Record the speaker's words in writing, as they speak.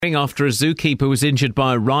After a zookeeper was injured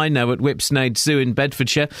by a rhino at Whipsnade Zoo in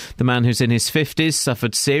Bedfordshire, the man, who's in his 50s,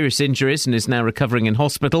 suffered serious injuries and is now recovering in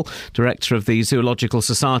hospital. Director of the Zoological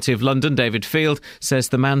Society of London, David Field, says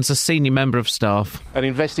the man's a senior member of staff. An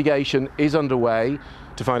investigation is underway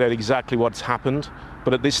to find out exactly what's happened,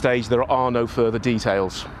 but at this stage there are no further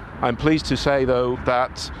details. I'm pleased to say, though,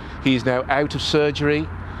 that he is now out of surgery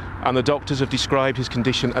and the doctors have described his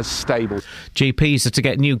condition as stable. GPs are to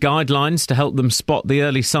get new guidelines to help them spot the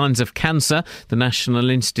early signs of cancer. The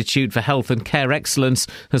National Institute for Health and Care Excellence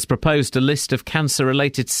has proposed a list of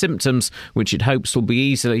cancer-related symptoms, which it hopes will be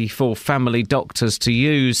easy for family doctors to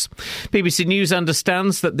use. BBC News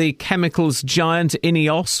understands that the chemicals giant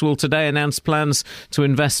INEOS will today announce plans to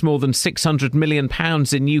invest more than £600 million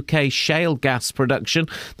in UK shale gas production.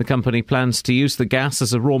 The company plans to use the gas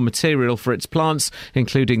as a raw material for its plants,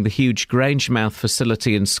 including the huge Grangemouth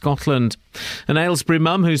facility in Scotland. An Aylesbury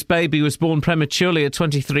mum whose baby was born prematurely at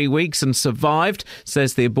 23 weeks and survived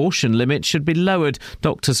says the abortion limit should be lowered.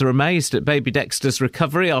 Doctors are amazed at baby Dexter's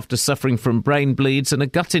recovery after suffering from brain bleeds and a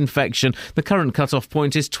gut infection. The current cut-off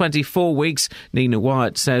point is 24 weeks. Nina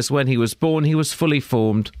Wyatt says when he was born, he was fully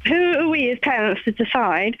formed. Who are we as parents to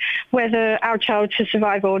decide whether our child should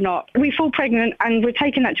survive or not? We fall pregnant and we're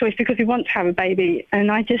taking that choice because we want to have a baby.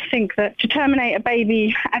 And I just think that to terminate a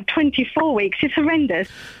baby at 24 weeks is horrendous.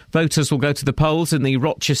 Voters will go to the polls in the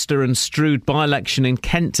Rochester and Stroud by-election in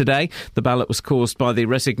Kent today. The ballot was caused by the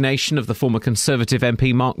resignation of the former Conservative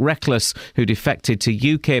MP Mark Reckless, who defected to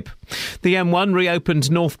UKIP. The M1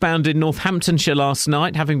 reopened northbound in Northamptonshire last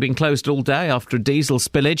night, having been closed all day after a diesel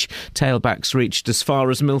spillage. Tailbacks reached as far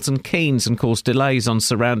as Milton Keynes and caused delays on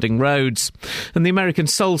surrounding roads. And the American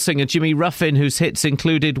soul singer Jimmy Ruffin, whose hits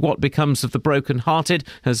included What Becomes of the Broken Hearted,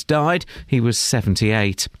 has died. He was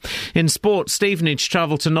 78. In sport, Stevenage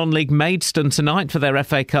travel to non-league Maidstone tonight for their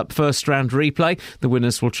FA Cup first-round replay. The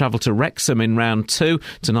winners will travel to Wrexham in round 2.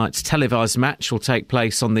 Tonight's televised match will take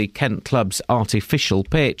place on the Kent club's artificial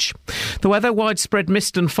pitch. The weather, widespread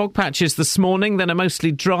mist and fog patches this morning, then a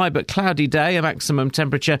mostly dry but cloudy day, a maximum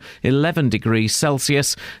temperature 11 degrees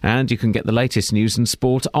Celsius. And you can get the latest news and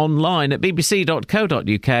sport online at bbc.co.uk/Three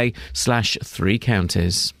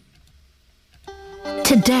Counties.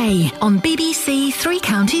 Today on BBC Three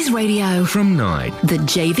Counties Radio. From 9. The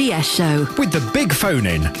JVS Show. With the big phone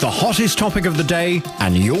in, the hottest topic of the day,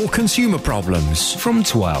 and your consumer problems. From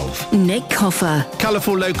 12. Nick Coffer.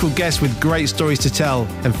 Colourful local guests with great stories to tell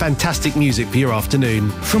and fantastic music for your afternoon.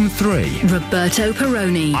 From 3. Roberto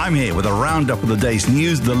Peroni. I'm here with a roundup of the day's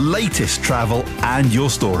news, the latest travel and your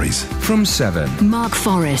stories. From 7. Mark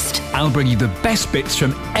Forrest. I'll bring you the best bits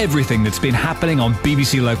from everything that's been happening on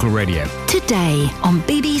BBC Local Radio. Today on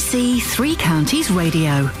BBC Three Counties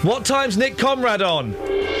Radio. What time's Nick Conrad on?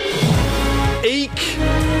 Eek!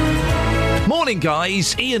 Morning,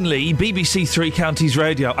 guys. Iain Lee, BBC Three Counties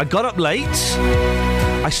Radio. I got up late.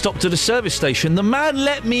 I stopped at a service station. The man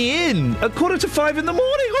let me in at 4:45 in the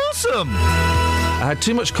morning. Awesome! I had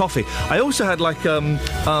too much coffee. I also had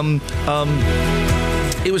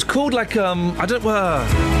it was called it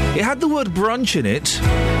had the word brunch in it.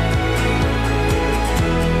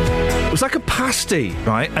 It was like a pasty,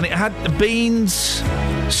 right? And it had beans,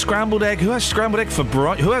 scrambled egg. Who has scrambled egg for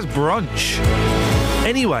brunch? Who has brunch?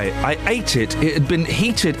 Anyway, I ate it. It had been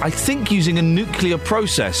heated, I think, using a nuclear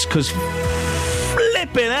process, because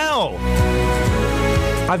flipping out!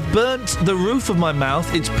 I've burnt the roof of my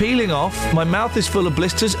mouth. It's peeling off. My mouth is full of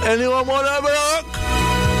blisters. Anyone want to have a look?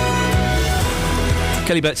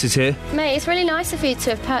 Kelly Betts is here. Mate, it's really nice of you to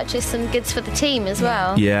have purchased some goods for the team as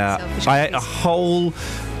well. Yeah, I ate a whole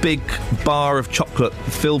big bar of chocolate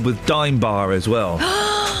filled with Dime Bar as well.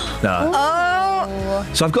 No. Oh!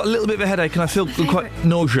 So I've got a little bit of a headache and I feel quite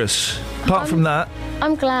nauseous. Apart from that...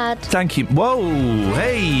 I'm glad. Thank you. Whoa,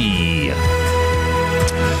 hey!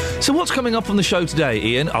 So what's coming up on the show today,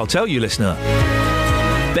 Iain? I'll tell you, listener.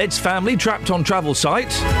 Bed's family trapped on travel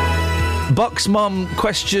site. Buck's mum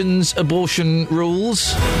questions abortion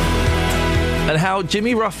rules. And how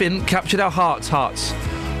Jimmy Ruffin captured our hearts.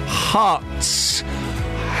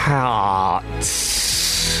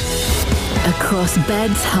 Across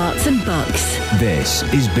beds, hearts and bucks. This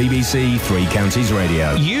is BBC Three Counties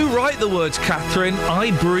Radio. You write the words, Catherine.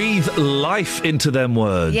 I breathe life into them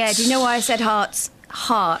words. Yeah, do you know why I said hearts?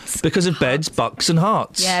 Hearts. Because of beds, bucks and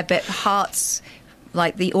hearts. Yeah, but hearts...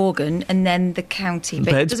 like the organ, and then the county.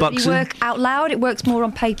 But Beds, it doesn't really work out loud, it works more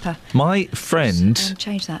on paper. My friend...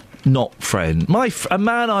 change that. Not friend. A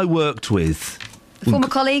man I worked with. A former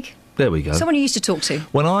colleague? There we go. Someone you used to talk to.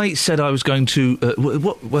 When I said I was going to...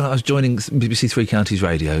 when I was joining BBC Three Counties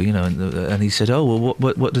Radio, you know, and he said, oh, well,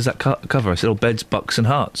 what does that cover? I said, oh, beds, bucks and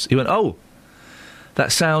hearts. He went, oh,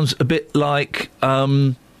 That sounds a bit like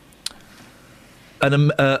an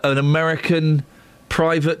American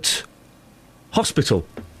private hospital.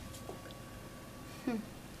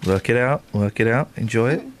 Work it out,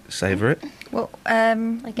 enjoy it, savour it. Well,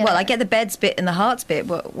 I get the beds bit and the hearts bit.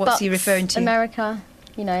 What's he referring to? America,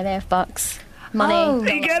 they have bucks, money. Oh.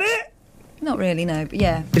 You get it? Not really, no, but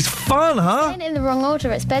yeah. It's fun, huh? Saying it in the wrong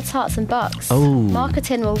order. It's beds, hearts, and bucks. Oh.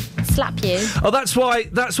 Marketing will slap you. Oh, that's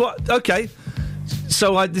what. Okay.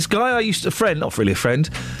 So this guy I used to friend, not really a friend.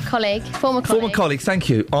 Former colleague. Thank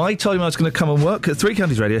you. I told him I was going to come and work at Three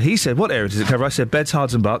Counties Radio. He said, what area does it cover? I said, beds,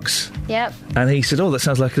 hearts and bucks. Yep. And he said, oh, that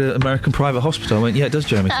sounds like an American private hospital. I went, yeah, it does,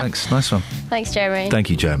 Jeremy. Thanks. Nice one. Thanks, Jeremy. Thank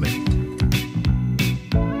you, Jeremy.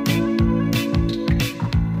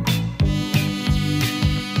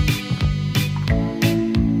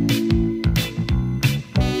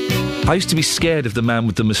 I used to be scared of the man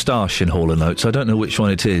with the moustache in Hall & Oates. I don't know which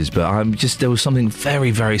one it is, but there was something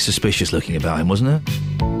very, very suspicious looking about him, wasn't there?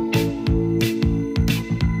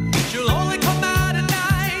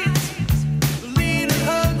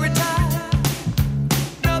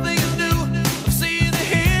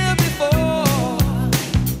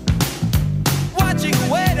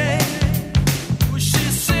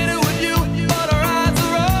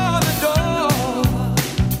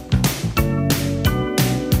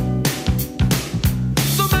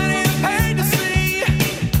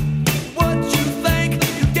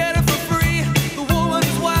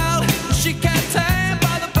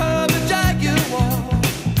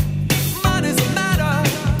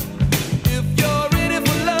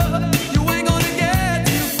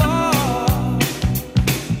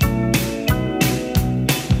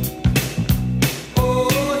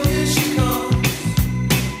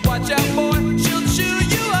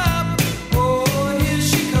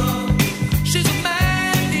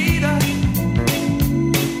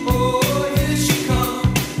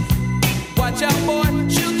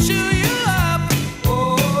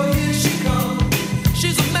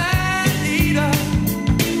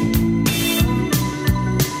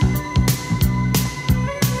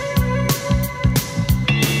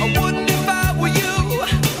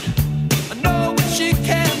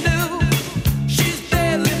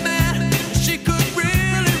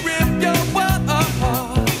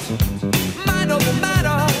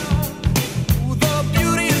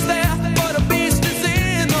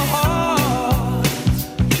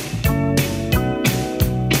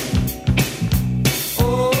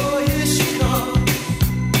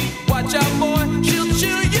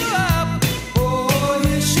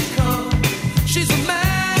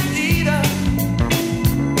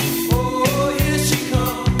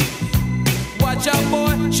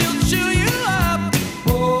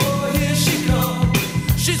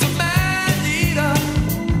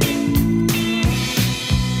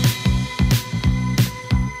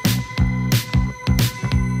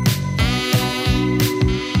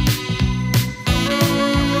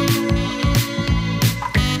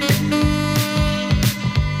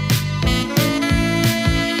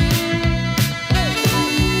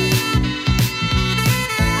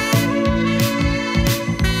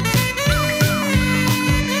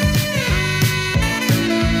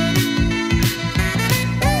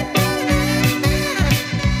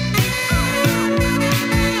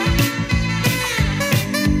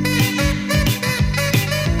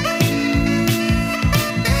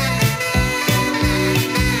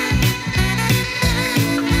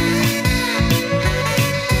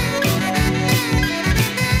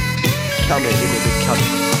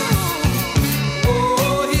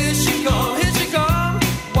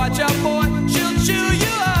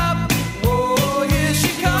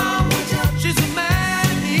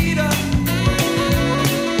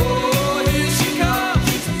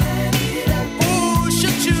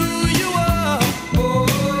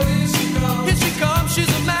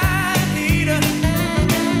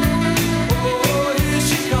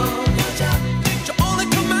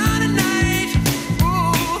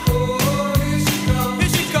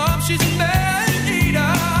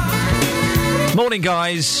 Morning,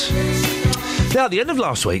 guys. Now, at the end of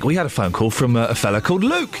last week, we had a phone call from a fella called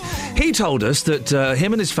Luke. He told us that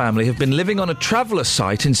him and his family have been living on a traveller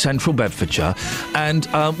site in central Bedfordshire. And,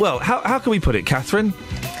 how can we put it, Catherine?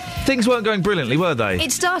 Things weren't going brilliantly, were they?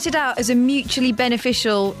 It started out as a mutually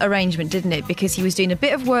beneficial arrangement, didn't it? Because he was doing a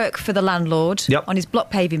bit of work for the landlord on his block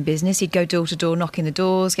paving business. He'd go door to door, knocking the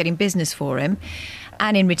doors, getting business for him.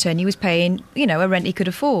 And in return, he was paying, a rent he could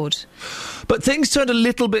afford. But things turned a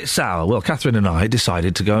little bit sour. Well, Catherine and I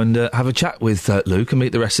decided to go and have a chat with Luke and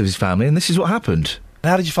meet the rest of his family, and this is what happened.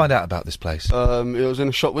 How did you find out about this place? It was in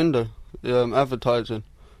a shop window, advertising.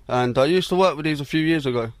 And I used to work with these a few years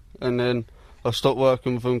ago, and then I stopped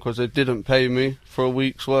working with them because they didn't pay me for a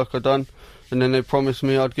week's work I done, and then they promised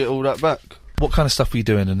me I'd get all that back. What kind of stuff were you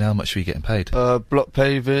doing, and how much were you getting paid? Block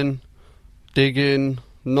paving, digging,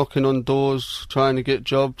 knocking on doors, trying to get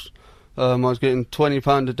jobs. I was getting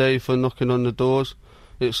 £20 a day for knocking on the doors.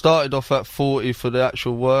 It started off at 40 for the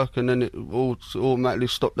actual work, and then it all automatically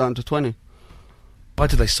stopped down to 20. Why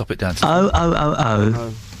did they stop it down to?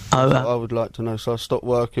 I would like to know. So I stopped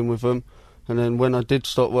working with them, and then when I did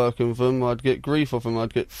stop working with them, I'd get grief off them.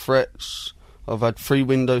 I'd get threats. I've had 3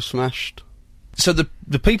 windows smashed. So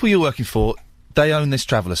the people you're working for, they own this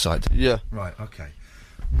traveller site? Yeah. Right, okay.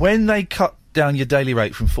 When they cut down your daily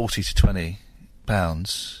rate from £40 to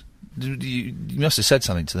 £20, you must have said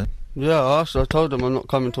something to them. Yeah, I told them I'm not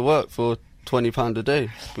coming to work for £20 a day,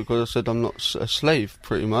 because I said I'm not a slave,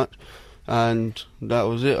 pretty much. And that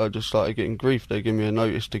was it. I just started getting grief. They gave me a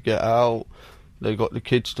notice to get out. They got the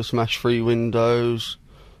kids to smash 3 windows,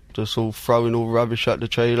 just all throwing all rubbish at the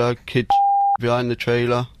trailer, kids behind the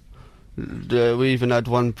trailer. We even had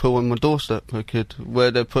one pull on my doorstep, a kid,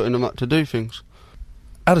 where they're putting them up to do things.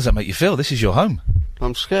 How does that make you feel? This is your home.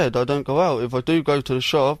 I'm scared. I don't go out. If I do go to the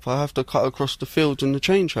shop, I have to cut across the fields and the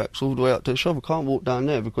train tracks all the way up to the shop. I can't walk down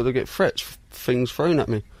there because I get threats, things thrown at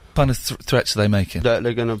me. What kind of threats are they making? That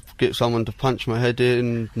they're going to get someone to punch my head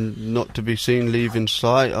in, not to be seen leaving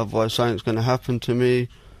sight, otherwise something's going to happen to me.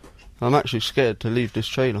 I'm actually scared to leave this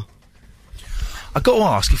trailer. I've got to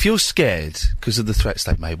ask, if you're scared because of the threats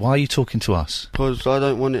they've made, why are you talking to us? Because I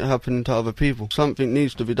don't want it happening to other people. Something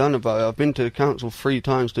needs to be done about it. I've been to the council 3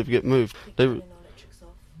 times to get moved.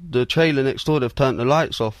 The trailer next door, they've turned the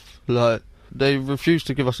lights off. Like, they refuse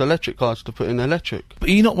to give us electric cards to put in electric. But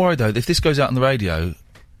are you not worried, though, that if this goes out on the radio,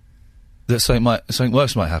 that something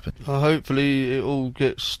worse might happen? Hopefully it all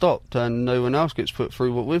gets stopped and no one else gets put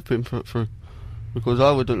through what we've been put through. Because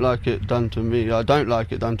I wouldn't like it done to me. I don't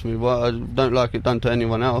like it done to me. Well, I don't like it done to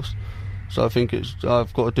anyone else. So I think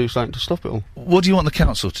I've got to do something to stop it all. What do you want the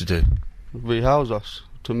council to do? Rehouse us,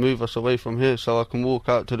 to move us away from here so I can walk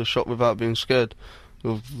out to the shop without being scared,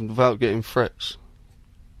 without getting threats.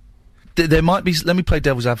 There might be, let me play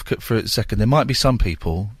devil's advocate for a second, there might be some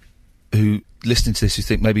people who, listening to this, who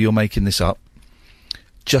think maybe you're making this up,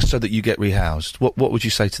 just so that you get rehoused. What would you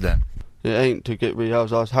say to them? It ain't to get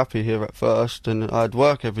rehoused. I was happy here at first, and I'd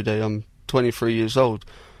work every day. I'm 23 years old.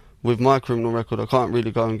 With my criminal record, I can't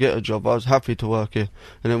really go and get a job. I was happy to work here.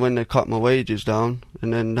 And then when they cut my wages down,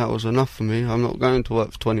 and then that was enough for me, I'm not going to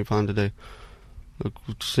work for £20 a day.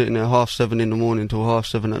 Sitting there 7:30 in the morning till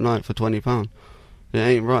 7:30 at night for £20. It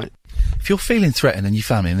ain't right. If you're feeling threatened and your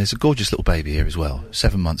family, and there's a gorgeous little baby here as well,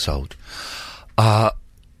 7 months old,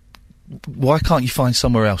 why can't you find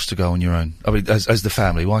somewhere else to go on your own? I mean, as the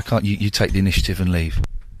family, why can't you take the initiative and leave?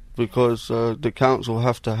 Because the council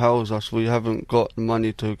have to house us. We haven't got the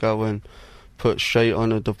money to go and put straight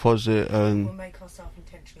on a deposit. And we'll make ourselves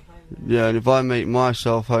intentionally homeless. Yeah, and if I make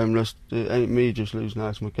myself homeless, it ain't me just losing out,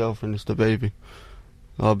 it's my girlfriend, it's the baby.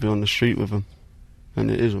 I'll be on the street with him,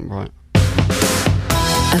 and it isn't right.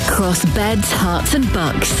 Across beds, hearts and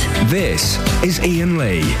bucks. This is Iain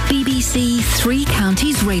Lee. BBC Three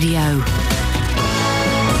Counties Radio.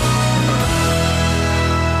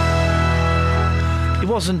 It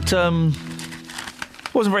wasn't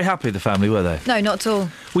very happy, the family, were they? No, not at all.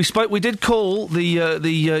 We did call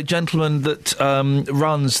the gentleman that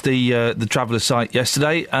runs the Traveller site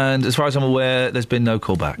yesterday, and as far as I'm aware, there's been no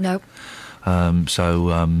call back. No.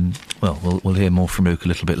 We'll hear more from Luke a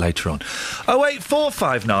little bit later on.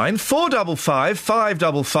 08459 455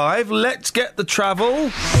 555. Let's get the travel.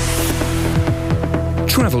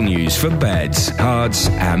 Travel news for beds, cards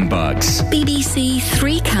and bugs. BBC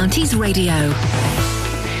Three Counties Radio.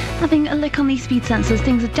 Having a look on these speed sensors,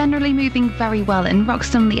 things are generally moving very well. In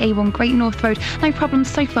Roxton, the A1 Great North Road, no problems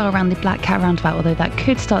so far around the Black Cat roundabout, although that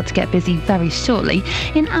could start to get busy very shortly.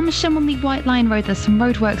 In Amersham on the White Line Road, there's some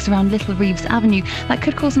roadworks around Little Reeves Avenue. That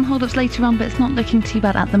could cause some hold-ups later on, but it's not looking too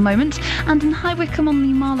bad at the moment. And in High Wycombe on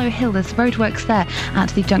the Marlow Hill, there's roadworks there at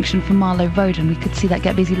the junction for Marlow Road, and we could see that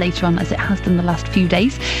get busy later on, as it has done the last few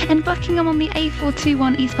days. In Buckingham on the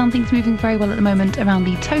A421 eastbound, things moving very well at the moment around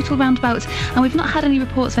the Total roundabout, and we've not had any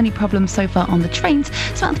reports of any problems so far on the trains.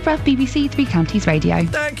 Samantha Breath, BBC Three Counties Radio.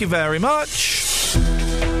 Thank you very much.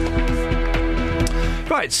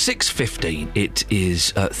 Right, 6:15. It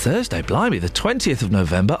is Thursday, blimey, the 20th of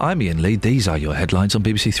November. I'm Iain Lee. These are your headlines on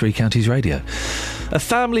BBC Three Counties Radio. A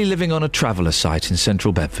family living on a Traveller site in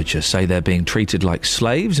central Bedfordshire say they're being treated like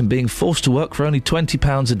slaves and being forced to work for only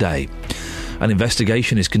 £20 a day. An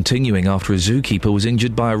investigation is continuing after a zookeeper was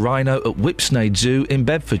injured by a rhino at Whipsnade Zoo in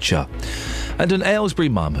Bedfordshire. And an Aylesbury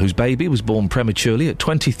mum whose baby was born prematurely at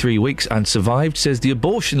 23 weeks and survived says the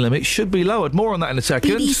abortion limit should be lowered. More on that in a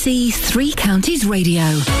second. BBC Three Counties Radio.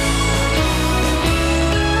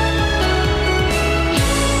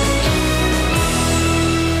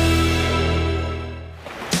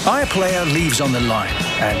 iPlayer leaves on the line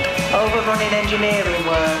and... Overrunning engineering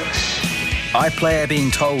works. iPlayer being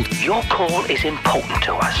told... Your call is important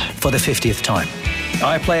to us. For the 50th time.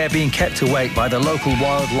 iPlayer being kept awake by the local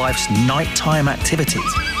wildlife's nighttime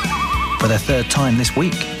activities. For the 3rd time this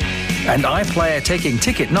week. And iPlayer taking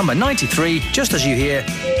ticket number 93, just as you hear...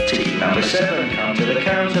 Ticket number 7, come to the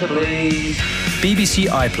counter, please. BBC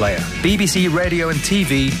iPlayer. BBC Radio and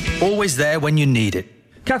TV, always there when you need it.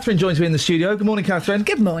 Catherine joins me in the studio. Good morning, Catherine.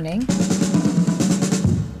 Good morning.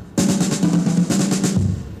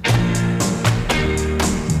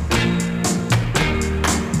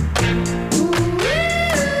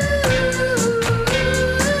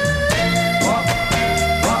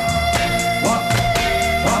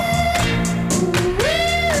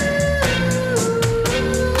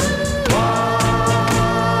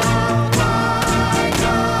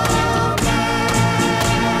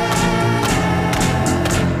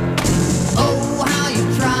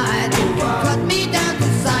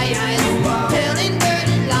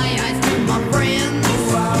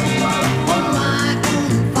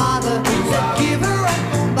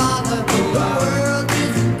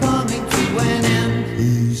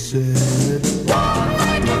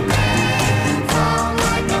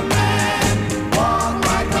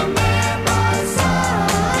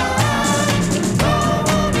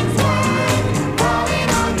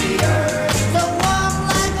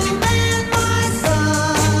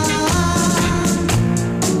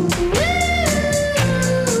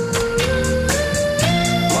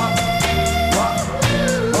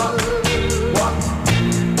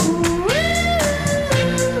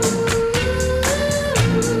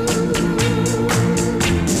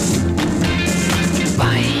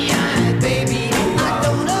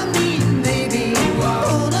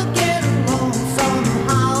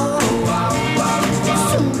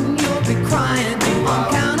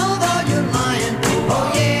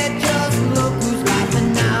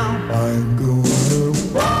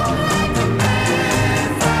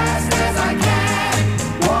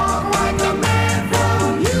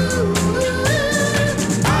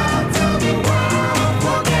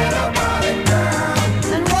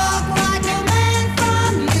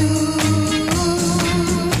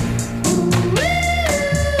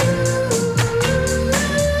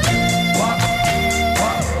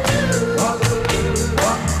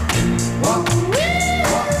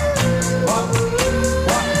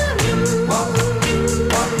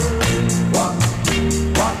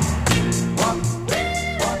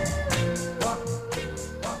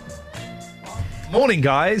 Morning,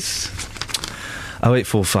 guys.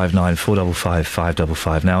 08459 455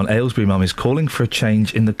 555. Now, an Aylesbury mum is calling for a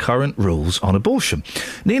change in the current rules on abortion.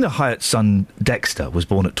 Nina Hyatt's son Dexter was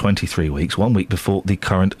born at 23 weeks, 1 week before the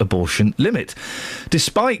current abortion limit.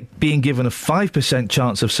 Despite being given a 5%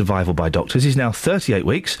 chance of survival by doctors, he's now 38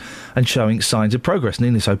 weeks and showing signs of progress.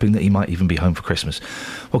 Nina's hoping that he might even be home for Christmas.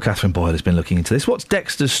 Well, Catherine Boyle has been looking into this. What's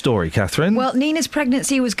Dexter's story, Catherine? Well, Nina's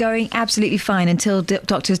pregnancy was going absolutely fine until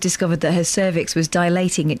doctors discovered that her cervix was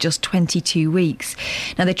dilating at just 22 weeks.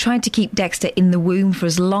 Now, they tried to keep Dexter in the womb for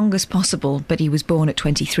as long as possible, but he was born at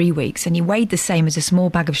 23 weeks and he weighed the same as a small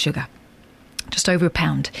bag of sugar. Just over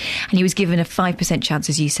 £1. And he was given a 5% chance,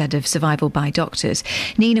 as you said, of survival by doctors.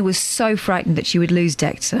 Nina was so frightened that she would lose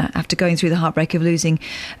Dexter after going through the heartbreak of losing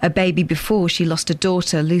a baby before she lost a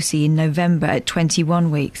daughter, Lucy, in November at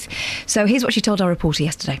 21 weeks. So here's what she told our reporter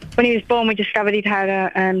yesterday. When he was born, we discovered he'd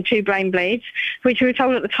had 2 brain bleeds, which we were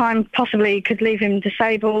told at the time possibly could leave him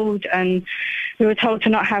disabled, and we were told to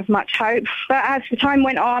not have much hope. But as the time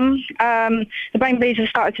went on, the brain bleeds have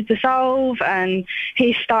started to dissolve and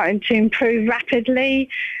he's starting to improve rapidly.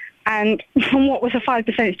 And from what was a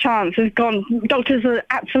 5% chance has gone. Doctors are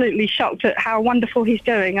absolutely shocked at how wonderful he's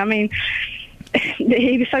doing. I mean,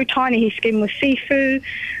 he was so tiny, his skin was see-through.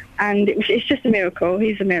 And it's just a miracle.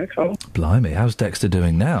 He's a miracle. Blimey, how's Dexter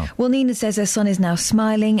doing now? Well, Nina says her son is now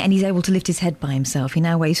smiling and he's able to lift his head by himself. He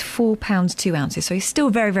now weighs 4 pounds 2 ounces, so he's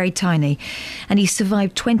still very, very tiny. And he's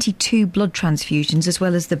survived 22 blood transfusions, as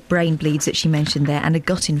well as the brain bleeds that she mentioned there, and a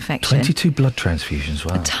gut infection. 22 blood transfusions,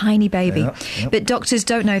 wow. A tiny baby. Yep. But doctors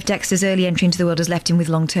don't know if Dexter's early entry into the world has left him with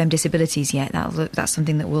long-term disabilities yet. That's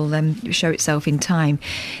something that will show itself in time.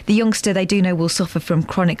 The youngster, they do know, will suffer from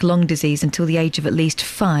chronic lung disease until the age of at least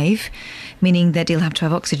 5. 25, meaning that he'll have to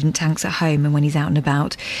have oxygen tanks at home and when he's out and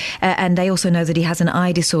about. And they also know that he has an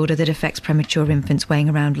eye disorder that affects premature infants weighing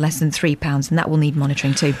around less than 3 pounds, and that will need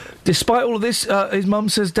monitoring too. Despite all of this, his mum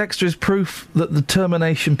says Dexter is proof that the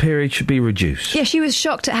termination period should be reduced. Yeah, she was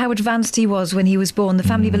shocked at how advanced he was when he was born. The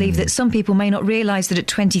family believe that some people may not realise that at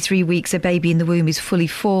 23 weeks a baby in the womb is fully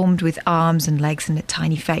formed with arms and legs and a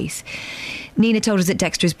tiny face. Nina told us that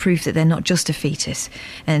Dexter is proof that they're not just a fetus,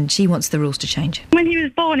 and she wants the rules to change. When he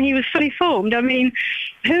was born, he was fully formed. I mean,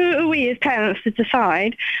 who are we as parents to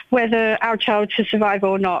decide whether our child should survive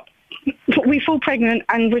or not? We fall pregnant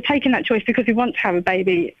and we're taking that choice because we want to have a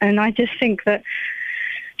baby, and I just think that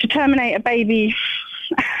to terminate a baby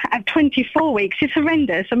at 24 weeks is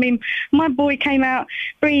horrendous. I mean, my boy came out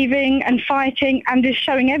breathing and fighting and is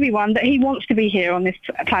showing everyone that he wants to be here on this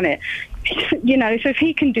planet. You know, so if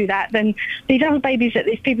he can do that, then these other babies that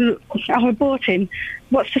these people are aborting,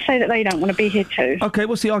 what's to say that they don't want to be here too? OK,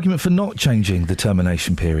 what's the argument for not changing the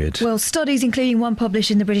termination period? Well, studies, including one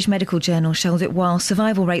published in the British Medical Journal, show that while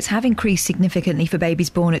survival rates have increased significantly for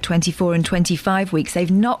babies born at 24 and 25 weeks,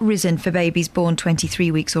 they've not risen for babies born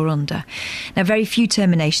 23 weeks or under. Now, very few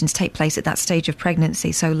terminations take place at that stage of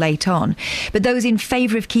pregnancy, so late on. But those in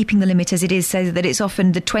favour of keeping the limit as it is say that it's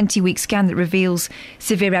often the 20-week scan that reveals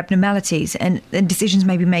severe abnormalities, and decisions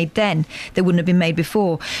may be made then that wouldn't have been made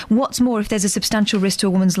before. What's more, if there's a substantial risk to a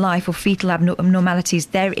woman's life or fetal abnormalities,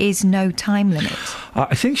 there is no time limit.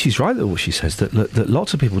 I think she's right though what she says, that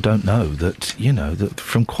lots of people don't know that, you know, that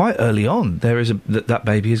from quite early on there is that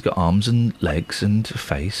baby has got arms and legs and a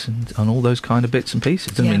face and all those kind of bits and pieces.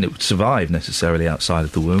 Doesn't mean it would survive necessarily outside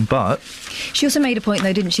of the womb, but... She also made a point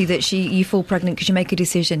though, didn't she, that you fall pregnant because you make a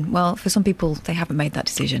decision. Well, for some people they haven't made that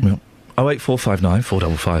decision. Well, 08459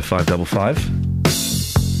 455 555.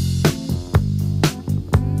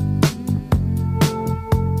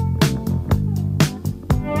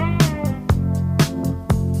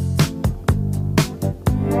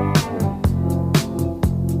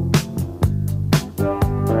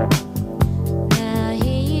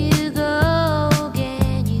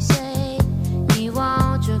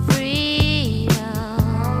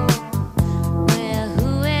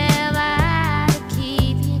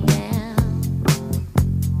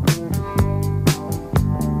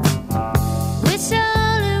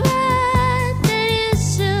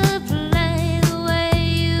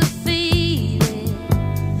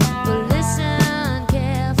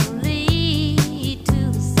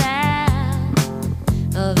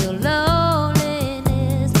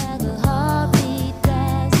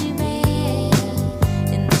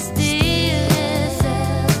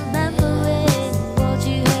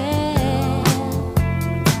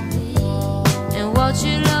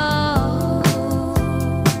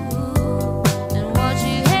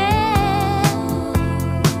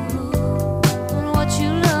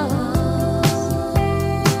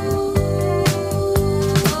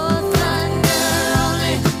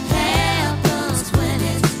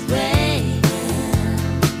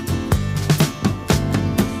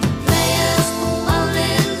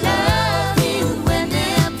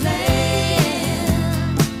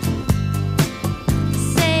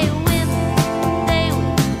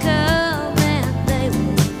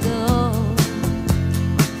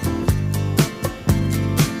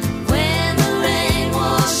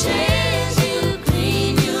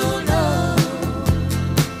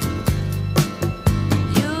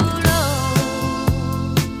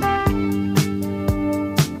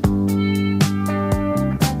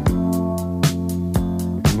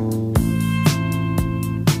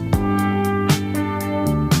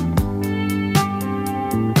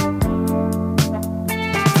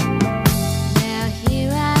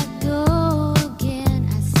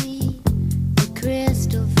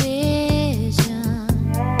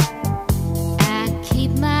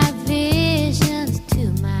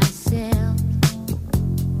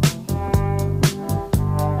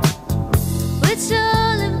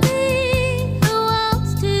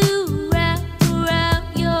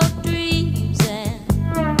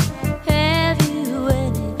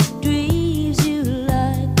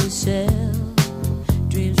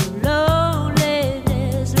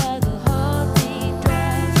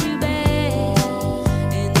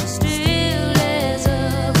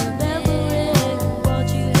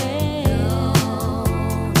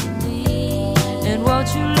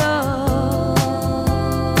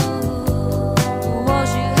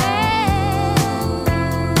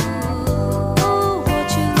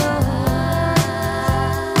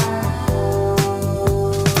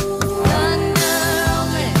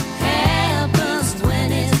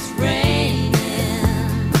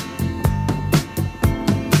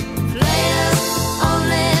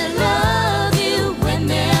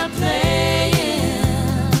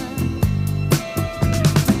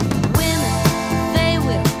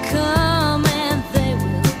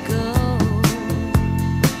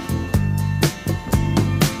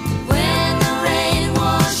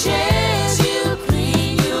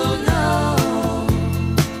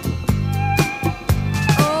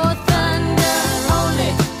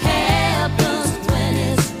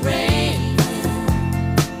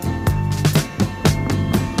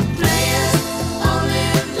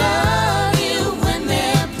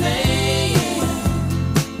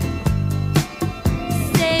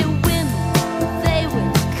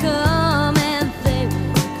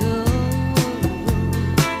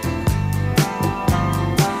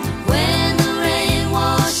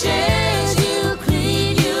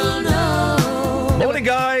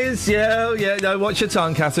 is. Yeah. No, watch your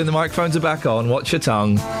tongue, Catherine. The microphones are back on. Watch your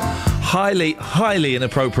tongue. Highly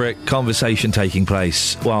inappropriate conversation taking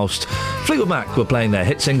place whilst Fleetwood Mac were playing their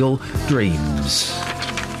hit single, Dreams.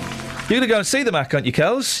 You're going to go and see the Mac, aren't you,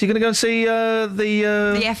 Kels? You're going to go and see the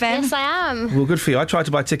FM? Yes, I am. Well, good for you. I tried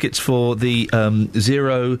to buy tickets for the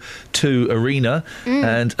 02 Arena,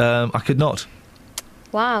 and I could not.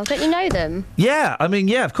 Wow, don't you know them? Yeah,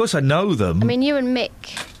 of course I know them. I mean, you and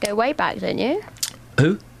Mick go way back, don't you?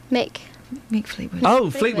 Who? Mick Fleetwood. Oh,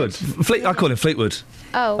 Fleetwood. I call him Fleetwood.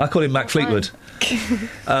 Oh. I call him Mac Fleetwood.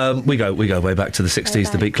 We go way back to the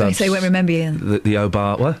 60s, the beat clubs. So you won't remember you then? The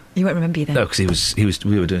O-Bar, what? You won't remember you then? No, because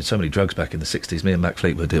we were doing so many drugs back in the 60s, me and Mac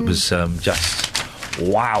Fleetwood. It was just,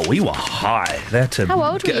 wow, we were high. They had to How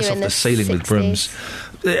old get were us you off in the the ceiling 60s? with brooms.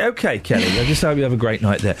 Okay, Kelly, I just hope you have a great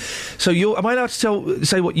night there. So am I allowed to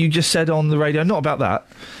say what you just said on the radio? Not about that.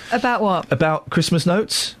 About what? About Christmas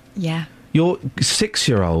notes? Yeah. Your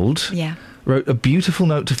 6-year-old... Yeah. Wrote a beautiful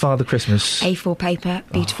note to Father Christmas. A4 paper,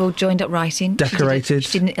 beautiful, joined up writing. Decorated.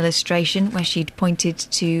 She did an illustration where she'd pointed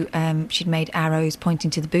to, she'd made arrows pointing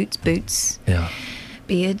to the boots. Yeah.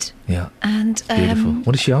 Beard. Yeah. And beautiful.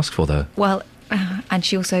 What did she ask for, though? Well, and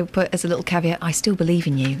she also put as a little caveat, I still believe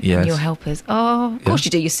in you yes. and your helpers. Oh, of course you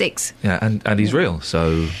do, you're 6. Yeah, and he's real,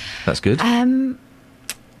 so that's good.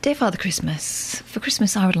 Dear Father Christmas, for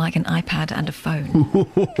Christmas I would like an iPad and a phone.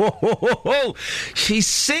 She's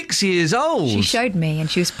 6 years old. She showed me and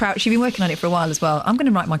she was proud. She'd been working on it for a while as well. I'm going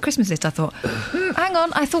to write my Christmas list. I thought, hang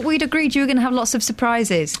on, I thought we'd agreed you were going to have lots of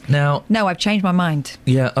surprises. Now... No, I've changed my mind.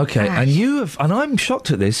 Yeah, OK. Gosh. And you have... And I'm shocked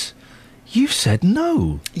at this. You've said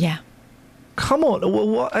no. Yeah. Come on,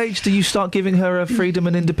 what age do you start giving her her freedom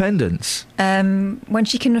and independence? When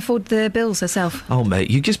she can afford the bills herself. Oh,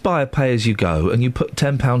 mate, you just buy a pay-as-you-go and you put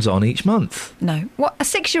 £10 on each month. No. What? A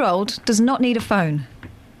 6-year-old does not need a phone.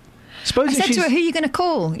 I said to her, who are you going to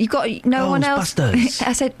call? You've got no one else.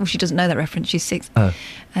 I said, well, she doesn't know that reference. She's 6. Oh.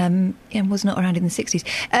 And was not around in the 60s.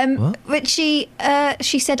 What? But she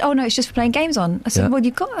said, oh, no, it's just for playing games on. I said, well,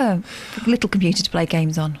 you've got a little computer to play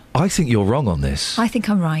games on. I think you're wrong on this. I think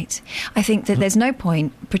I'm right. I think that there's no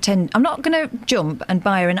point I'm not going to jump and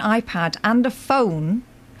buy her an iPad and a phone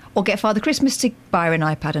or get Father Christmas to buy her an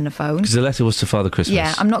iPad and a phone. Because the letter was to Father Christmas.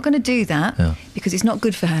 Yeah, I'm not going to do that because it's not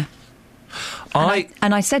good for her.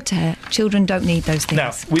 And I said to her, children don't need those things.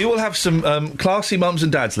 Now, we will have some classy mums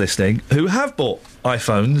and dads listening who have bought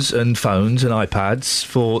iPhones and phones and iPads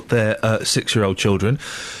for their 6-year-old children.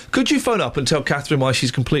 Could you phone up and tell Catherine why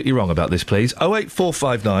she's completely wrong about this, please?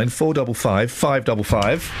 08459 455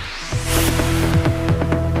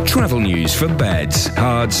 555. Travel news for beds,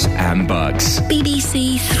 cards and bugs.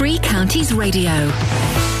 BBC Three Counties Radio.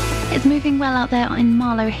 It's moving well out there in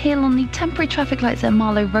Marlow Hill on the temporary traffic lights at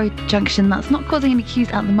Marlow Road Junction. That's not causing any queues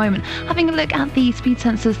at the moment. Having a look at the speed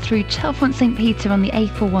sensors through Chelfont St Peter on the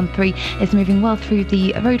A413, it's moving well through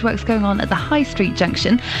the roadworks going on at the High Street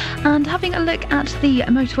Junction. And having a look at the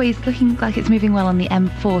motorways, looking like it's moving well on the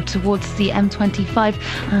M4 towards the M25,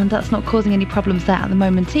 and that's not causing any problems there at the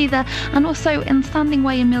moment either. And also in Standing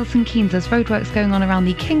Way in Milton Keynes, there's roadworks going on around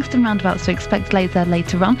the Kingston roundabout, so expect delays there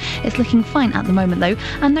later on. It's looking fine at the moment though,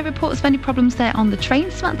 and no reports of any problems there on the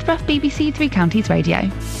train. Samantha Bruff, BBC Three Counties Radio.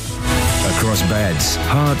 Across beds,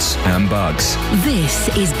 hearts and bugs.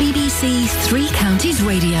 This is BBC Three Counties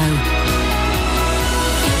Radio.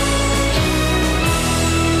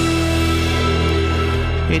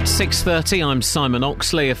 It's 6:30. I'm Simon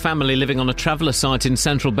Oxley. A family living on a traveller site in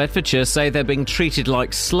central Bedfordshire say they're being treated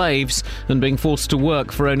like slaves and being forced to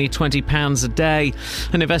work for only £20 a day.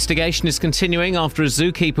 An investigation is continuing after a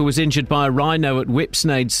zookeeper was injured by a rhino at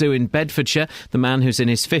Whipsnade Zoo in Bedfordshire. The man, who's in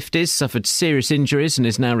his 50s, suffered serious injuries and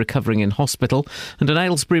is now recovering in hospital. And an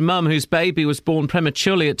Aylesbury mum whose baby was born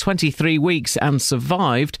prematurely at 23 weeks and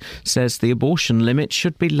survived says the abortion limit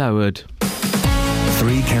should be lowered.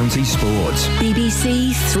 Three Counties Sports.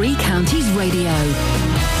 BBC Three Counties Radio.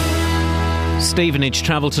 Stevenage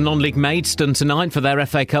travel to non-league Maidstone tonight for their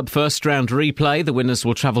FA Cup first-round replay. The winners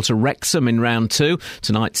will travel to Wrexham in round 2.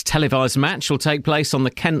 Tonight's televised match will take place on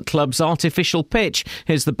the Kent club's artificial pitch.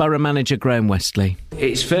 Here's the Borough manager, Graham Westley.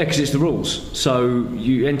 It's fair because it's the rules. So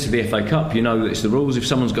you enter the FA Cup, you know that it's the rules. If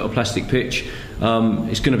someone's got a plastic pitch,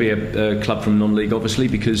 it's going to be a club from non-league, obviously,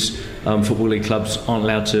 because Football League clubs aren't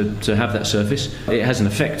allowed to have that surface. It has an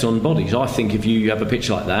effect on bodies. I think if you have a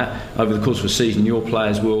pitch like that, over the course of a season, your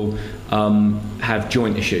players will have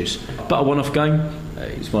joint issues. But a one-off game,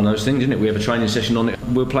 it's one of those things, isn't it? We have a training session on it.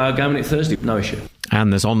 We'll play our game on it Thursday. No issue.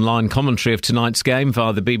 And there's online commentary of tonight's game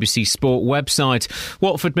via the BBC Sport website.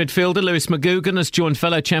 Watford midfielder Lewis McGugan has joined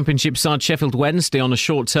fellow Championship side Sheffield Wednesday on a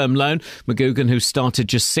short-term loan. McGugan, who started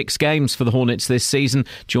just 6 games for the Hornets this season,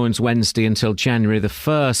 joins Wednesday until January the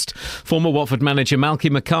 1st. Former Watford manager Malky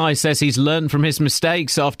Mackay says he's learned from his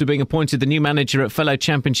mistakes after being appointed the new manager at fellow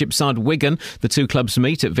Championship side Wigan. The two clubs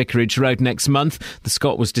meet at Vicarage Road next month. The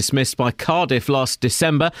Scot was dismissed by Cardiff last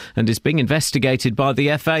December and is being investigated by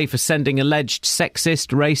the FA for sending alleged sexist,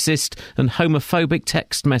 racist and homophobic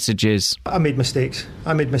text messages. I made mistakes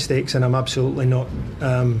and I'm absolutely not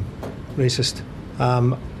racist.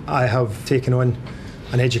 I have taken on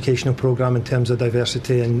an educational programme in terms of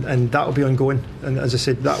diversity and that will be ongoing, and as I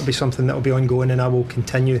said, that will be something that will be ongoing, and I will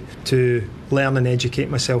continue to learn and educate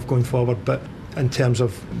myself going forward. But in terms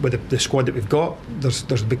of with the squad that we've got, there's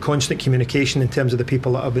been constant communication in terms of the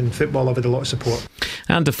people that have been in football. I've had a lot of support.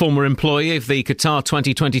 And a former employee of the Qatar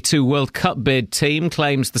 2022 World Cup bid team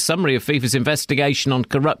claims the summary of FIFA's investigation on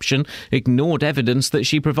corruption ignored evidence that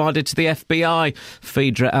she provided to the FBI.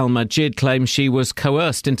 Phaedra Al-Majid claims she was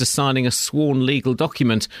coerced into signing a sworn legal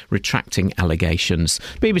document retracting allegations.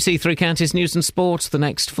 BBC Three Counties News and Sport. The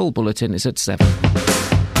next full bulletin is at 7.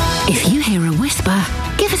 If you hear a whisper,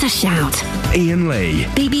 give us a shout. Iain Lee.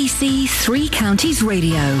 BBC Three Counties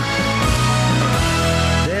Radio.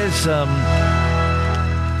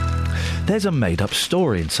 There's a made-up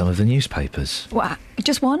story in some of the newspapers. What?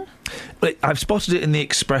 Just one? I've spotted it in the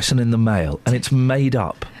Express and in the Mail, and it's made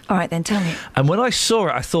up. All right, then tell me. And when I saw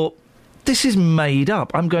it, I thought, this is made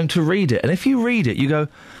up. I'm going to read it. And if you read it, you go...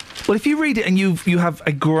 Well, if you read it and you have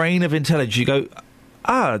a grain of intelligence, you go,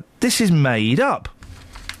 this is made up.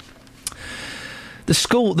 The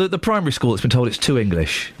school, the primary school that's been told it's too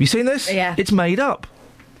English. Have you seen this? Yeah. It's made up.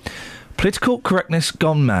 Political correctness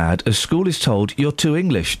gone mad as school is told you're too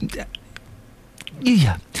English.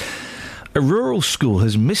 Yeah. A rural school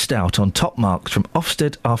has missed out on top marks from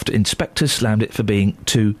Ofsted after inspectors slammed it for being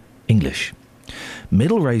too English.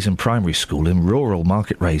 Middle Raisin Primary School in rural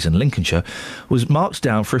Market Raisin, Lincolnshire, was marked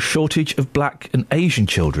down for a shortage of black and Asian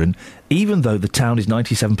children, even though the town is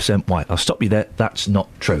 97% white. I'll stop you there. That's not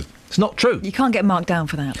true. It's not true. You can't get marked down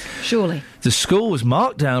for that, surely. The school was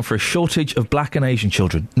marked down for a shortage of black and Asian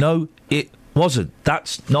children. No, it wasn't.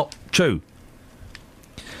 That's not true.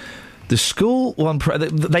 The school,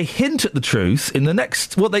 they hint at the truth in the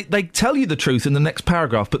next... Well, they tell you the truth in the next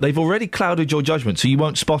paragraph, but they've already clouded your judgment, so you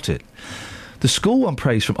won't spot it. The school won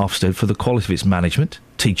praise from Ofsted for the quality of its management,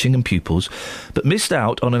 teaching and pupils, but missed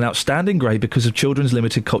out on an outstanding grade because of children's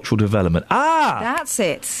limited cultural development. That's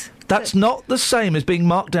it. That's not the same as being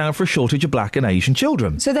marked down for a shortage of black and Asian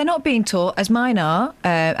children. So they're not being taught, as mine are,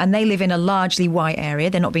 and they live in a largely white area,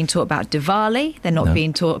 they're not being taught about Diwali, they're not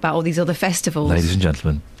being taught about all these other festivals. Ladies and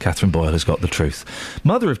gentlemen, Catherine Boyle has got the truth.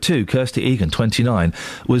 Mother of two, Kirsty Egan, 29,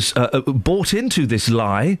 was bought into this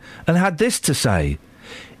lie and had this to say.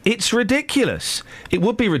 It's ridiculous. It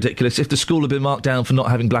would be ridiculous if the school had been marked down for not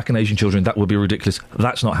having black and Asian children. That would be ridiculous.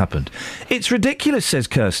 That's not happened. It's ridiculous, says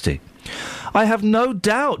Kirsty. I have no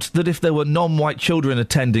doubt that if there were non-white children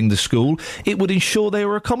attending the school, it would ensure they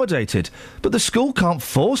were accommodated. But the school can't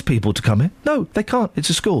force people to come here. No, they can't. It's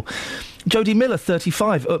a school. Jodie Miller,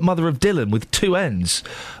 35, mother of Dylan with 2 N's,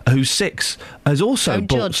 who's 6, has also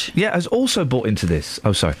has also bought into this.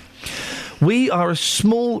 Oh, sorry. We are a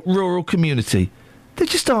small rural community. There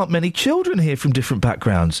just aren't many children here from different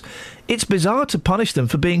backgrounds. It's bizarre to punish them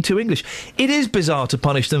for being too English. It is bizarre to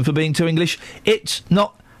punish them for being too English. It's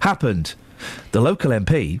not happened. The local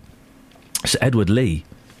MP, Sir Edward Lee...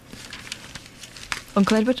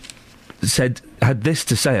 Uncle Edward? Had this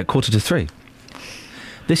to say at 2:45.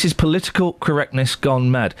 This is political correctness gone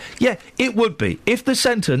mad. Yeah, it would be. If the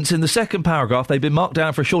sentence in the second paragraph, they've been marked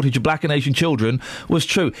down for a shortage of black and Asian children, was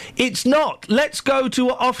true. It's not. Let's go to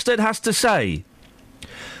what Ofsted has to say.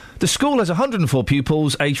 The school has 104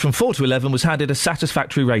 pupils, aged from 4 to 11, was handed a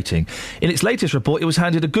satisfactory rating. In its latest report, it was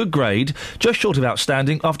handed a good grade, just short of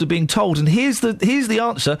outstanding, after being told, and here's the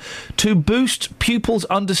answer, to boost pupils'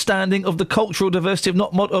 understanding of the cultural diversity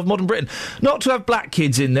of modern Britain. Not to have black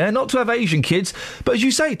kids in there, not to have Asian kids, but as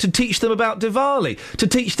you say, to teach them about Diwali, to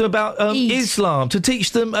teach them about Islam, to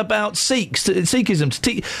teach them about Sikhism,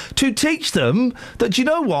 to teach them that, you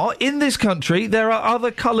know what, in this country there are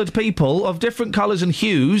other coloured people of different colours and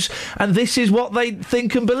hues, and this is what they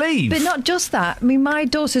think and believe. But not just that. I mean, my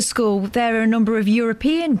daughter's school, there are a number of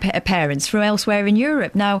European parents from elsewhere in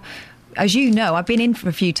Europe. Now, as you know, I've been in for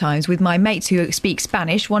a few times with my mates who speak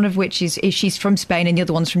Spanish, one of which is she's from Spain and the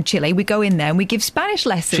other one's from Chile. We go in there and we give Spanish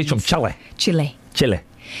lessons. She's from Chile. Chile.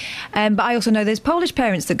 But I also know there's Polish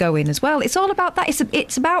parents that go in as well. It's all about that.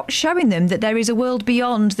 It's about showing them that there is a world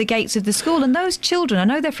beyond the gates of the school. And those children, I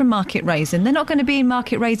know they're from Market Raisin. They're not going to be in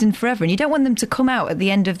Market Raisin forever. And you don't want them to come out at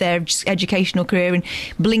the end of their educational career and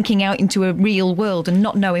blinking out into a real world and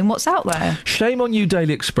not knowing what's out there. Shame on you,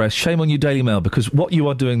 Daily Express. Shame on you, Daily Mail, because what you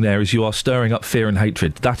are doing there is you are stirring up fear and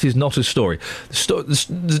hatred. That is not a story.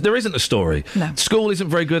 There isn't a story. No. School isn't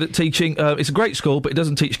very good at teaching. It's a great school, but it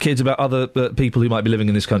doesn't teach kids about other people who might be living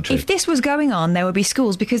in this country. If this was going on, there would be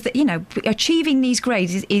schools, because, achieving these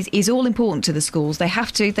grades is all important to the schools. They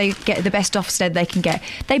get the best Ofsted they can get.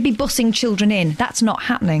 They'd be bussing children in. That's not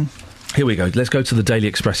happening. Here we go. Let's go to the Daily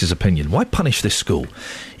Express's opinion. Why punish this school?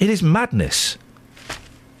 It is madness.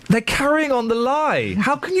 They're carrying on the lie.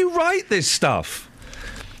 How can you write this stuff?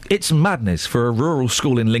 It's madness for a rural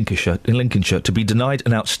school in Lincolnshire to be denied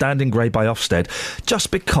an outstanding grade by Ofsted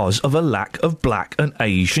just because of a lack of black and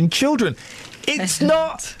Asian children. It's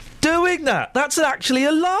not doing that. That's actually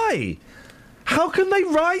a lie. How can they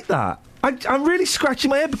write that? I'm really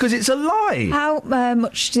scratching my head because it's a lie. How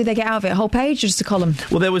much do they get out of it? A whole page or just a column?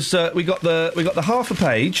 Well, there was we got the half a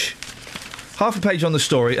page on the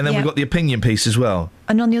story, and then we got the opinion piece as well.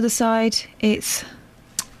 And on the other side, it's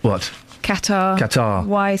what? Qatar.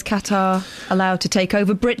 Why is Qatar allowed to take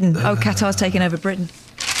over Britain? Qatar's taken over Britain.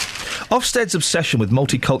 Ofsted's obsession with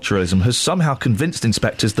multiculturalism has somehow convinced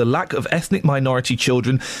inspectors the lack of ethnic minority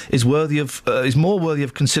children is more worthy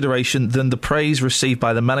of consideration than the praise received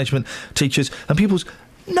by the management, teachers and pupils.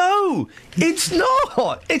 No, it's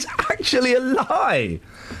not. It's actually a lie.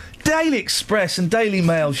 Daily Express and Daily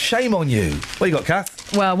Mail, shame on you. What you got,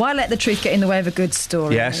 Kath? Well, why let the truth get in the way of a good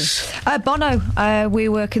story? Yes. Bono, we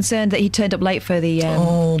were concerned that he turned up late for the...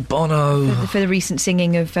 Bono. For the recent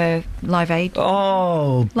singing of Live Aid.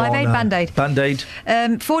 Oh, Live Aid, Band-Aid.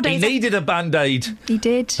 Band-Aid. 4 days... He needed a Band-Aid. He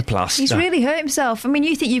did. A plaster. He's really hurt himself. I mean,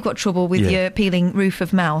 you think you've got trouble with your peeling roof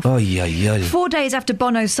of mouth. Oh, yeah. 4 days after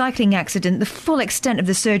Bono's cycling accident, the full extent of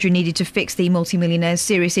the surgery needed to fix the multimillionaire's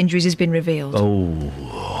serious injuries has been revealed.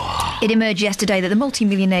 Oh... It emerged yesterday that the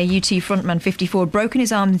multi-millionaire U2 frontman 54 had broken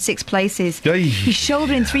his arm in 6 places, his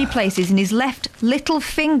shoulder in 3 places, and his left little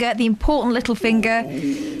finger, the important little finger,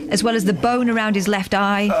 as well as the bone around his left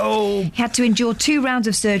eye. Oh. He had to endure 2 rounds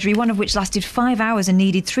of surgery, one of which lasted 5 hours and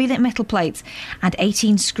needed 3 metal plates and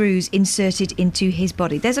 18 screws inserted into his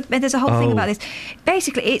body. There's a whole thing about this.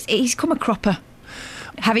 Basically, he's come a cropper.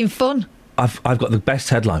 Having fun. I've got the best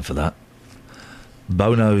headline for that.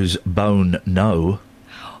 Bono's bone no.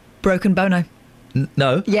 Broken Bono.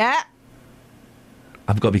 No. Yeah.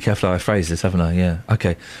 I've got to be careful how I phrase this, haven't I? Yeah.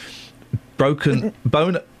 Okay. Broken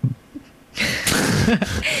Bono.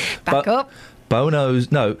 Back up.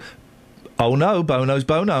 Bono's no. Oh no, Bono's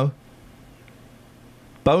Bono.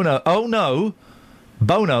 Bono. Oh no.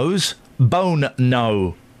 Bono's bone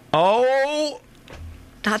no. Oh.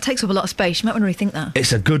 That takes up a lot of space. You might want to rethink that.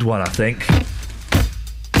 It's a good one, I think.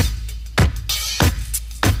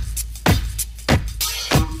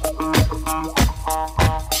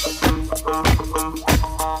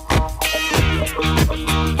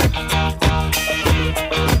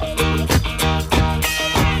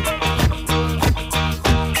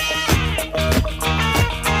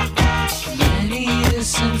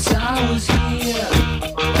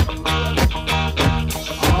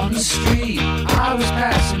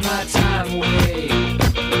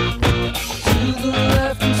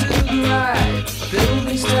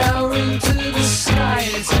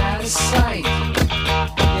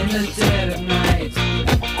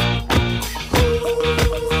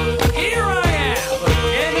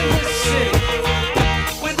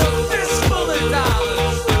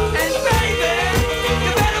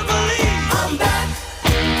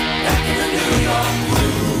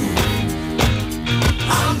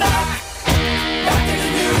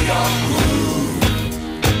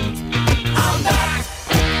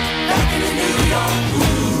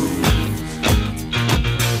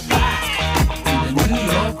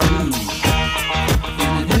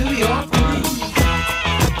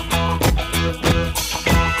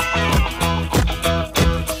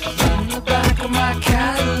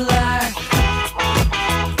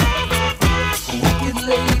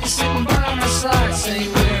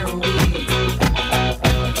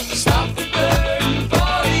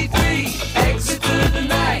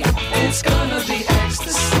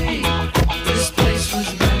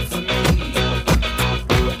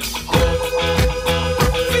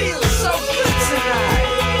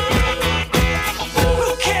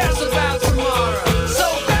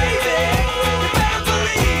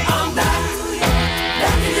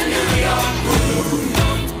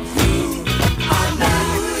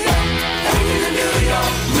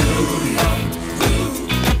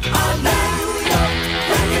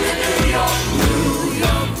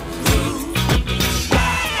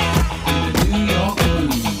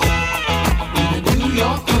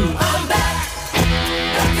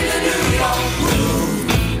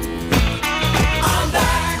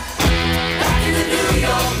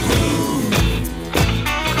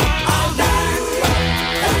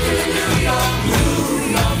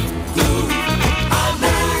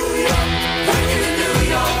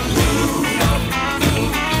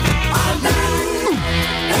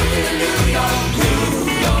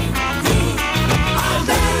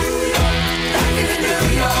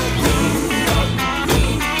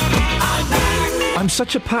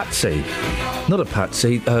 such a patsy. Not a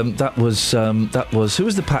patsy. That was who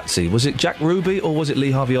was the patsy? Was it Jack Ruby or was it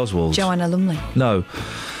Lee Harvey Oswald? Joanna Lumley. No.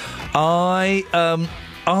 I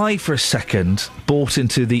for a second bought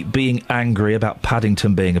into the being angry about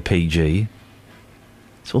Paddington being a PG.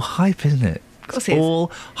 It's all hype, isn't it? Of course it is.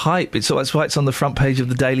 All hype. That's why it's on the front page of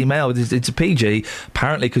the Daily Mail. It's a PG,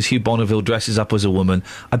 apparently because Hugh Bonneville dresses up as a woman.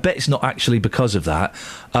 I bet it's not actually because of that.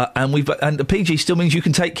 And the PG still means you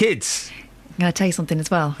can take kids. I'm going to tell you something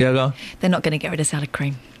as well. Yeah, go on. They're not going to get rid of salad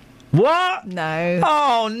cream. What? No.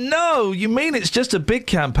 Oh, no. You mean it's just a big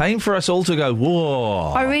campaign for us all to go,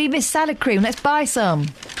 whoa. I really miss salad cream. Let's buy some.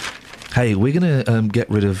 Hey, we're going to get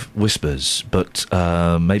rid of Whispers, but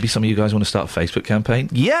maybe some of you guys want to start a Facebook campaign?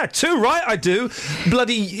 Yeah, too right, I do.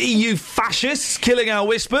 Bloody EU fascists killing our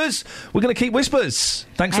Whispers. We're going to keep Whispers.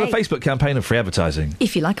 Thanks for the Facebook campaign and free advertising.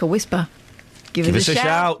 If you like a whisper, give us a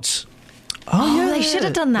shout. Oh, yeah. They should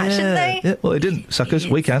have done that, shouldn't they? Yeah, well, they didn't. Suckers,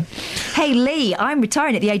 we can. Hey, Lee, I'm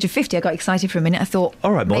retiring at the age of 50. I got excited for a minute. I thought,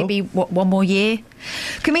 all right, maybe one more year.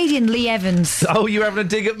 Comedian Lee Evans. Oh, you're having a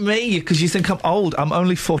dig at me because you think I'm old. I'm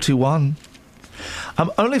only 41. I'm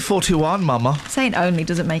only 41, Mama. Saying only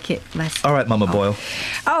doesn't make it less. All right, Mama Boyle.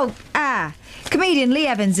 Comedian Lee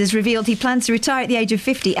Evans has revealed he plans to retire at the age of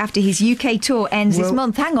 50 after his UK tour ends this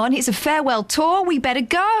month. Hang on, it's a farewell tour. We better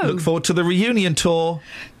go. Look forward to the reunion tour.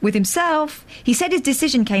 With himself. He said his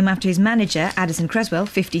decision came after his manager, Addison Creswell,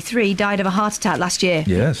 53, died of a heart attack last year.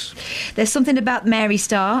 Yes. There's something about Mary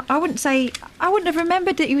Starr. I wouldn't have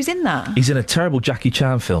remembered that he was in that. He's in a terrible Jackie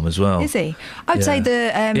Chan film as well. Is he? I'd say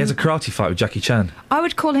he has a karate fight with Jackie Chan. I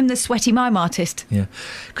would call him the sweaty mime artist. Yeah.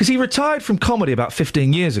 Because he retired from comedy about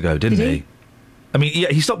 15 years ago, didn't he? I mean, yeah,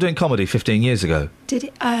 he stopped doing comedy 15 years ago. Did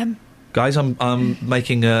he? Guys, I'm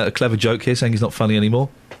making a clever joke here, saying he's not funny anymore.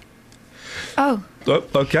 Oh,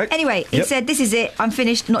 okay. Anyway, he said, this is it, I'm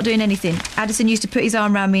finished, not doing anything. Addison used to put his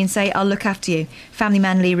arm around me and say, I'll look after you. Family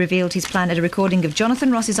man Lee revealed his plan at a recording of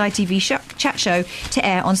Jonathan Ross's ITV chat show to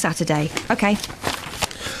air on Saturday. OK.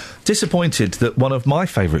 Disappointed that one of my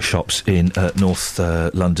favourite shops in North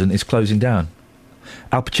London is closing down.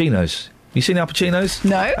 Al Pacino's. You seen Al Pacino's?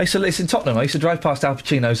 No. It's in Tottenham. I used to drive past Al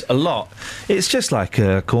Pacino's a lot. It's just like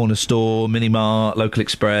a corner store, mini-mart, local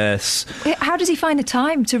express. How does he find the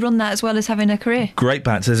time to run that as well as having a career? Great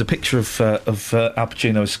banter. There's a picture of Al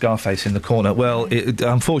Pacino's Scarface in the corner. Well,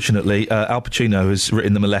 unfortunately, Al Pacino has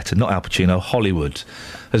written them a letter. Not Al Pacino, Hollywood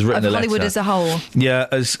has written a letter. Hollywood as a whole. Yeah,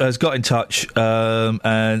 has got in touch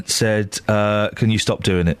and said, can you stop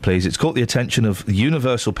doing it, please? It's caught the attention of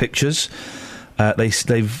Universal Pictures. They've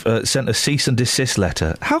sent a cease and desist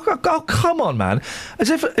letter. Oh, come on, man! As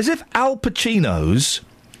if Al Pacino's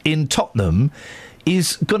in Tottenham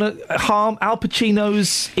is going to harm Al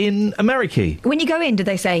Pacino's in America. When you go in, do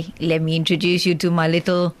they say, "Let me introduce you to my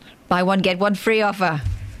little buy one get one free offer"?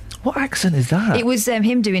 What accent is that? It was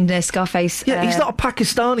him doing the Scarface. Yeah, he's not a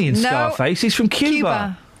Pakistani in Scarface. He's from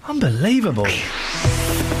Cuba. Unbelievable.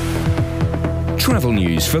 Travel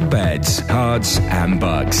news for beds, cards and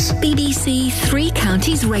bugs. BBC Three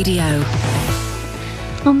Counties Radio.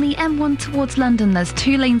 On the M1 towards London, there's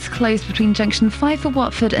 2 lanes closed between Junction 5 for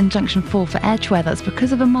Watford and Junction 4 for Edgware. That's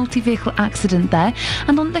because of a multi-vehicle accident there.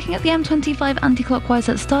 And on looking at the M25 anti-clockwise,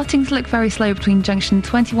 that's starting to look very slow between Junction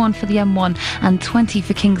 21 for the M1 and 20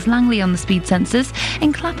 for Kings Langley on the speed sensors.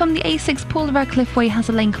 In Clapham, the A6 Paul Radcliffe Way has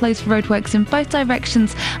a lane closed for roadworks in both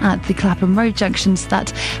directions at the Clapham Road junctions.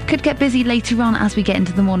 That could get busy later on as we get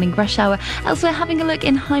into the morning rush hour. Elsewhere, having a look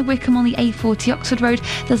in High Wycombe on the A40 Oxford Road,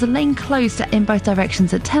 there's a lane closed in both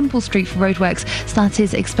directions at Temple Street for roadworks. So that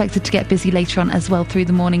is expected to get busy later on as well through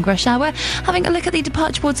the morning rush hour. Having a look at the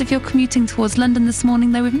departure boards if you're commuting towards London this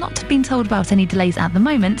morning, though we've not been told about any delays at the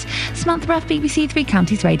moment. Samantha Raff, BBC Three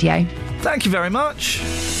Counties Radio. Thank you very much.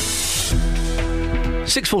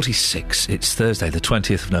 6:46. It's Thursday, the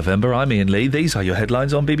 20th of November. I'm Iain Lee. These are your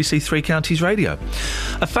headlines on BBC Three Counties Radio.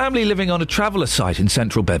 A family living on a traveller site in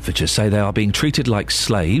central Bedfordshire say they are being treated like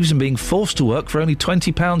slaves and being forced to work for only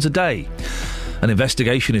 £20 a day. An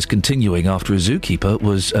investigation is continuing after a zookeeper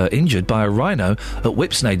was injured by a rhino at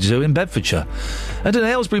Whipsnade Zoo in Bedfordshire. And an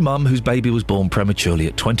Aylesbury mum whose baby was born prematurely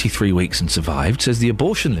at 23 weeks and survived says the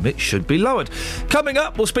abortion limit should be lowered. Coming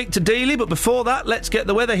up, we'll speak to Dealey, but before that, let's get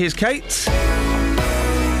the weather. Here's Kate.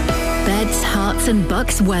 Beds, Herts and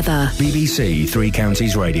Bucks weather. BBC Three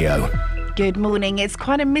Counties Radio. Good morning. It's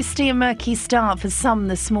quite a misty and murky start for some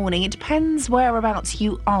this morning. It depends whereabouts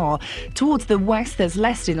you are. Towards the west, there's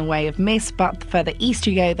less in the way of mist, but further east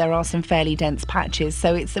you go, there are some fairly dense patches.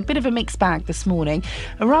 So it's a bit of a mixed bag this morning.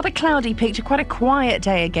 A rather cloudy picture, quite a quiet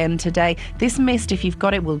day again today. This mist, if you've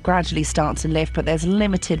got it, will gradually start to lift, but there's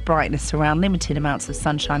limited brightness around, limited amounts of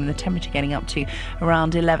sunshine, and the temperature getting up to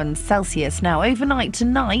around 11 Celsius. Now, overnight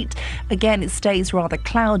tonight, again, it stays rather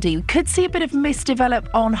cloudy. We could see a bit of mist develop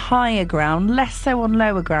on higher ground, less so on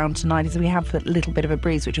lower ground tonight, as we have a little bit of a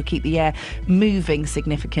breeze which will keep the air moving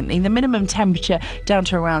significantly. The minimum temperature down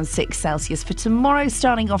to around 6 Celsius. For tomorrow,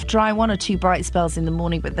 starting off dry, 1 or 2 bright spells in the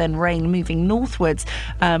morning, but then rain moving northwards.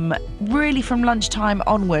 Really from lunchtime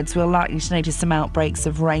onwards, we're likely to notice some outbreaks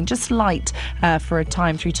of rain, just light for a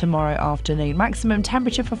time through tomorrow afternoon. Maximum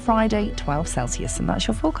temperature for Friday, 12 Celsius, and that's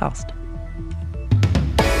your forecast.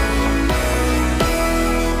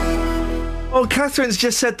 Oh, Catherine's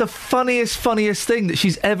just said the funniest thing that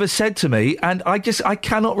she's ever said to me, and I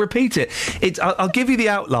cannot repeat it. I'll give you the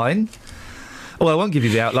outline. Well, I won't give you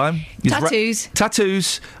the outline.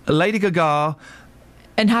 Tattoos, Lady Gaga.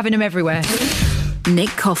 And having them everywhere. Nick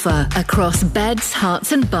Coffer across beds,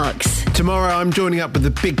 hearts and bucks. Tomorrow I'm joining up with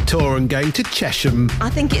the big tour and going to Chesham. I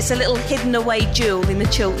think it's a little hidden away jewel in the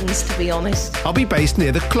Chilterns, to be honest. I'll be based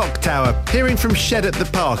near the Clock Tower, hearing from Shed at the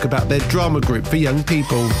Park about their drama group for young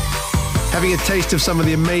people. Having a taste of some of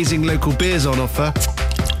the amazing local beers on offer.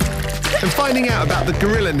 And finding out about the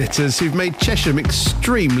gorilla knitters who've made Chesham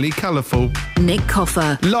extremely colourful. Nick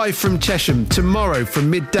Coffer. Live from Chesham tomorrow from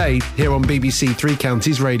midday here on BBC Three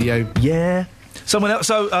Counties Radio. Yeah. Someone else.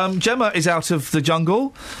 So Gemma is out of the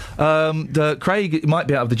jungle. Craig might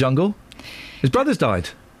be out of the jungle. His brother's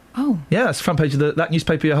died. Oh. Yeah, that's the front page of that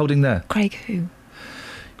newspaper you're holding there. Craig who?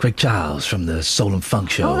 Craig Charles from the Soul and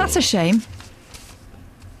Funk Show. Oh, that's a shame.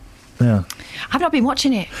 Yeah. I've not been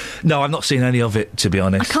watching it. No, I've not seen any of it, to be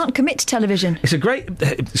honest. I can't commit to television.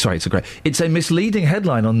 It's a misleading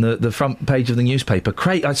headline on the front page of the newspaper.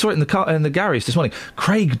 Craig, I saw it in the garage this morning.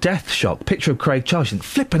 Craig death shock. Picture of Craig Charles.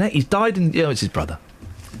 Flipping it. He's died and, it's his brother.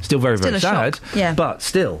 Still very, very sad. Shock. Yeah. But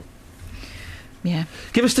still. Yeah.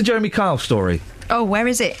 Give us the Jeremy Kyle story. Oh, where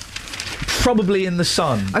is it? Probably in the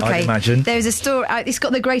Sun, okay. I'd imagine. There's a story. It's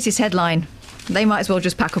got the greatest headline. They might as well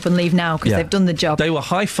just pack up and leave now because they've done the job. They were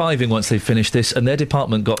high-fiving once they finished this, and their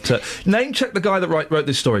department got to... Name-check the guy that wrote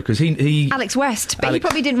this story, because he... Alex West, but he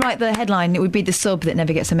probably didn't write the headline. It would be the sub that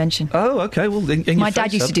never gets a mention. Oh, OK, well... My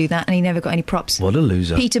dad used to do that, and he never got any props. What a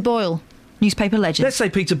loser. Peter Boyle, newspaper legend. Let's say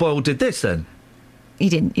Peter Boyle did this, then. He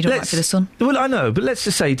didn't. He don't write for the Sun. Well, I know, but let's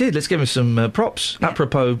just say he did. Let's give him some props. Yeah.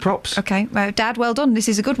 Apropos props. OK. Dad, well done. This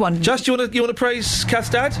is a good one. Just, you want to praise Kath's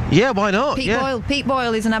dad? Yeah, why not? Pete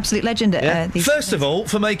Boyle is an absolute legend at these First of all,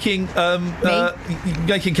 for making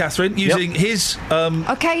Catherine, using his...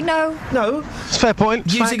 OK, no. No. It's a fair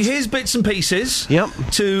point. Using his bits and pieces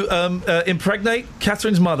to impregnate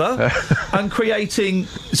Catherine's mother and creating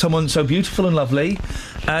someone so beautiful and lovely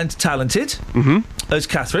and talented as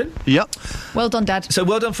Catherine. Yep. Well done, Dad. So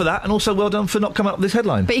well done for that, and also well done for not coming up with this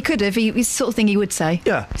headline. But he could have. He's the sort of thing he would say.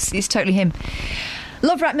 Yeah. It's totally him.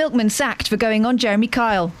 Love Rat Milkman sacked for going on Jeremy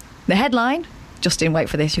Kyle. The headline, Justin, wait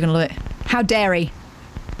for this, you're going to love it. How dare he?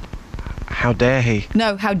 How dare he?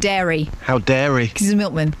 No, how dare he? How dare he? Because he's a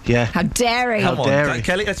milkman. Yeah. How dare he? Come on,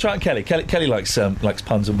 Kelly. Let's try on Kelly. Kelly likes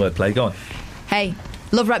puns and wordplay. Go on. Hey,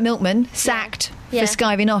 Love Rat Milkman sacked for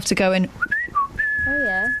skiving off to go and... Oh,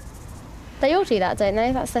 yeah. They all do that, don't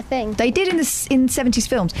they? That's their thing. They did in 70s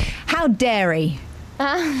films. How dare he?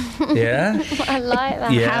 Yeah? I like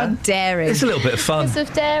that. Yeah. How dare he? It's a little bit of fun. Because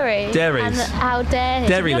of dairy. Dairies. And how dare he?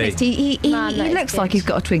 Dairy honest, he looks like he's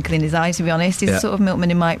got a twinkle in his eye, to be honest. He's the sort of milkman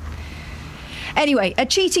who might... Anyway, a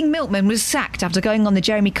cheating milkman was sacked after going on the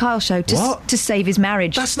Jeremy Kyle show to save his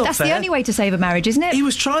marriage. That's not fair. That's the only way to save a marriage, isn't it? He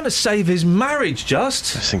was trying to save his marriage,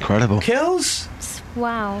 Just. That's incredible. Kills?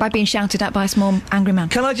 Wow. By being shouted at by a small angry man.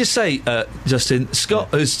 Can I just say, Justin, Scott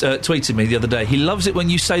has tweeted me the other day. He loves it when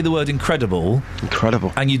you say the word incredible.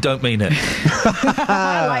 Incredible. And you don't mean it.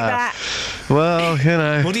 I like that. Well, you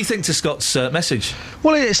know. What do you think to Scott's message?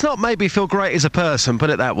 Well, it's not made me feel great as a person, put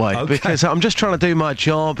it that way. Because I'm just trying to do my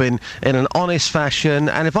job in an honest fashion.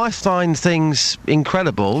 And if I find things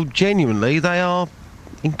incredible, genuinely, they are...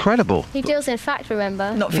 incredible. He deals in fact,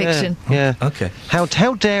 remember? Not fiction. Yeah. Okay. How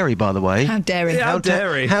dare he, by the way? How dare he? How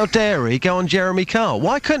dare he? How dare he go on Jeremy Kyle?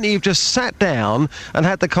 Why couldn't he have just sat down and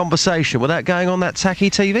had the conversation without going on that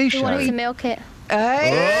tacky TV show? He wanted to milk it.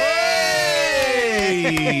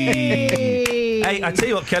 Hey, I tell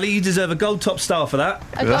you what, Kelly, you deserve a gold top star for that.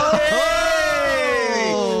 A gold...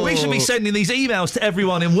 we should be sending these emails to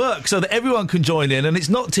everyone in work so that everyone can join in, and it's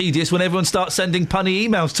not tedious when everyone starts sending punny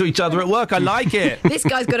emails to each other at work. I like it. This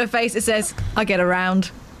guy's got a face that says, I get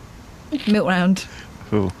around. Milk round.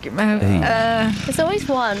 There's always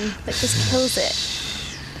one that just kills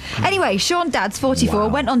it. Anyway, Sean Dad's 44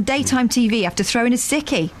 went on daytime TV after throwing a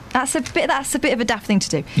sickie. That's a bit of a daft thing to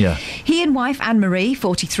do. Yeah. He and wife Anne-Marie,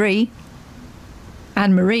 43,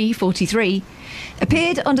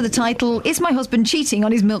 appeared under the title "Is My Husband Cheating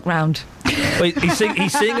on His Milk Round?" Wait, he's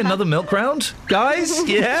seeing another milk round, guys?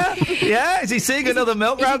 Yeah? Is he seeing another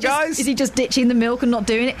milk round, guys? Is he just ditching the milk and not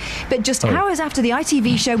doing it? But just hours after the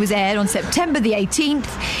ITV show was aired on September the 18th,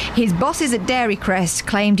 his bosses at Dairy Crest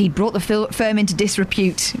claimed he'd brought the firm into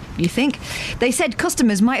disrepute. You think? They said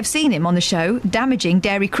customers might have seen him on the show, damaging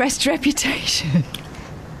Dairy Crest's reputation.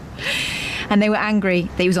 And they were angry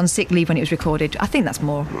that he was on sick leave when it was recorded. I think that's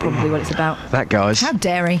probably what it's about. That, guys. How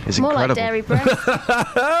dairy. Is More incredible. like dairy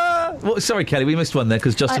breast. Sorry, Kelly, we missed one there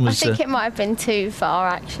because Justin was... I think it might have been too far,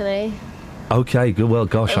 actually. OK, good. Well,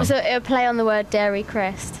 gosh. It was a play on the word Dairy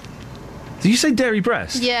Crest. Did you say dairy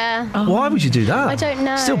breast? Yeah. Why would you do that? I don't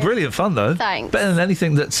know. Still brilliant fun, though. Thanks. Better than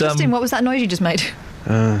anything that's... Justin, what was that noise you just made?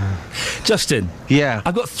 Justin. Yeah.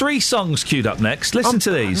 I've got 3 songs queued up next. Listen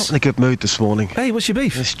to these. I'm not in a good mood this morning. Hey, what's your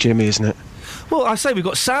beef? It's Jimmy, isn't it? Well, I say we've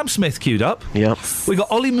got Sam Smith queued up. Yep. We've got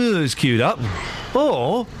Ollie Moores queued up.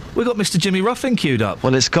 Or we've got Mr. Jimmy Ruffin queued up.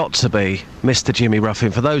 Well, it's got to be Mr. Jimmy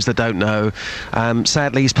Ruffin. For those that don't know,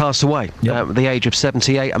 sadly, he's passed away at the age of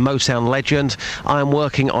 78, a Motown legend. I am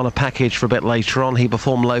working on a package for a bit later on. He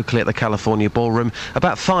performed locally at the California Ballroom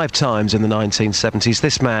about 5 times in the 1970s.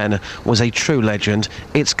 This man was a true legend.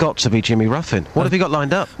 It's got to be Jimmy Ruffin. What have you got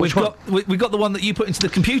lined up? We've got the one that you put into the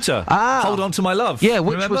computer. Hold On to My Love. Yeah,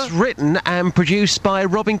 which was written and produced by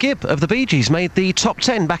Robin Gibb of the Bee Gees. Made the top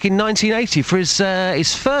 10 back in 1980 for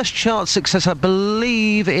his first chart success, I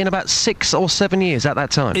believe, in about 6 or 7 years at that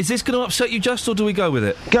time. Is this going to upset you, Just, or do we go with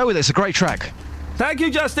it? Go with it. It's a great track. Thank you,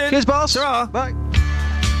 Justin. Cheers, boss. Ta-ra. Bye.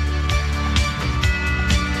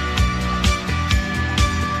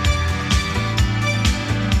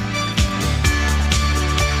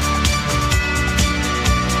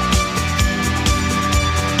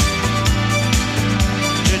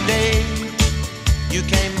 Today you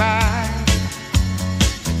came by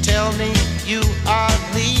to tell me you are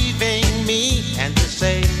leaving me, and to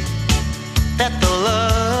say that the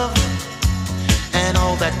love and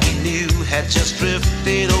all that we knew had just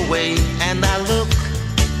drifted away. And I look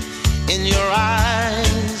in your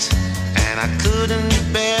eyes and I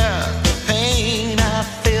couldn't bear the pain I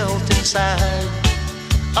felt inside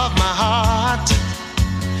of my heart,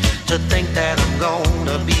 to think that I'm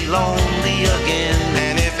gonna be lonely again.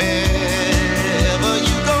 And if ever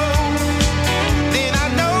you go, then I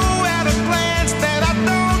know at a glance that I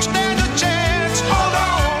don't stand a chance. Hold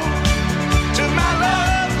on to my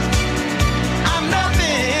love, I'm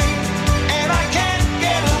nothing, and I can't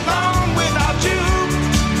get along without you.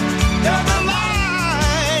 You're the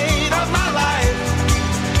light of my life,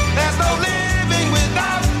 there's no living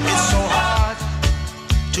without you. It's so hard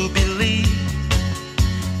to believe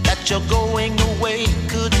that you're going away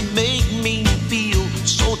could make me feel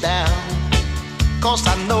so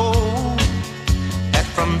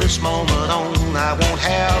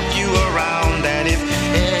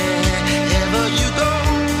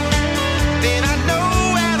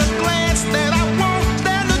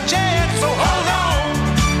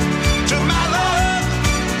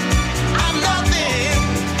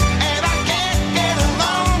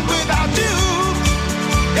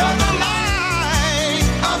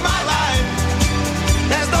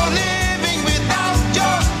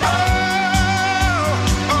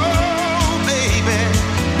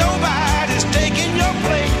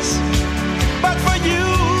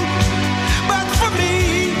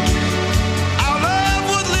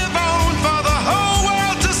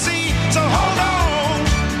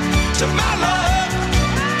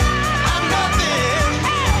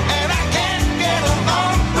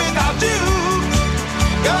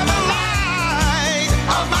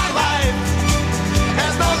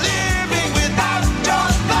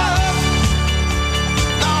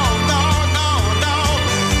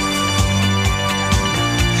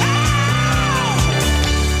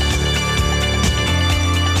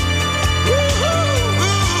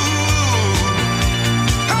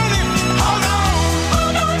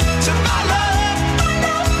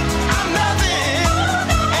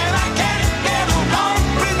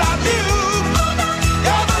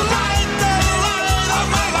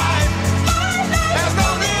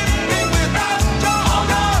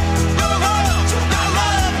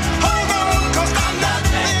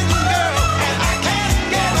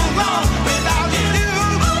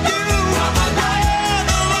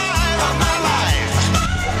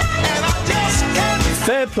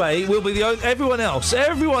Fair Play will be everyone else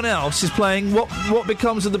is playing What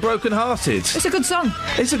Becomes of the Broken-Hearted. It's a good song.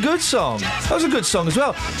 It's a good song. That was a good song as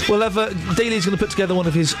well. We'll have Dealey's going to put together one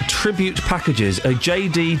of his tribute packages, a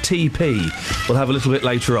JDTP. We'll have a little bit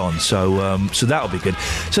later on, so that'll be good.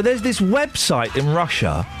 So there's this website in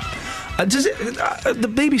Russia. The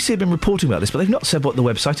BBC have been reporting about this, but they've not said what the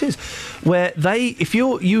website is. Where if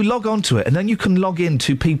you log onto it, and then you can log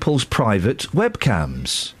into people's private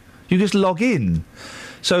webcams. You just log in.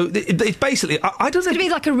 So it's basically, I don't know. It's going to be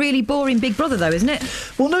like a really boring Big Brother, though, isn't it?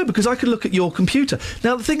 Well, no, because I could look at your computer.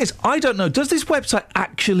 Now, the thing is, I don't know. Does this website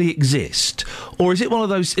actually exist, or is it one of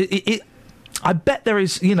those? I bet there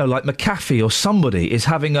is, like McAfee or somebody is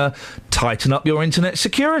having a tighten up your internet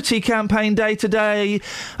security campaign day to day.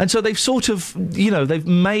 And so they've sort of, they've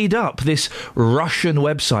made up this Russian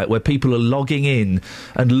website where people are logging in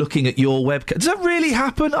and looking at your webcam. Does that really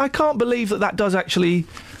happen? I can't believe that does actually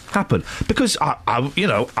happen. Because,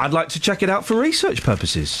 I'd like to check it out for research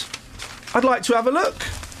purposes. I'd like to have a look.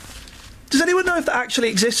 Does anyone know if that actually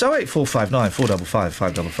exists? 08459 455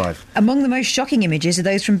 555. Among the most shocking images are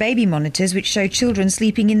those from baby monitors which show children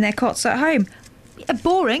sleeping in their cots at home.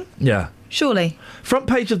 Boring. Yeah. Surely. Front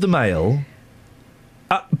page of the Mail.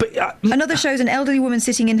 Another shows an elderly woman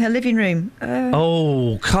sitting in her living room.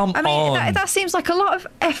 Come on. That seems like a lot of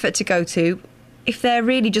effort to go to if they're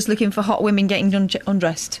really just looking for hot women getting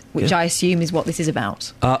undressed, which I assume is what this is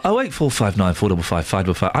about. 08459 455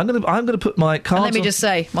 555. I'm going to put my cards. And let me just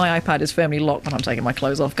say, my iPad is firmly locked when I'm taking my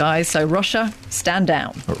clothes off, guys. So Russia, stand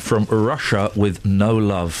down. From Russia with no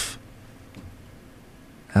love.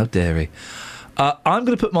 How dare he? I'm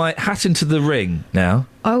going to put my hat into the ring now.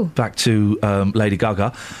 Oh. Back to Lady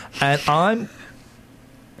Gaga. And I'm...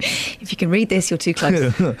 If you can read this, you're too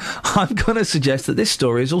close. I'm going to suggest that this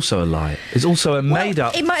story is also a lie. It's also a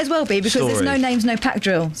made-up It might as well be, because there's no names, no pack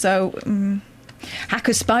drill. So,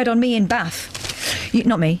 hackers spied on me in Bath.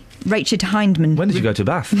 Not me. Rachel Hindman. When did you go to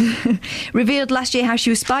Bath? Revealed last year how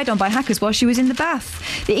she was spied on by hackers while she was in the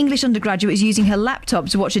bath. The English undergraduate was using her laptop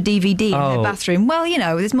to watch a DVD in her bathroom. Well,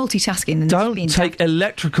 there's multitasking. And don't take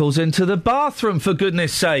electricals into the bathroom, for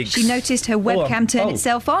goodness sake. She noticed her webcam turn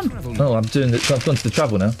itself on. Oh, I've gone to the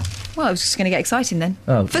travel now. Well, I was just going to get exciting then.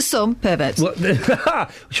 Oh. For some perverts.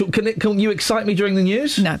 Can you excite me during the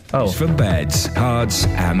news? No. Oh. For beds, cards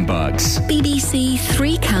and bugs. BBC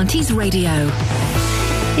Three Counties Radio.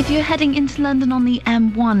 If you're heading into London on the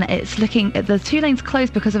M1, it's looking at the two lanes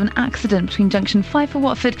closed because of an accident between junction 5 for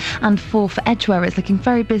Watford and 4 for Edgware. It's looking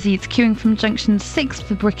very busy. It's queuing from junction 6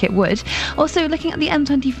 for Bricket Wood. Also, looking at the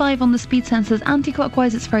M25 on the speed sensors,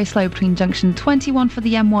 anti-clockwise, it's very slow between junction 21 for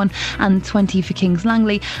the M1 and 20 for Kings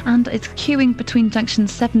Langley. And it's queuing between junction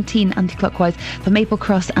 17 anti-clockwise for Maple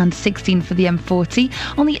Cross and 16 for the M40.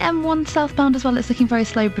 On the M1 southbound as well, it's looking very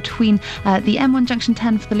slow between the M1 junction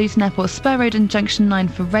 10 for the Luton Airport Spur Road and junction 9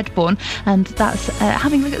 for Redbourne, and that's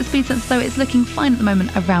having a look at the speed sensor, though it's looking fine at the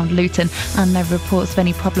moment around Luton, and no reports of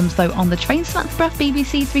any problems though on the train. So that's Bruff,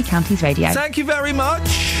 BBC Three Counties Radio. Thank you very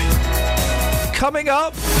much. Coming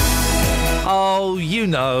up,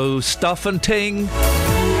 stuff and ting.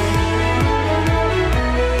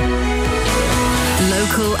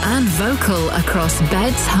 Local and vocal across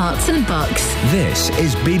beds, hearts and bucks. This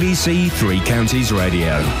is BBC Three Counties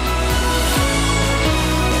Radio.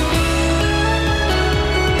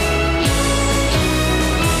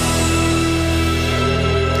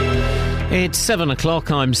 It's 7 o'clock.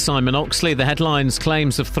 I'm Simon Oxley. The headlines: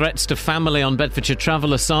 claims of threats to family on Bedfordshire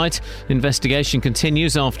Traveller site. Investigation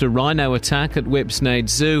continues after rhino attack at Whipsnade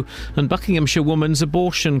Zoo. And Buckinghamshire woman's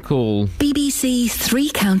abortion call. BBC Three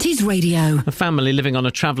Counties Radio. A family living on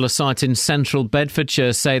a Traveller site in central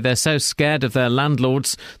Bedfordshire say they're so scared of their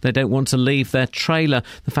landlords they don't want to leave their trailer.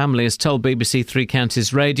 The family has told BBC Three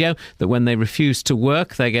Counties Radio that when they refuse to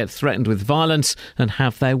work they get threatened with violence and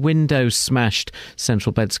have their windows smashed.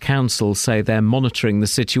 Central Beds Council say they're monitoring the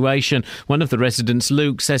situation. One of the residents,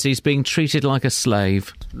 Luke, says he's being treated like a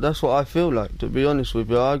slave. That's what I feel like, to be honest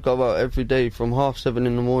with you. I go out every day from 7:30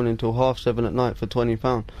 in the morning till 7:30 at night for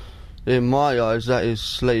 £20. In my eyes, that is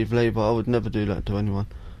slave labour. I would never do that to anyone.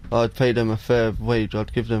 I'd pay them a fair wage.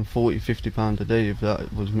 I'd give them £40-50 a day if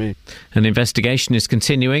that was me. An investigation is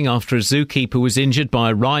continuing after a zookeeper was injured by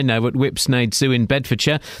a rhino at Whipsnade Zoo in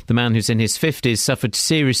Bedfordshire. The man, who's in his 50s, suffered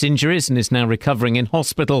serious injuries and is now recovering in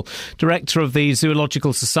hospital. Director of the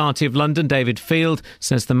Zoological Society of London, David Field,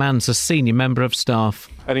 says the man's a senior member of staff.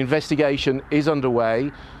 An investigation is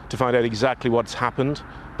underway to find out exactly what's happened,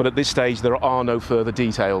 but at this stage there are no further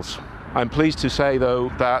details. I'm pleased to say,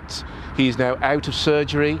 though, that he is now out of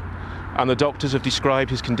surgery and the doctors have described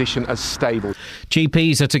his condition as stable.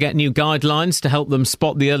 GPs are to get new guidelines to help them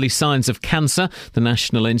spot the early signs of cancer. The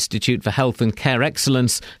National Institute for Health and Care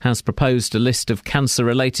Excellence has proposed a list of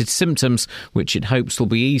cancer-related symptoms, which it hopes will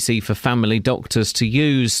be easy for family doctors to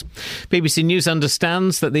use. BBC News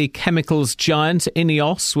understands that the chemicals giant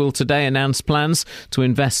Ineos will today announce plans to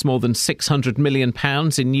invest more than £600 million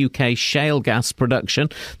in UK shale gas production.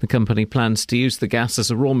 The company plans to use the gas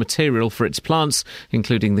as a raw material for its plants,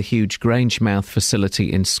 including the huge Grangemouth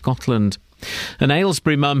facility in Scotland. An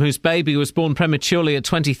Aylesbury mum whose baby was born prematurely at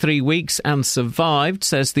 23 weeks and survived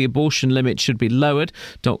says the abortion limit should be lowered.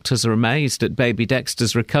 Doctors are amazed at baby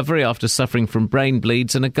Dexter's recovery after suffering from brain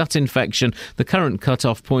bleeds and a gut infection. The current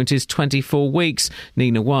cut-off point is 24 weeks.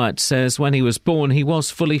 Nina Wyatt says when he was born, he was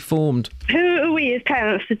fully formed. Who are we as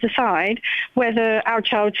parents to decide whether our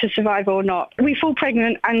child should survive or not? We fall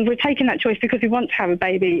pregnant and we're taking that choice because we want to have a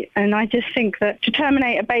baby. And I just think that to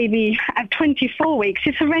terminate a baby at 24 weeks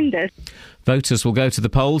is horrendous. Voters will go to the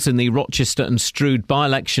polls in the Rochester and Stroud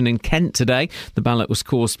by-election in Kent today. The ballot was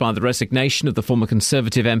caused by the resignation of the former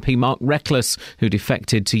Conservative MP Mark Reckless, who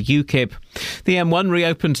defected to UKIP. The M1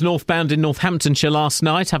 reopened northbound in Northamptonshire last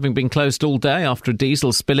night, having been closed all day after a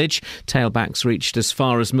diesel spillage. Tailbacks reached as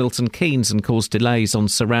far as Milton Keynes and caused delays on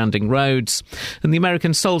surrounding roads. And the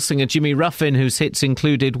American soul singer Jimmy Ruffin, whose hits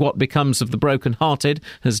included What Becomes of the Broken Hearted,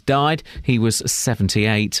 has died. He was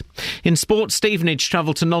 78. In sport, Stevenage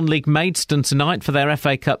travel to non-league Maidstone tonight for their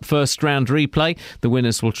FA Cup first round replay. The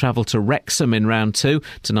winners will travel to Wrexham in round 2.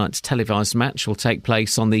 Tonight's televised match will take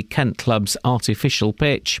place on the Kent club's artificial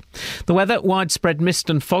pitch. The weather, widespread mist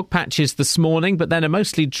and fog patches this morning, but then a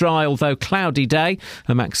mostly dry although cloudy day.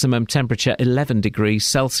 A maximum temperature 11 degrees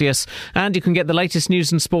Celsius. And you can get the latest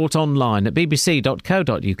news and sport online at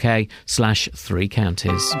bbc.co.uk/Three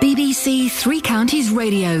Counties. BBC Three Counties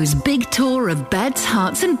Radio's big tour of beds,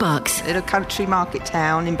 hearts and bucks. In a country market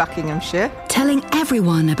town in Buckinghamshire. Telling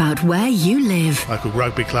everyone about where you live. Local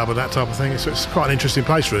rugby club and that type of thing. It's quite an interesting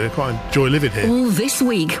place, really. I quite enjoy living here. All this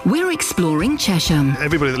week, we're exploring Chesham.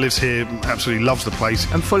 Everybody that lives here absolutely loves the place.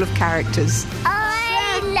 And full of characters.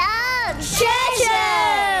 I love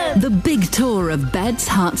Chesham! The big tour of beds,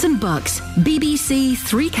 hearts and bucks. BBC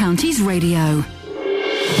Three Counties Radio.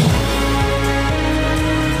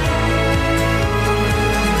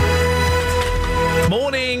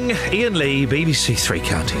 Morning, Iain Lee, BBC Three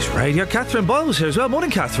Counties Radio. Catherine Boyle's here as well. Morning,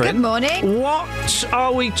 Catherine. Good morning. What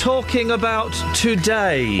are we talking about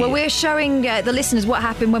today? Well, we're showing the listeners what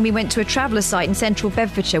happened when we went to a traveller site in central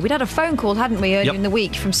Bedfordshire. We'd had a phone call, hadn't we, earlier in the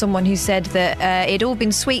week from someone who said that it'd all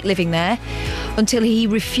been sweet living there until he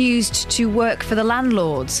refused to work for the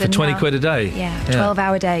landlords. For 20 quid a day? Yeah,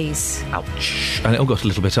 12-hour days. Ouch. And it all got a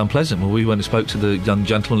little bit unpleasant. Well, we went and spoke to the young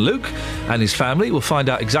gentleman, Luke, and his family. We'll find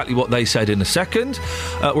out exactly what they said in a second.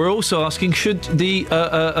 We're also asking, should the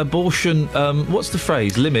abortion, what's the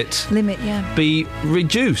phrase, limit, be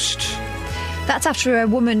reduced? That's after a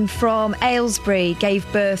woman from Aylesbury gave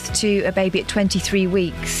birth to a baby at 23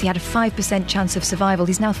 weeks. He had a 5% chance of survival.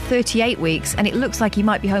 He's now 38 weeks, and it looks like he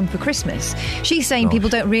might be home for Christmas. She's saying people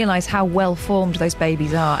don't realise how well-formed those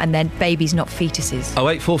babies are, and they're babies, not fetuses.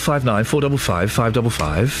 08459 455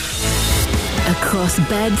 555. Across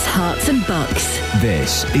beds, hearts and bucks.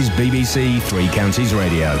 This is BBC Three Counties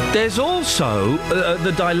Radio. There's also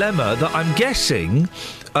the dilemma that I'm guessing...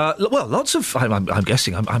 I'm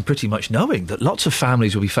guessing, I'm pretty much knowing that lots of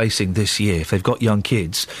families will be facing this year if they've got young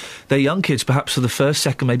kids. Their young kids, perhaps for the first,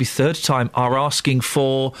 second, maybe third time, are asking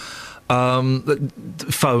for phones,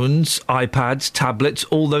 iPads, tablets,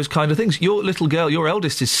 all those kind of things. Your little girl, your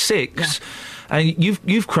eldest, is 6... Yeah. And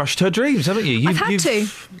you've crushed her dreams, haven't you? I've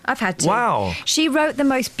had to. Wow. She wrote the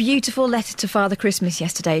most beautiful letter to Father Christmas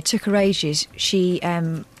yesterday. It took her ages. She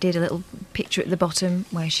did a little picture at the bottom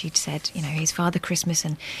where she'd said, you know, here's Father Christmas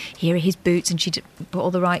and here are his boots, and she'd put all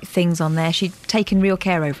the right things on there. She'd taken real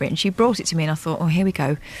care over it, and she brought it to me, and I thought, oh, here we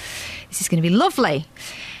go. This is going to be lovely.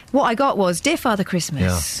 What I got was, Dear Father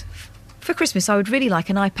Christmas, for Christmas I would really like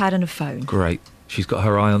an iPad and a phone. Great. She's got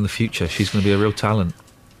her eye on the future. She's going to be a real talent.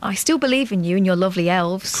 I still believe in you and your lovely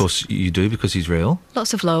elves. Of course you do, because he's real.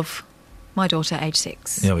 Lots of love. My daughter, age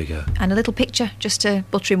 6. There we go. And a little picture, just to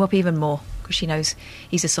butter him up even more, because she knows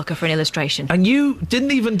he's a sucker for an illustration. And you didn't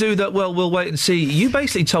even do that, well, we'll wait and see. You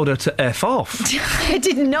basically told her to F off. I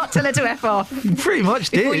did not tell her to F off. You pretty much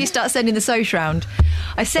did. Before you start sending the soch round.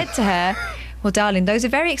 I said to her, well, darling, those are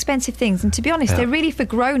very expensive things, and to be honest, they're really for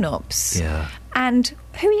grown-ups. Yeah. And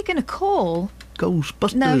who are you going to call?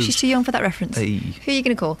 Ghostbusters. No, she's too young for that reference. Hey. Who are you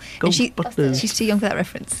going to call? Ghostbusters. She's too young for that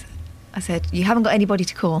reference. I said, you haven't got anybody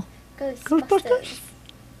to call. Ghostbusters.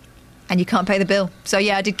 And you can't pay the bill. So,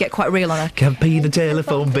 yeah, I did get quite real on her. Can't pay the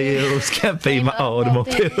telephone bills, can't pay my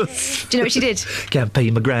automobiles. Do you know what she did? Can't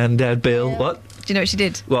pay my granddad bill. What? Do you know what she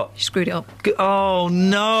did? What? She screwed it up. Oh,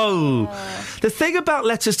 no. The thing about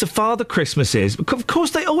letters to Father Christmas is, of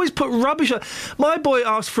course, they always put rubbish on. My boy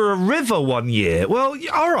asked for a river one year. Well,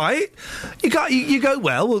 all right. You go,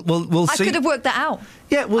 well, we'll see. I could have worked that out.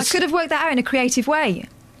 Yeah, I could have worked that out in a creative way.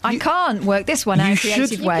 I can't work this one out in a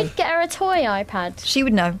creative way. You could get her a toy iPad. She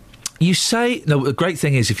would know. You say... No, the great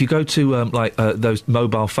thing is, if you go to, those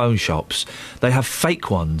mobile phone shops, they have fake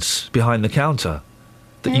ones behind the counter.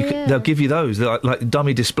 They'll give you those. They're like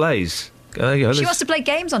dummy displays. There you go. She wants to play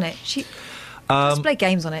games on it. She wants to play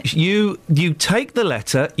games on it. You take the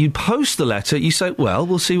letter, you post the letter, you say, well,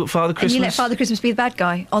 we'll see what Father Christmas... And you let Father Christmas be the bad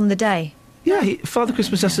guy on the day. Yeah, Father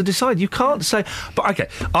Christmas has to decide. You can't say... But, OK,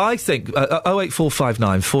 I think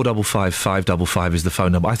 08459 455 555 is the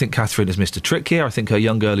phone number. I think Catherine has missed a trick here. I think her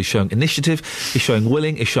young girl is showing initiative, is showing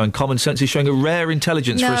willing, is showing common sense, is showing a rare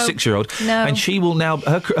intelligence for a 6-year-old. No. And she will now...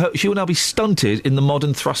 she will now be stunted in the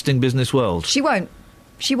modern thrusting business world. She won't.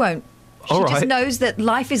 She won't. She just knows that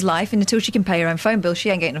life is life, and until she can pay her own phone bill,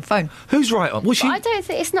 she ain't getting a phone. Who's right on? I don't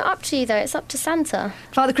think it's not up to you though. It's up to Santa.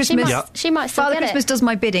 Father Christmas. She might still Father get Christmas it. does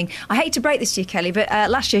my bidding. I hate to break this to you, Kelly, but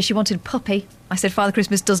last year she wanted a puppy. I said Father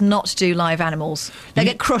Christmas does not do live animals. They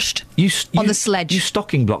get crushed on the sledge. You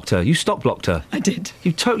stocking blocked her. You stock blocked her. I did.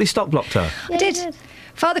 You totally stock blocked her. I did.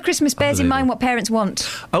 Father Christmas bears in mind what parents want.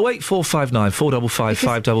 08459 455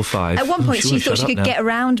 555. At one point she thought she could get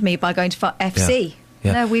around me by going to FC.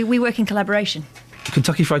 Yeah. No, we work in collaboration.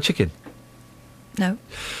 Kentucky Fried Chicken? No.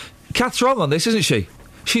 Kath's wrong on this, isn't she?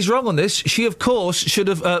 She's wrong on this. She, of course, should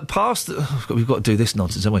have passed... we've got to do this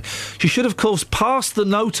nonsense, haven't we? She should, of course, passed the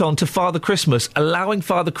note on to Father Christmas, allowing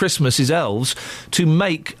Father Christmas's elves to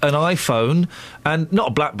make an iPhone and... Not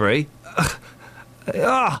a BlackBerry.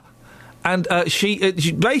 And she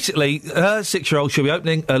basically, her 6-year-old should be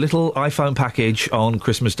opening a little iPhone package on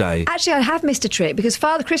Christmas Day. Actually, I have missed a trick, because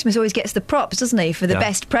Father Christmas always gets the props, doesn't he, for the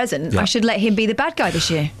best present. I should let him be the bad guy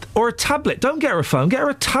this year. Or a tablet. Don't get her a phone, get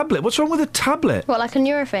her a tablet. What's wrong with a tablet? What, like a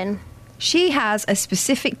Nurofen? She has a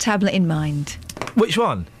specific tablet in mind. Which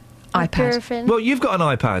one? iPad. Nurofen. Well, you've got an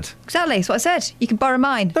iPad. Exactly, that's what I said. You can borrow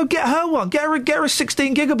mine. No, get her one. Get her a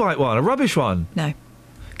 16-gigabyte one, a rubbish one. No.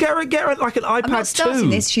 Get her like an iPad 2. I'm not starting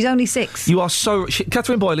this. She's only 6. You are so...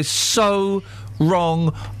 Catherine Boyle is so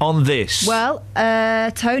wrong on this. Well,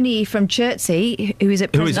 Tony from Chertsey, who is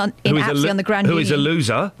at present in Apsley on the Grand Union... Who is a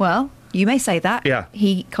loser. Well... You may say that. Yeah.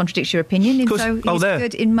 He contradicts your opinion, and so he's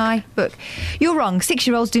good in my book. You're wrong.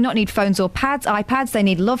 6-year-olds do not need phones or iPads. They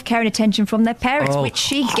need love, care and attention from their parents, which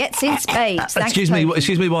she gets in spades. Excuse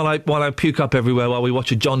me while I puke up everywhere while we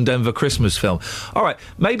watch a John Denver Christmas film. All right,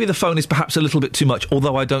 maybe the phone is perhaps a little bit too much,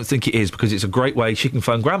 although I don't think it is, because it's a great way she can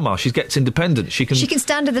phone Grandma. She gets independent. She can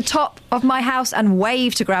stand at the top of my house and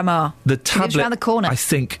wave to Grandma. The tablet, around the corner. I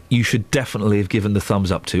think you should definitely have given the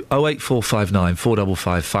thumbs up to 08459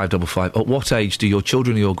 455 555. At what age do your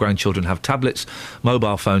children or your grandchildren have tablets,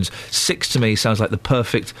 mobile phones? 6 to me sounds like the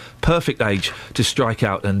perfect age to strike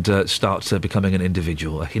out and start becoming an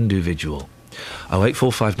individual, a Hindu-vidual.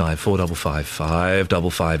 08459 455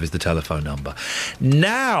 555 is the telephone number.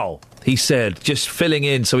 Now, he said, just filling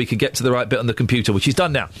in so he could get to the right bit on the computer, which he's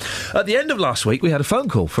done now. At the end of last week, we had a phone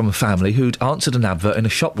call from a family who'd answered an advert in a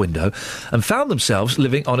shop window and found themselves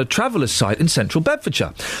living on a traveller's site in central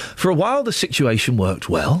Bedfordshire. For a while, the situation worked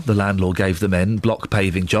well. The landlord gave the men block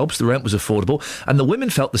paving jobs, the rent was affordable, and the women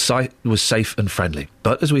felt the site was safe and friendly.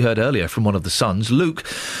 But as we heard earlier from one of the sons, Luke,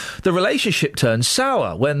 the relationship turned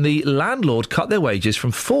sour when the landlord cut their wages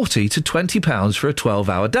from £40 to £20 for a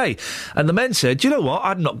 12-hour day. And the men said, you know what,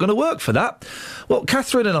 I'm not going to work for that. Well,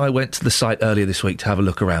 Catherine and I went to the site earlier this week to have a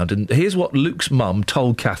look around, and here's what Luke's mum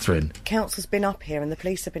told Catherine. Council's been up here and the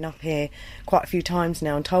police have been up here quite a few times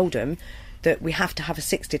now and told them that we have to have a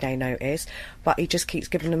 60-day notice, but he just keeps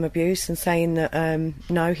giving them abuse and saying that,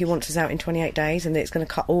 no, he wants us out in 28 days and that it's going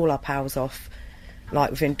to cut all our powers off, like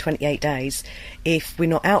within 28 days, if we're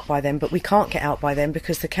not out by then. But we can't get out by then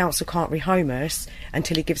because the council can't rehome us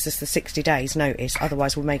until he gives us the 60 days notice,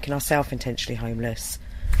 otherwise we're making ourselves intentionally homeless.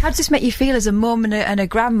 How does this make you feel as a mum and a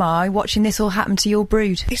grandma watching this all happen to your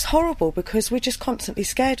brood? It's horrible because we're just constantly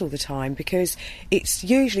scared all the time, because it's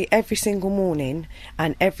usually every single morning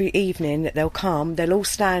and every evening that they'll come, they'll all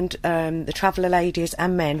stand, the traveller ladies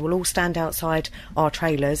and men will all stand outside our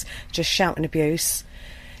trailers just shouting abuse,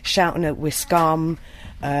 shouting that we're scum,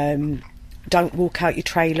 don't walk out your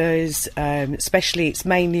trailers, especially it's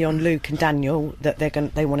mainly on Luke and Daniel that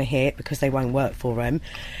they want to hear it because they won't work for them.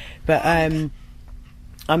 But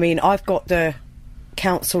I mean, I've got the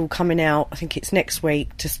council coming out, I think it's next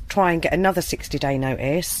week, to try and get another 60-day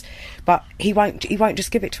notice, but he won't just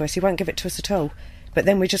give it to us. He won't give it to us at all. But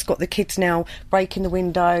then we just got the kids now breaking the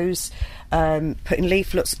windows, putting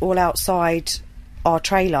leaflets all outside our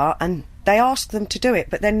trailer, and they ask them to do it,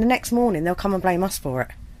 but then the next morning they'll come and blame us for it.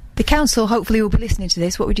 The council hopefully will be listening to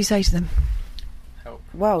this. What would you say to them?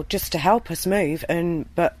 Well, just to help us move,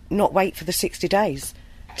 but not wait for the 60 days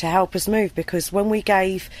to help us move, because when we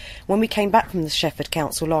came back from the Sheffield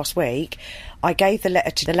Council last week, I gave the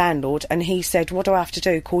letter to the landlord and he said, what do I have to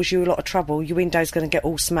do? Cause you a lot of trouble, your window's going to get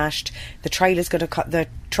all smashed, the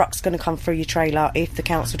truck's going to come through your trailer if the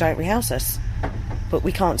council don't rehouse us. But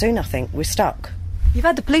we can't do nothing, we're stuck. You've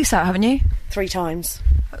had the police out, haven't you? 3 times.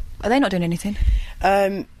 Are they not doing anything?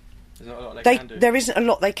 There isn't a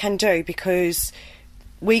lot they can do, because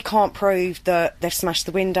we can't prove that they've smashed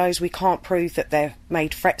the windows, we can't prove that they've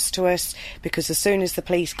made threats to us, because as soon as the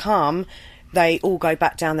police come, they all go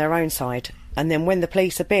back down their own side. And then when the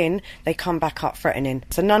police have been, they come back up threatening.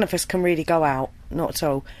 So none of us can really go out, not at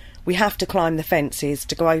all. We have to climb the fences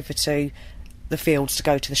to go over to the fields to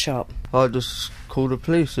go to the shop. I'll just call the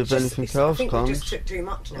police if anything else comes. I think we just took too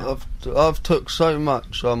much now. I've took so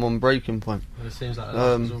much, I'm on breaking point. Well, it seems like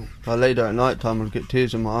I lay there at night time and get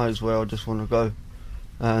tears in my eyes where I just want to go.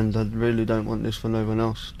 And I really don't want this for no one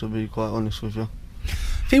else, to be quite honest with you.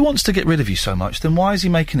 If he wants to get rid of you so much, then why is he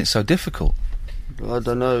making it so difficult? I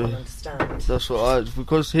don't know. I understand. That's what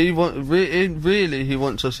because he really he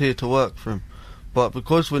wants us here to work for him, but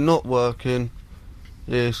because we're not working,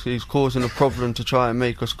 yes, he's causing a problem to try and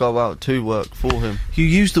make us go out to work for him. You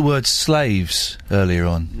used the word slaves earlier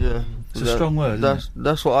on. Yeah, it's a strong word.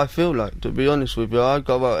 That's what I feel like. To be honest with you, I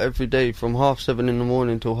go out every day from 7:30 in the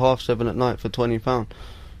morning till 7:30 at night for £20.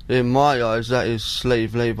 In my eyes, that is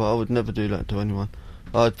slave labour. I would never do that to anyone.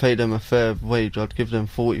 I'd pay them a fair wage. I'd give them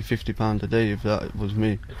 £40-50 a day if that was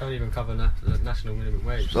me. It can't even cover the national minimum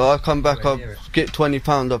wage. So I come back, I get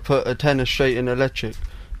 £20, I put a tenner straight in electric,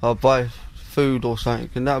 I'll buy food or something,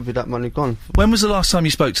 and that would be that money gone. When was the last time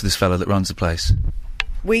you spoke to this fella that runs the place?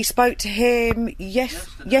 We spoke to him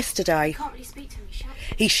yesterday. You can't really speak to him,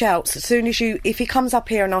 he shouts as soon as if he comes up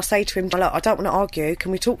here and I'll say to him, look, I don't want to argue,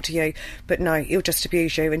 can we talk to you? But no, he'll just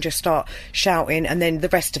abuse you and just start shouting, and then the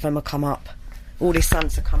rest of them will come up. All his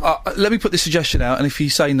sons will come up. Let me put this suggestion out, and if you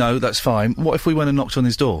say no, that's fine. What if we went and knocked on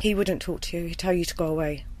his door? He wouldn't talk to you, he'd tell you to go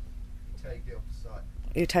away.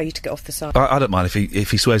 He'd tell you to get off the site. I don't mind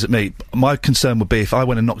if he swears at me. My concern would be if I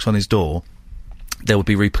went and knocked on his door, there would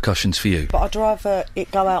be repercussions for you. But I'd rather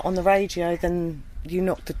it go out on the radio than you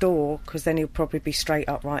knock the door, because then he'll probably be straight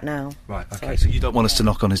up right now. Right, OK, so you don't want us to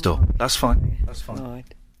knock on his door. That's fine. That's fine. Right.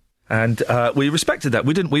 And we respected that.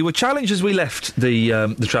 We were challenged as we left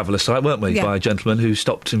the Traveller site, weren't we, by a gentleman who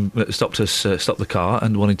stopped the car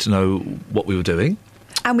and wanted to know what we were doing.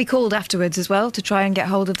 And we called afterwards as well to try and get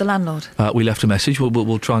hold of the landlord. We left a message.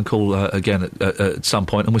 We'll try and call again at some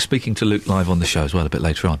point, and we're speaking to Luke live on the show as well a bit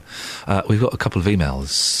later on. We've got a couple of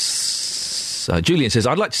emails. Julian says,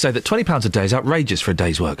 I'd like to say that £20 a day is outrageous for a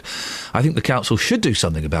day's work. I think the council should do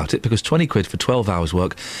something about it, because £20 for 12 hours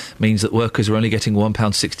work means that workers are only getting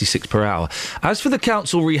 £1.66 per hour. As for the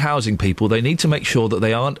council rehousing people, they need to make sure that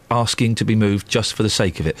they aren't asking to be moved just for the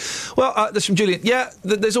sake of it. Well, that's from Julian. Yeah,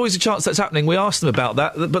 there's always a chance that's happening. We asked them about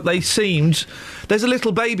that, but they seemed... There's a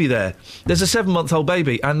little baby there. There's a 7-month-old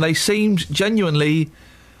baby, and they seemed genuinely...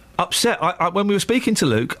 upset. When we were speaking to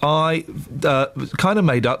Luke, I kind of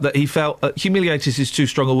made up that he felt humiliated is too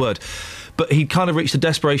strong a word, but he kind of reached a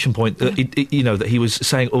desperation point that that he was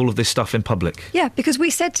saying all of this stuff in public. Yeah, because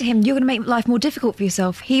we said to him, "You're going to make life more difficult for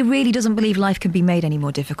yourself." He really doesn't believe life can be made any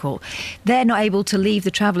more difficult. They're not able to leave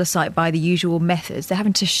the Traveller site by the usual methods. They're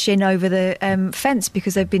having to shin over the fence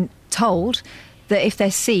because they've been told that if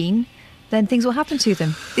they're seen, then things will happen to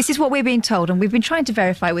them. This is what we're being told, and we've been trying to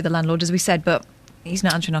verify it with the landlord, as we said, but he's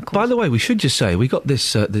not answering our calls. By the way, we should just say we got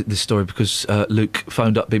this this story because Luke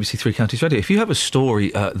phoned up BBC Three Counties Radio. If you have a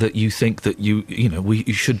story that you think that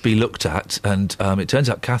you should be looked at, and it turns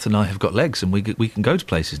out Kath and I have got legs and we can go to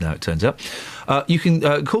places now. It turns out you can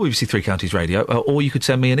call BBC Three Counties Radio, or you could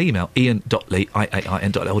send me an email, Iain.lee,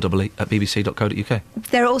 IAIN.LEE at bbc.co.uk.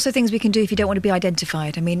 There are also things we can do if you don't want to be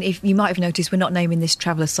identified. I mean, if you might have noticed, we're not naming this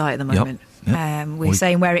Traveller site at the moment. Yep. We're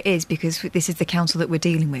saying where it is because this is the council that we're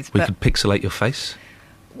dealing with. We could pixelate your face.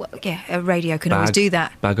 Well, yeah, a radio can always do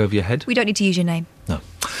that. Bag over your head. We don't need to use your name. No.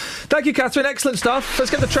 Thank you, Catherine. Excellent stuff. Let's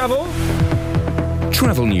get the travel.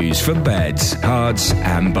 Travel news for beds, cards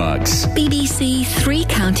and bugs. BBC Three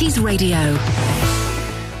Counties Radio.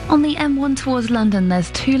 On the M1 towards London,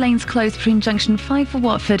 there's 2 lanes closed between junction 5 for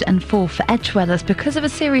Watford and 4 for Edgewell because of a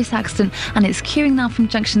serious accident, and it's queuing now from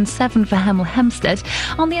junction 7 for Hemel Hempstead.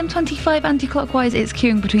 On the M25 anti-clockwise, it's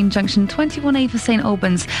queuing between junction 21A for St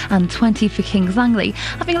Albans and 20 for Kings Langley.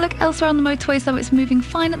 Having a look elsewhere on the motorways, though, it's moving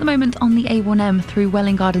fine at the moment on the A1M through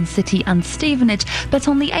Welwyn Garden City and Stevenage, but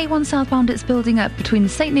on the A1 southbound, it's building up between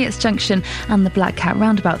St Neots Junction and the Black Cat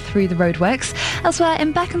roundabout through the roadworks. Elsewhere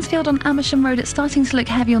in Beaconsfield on Amersham Road, it's starting to look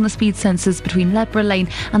heavy on the speed sensors between Ledborough Lane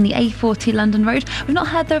and the A40 London Road. We've not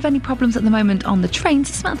heard, though, of any problems at the moment on the trains.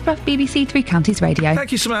 Samantha Bruff, BBC Three Counties Radio.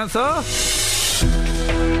 Thank you, Samantha.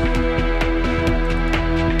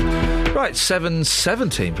 Right,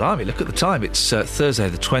 7:17. Blimey, look at the time. It's Thursday,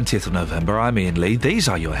 the 20th of November. I'm Iain Lee. These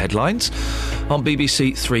are your headlines on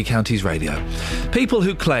BBC Three Counties Radio. People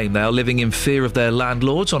who claim they are living in fear of their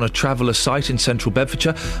landlords on a traveller site in central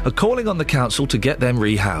Bedfordshire are calling on the council to get them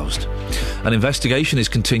rehoused. An investigation is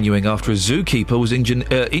continuing after a zookeeper was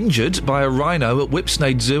injured by a rhino at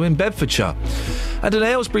Whipsnade Zoo in Bedfordshire. And an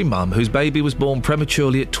Aylesbury mum whose baby was born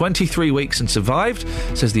prematurely at 23 weeks and survived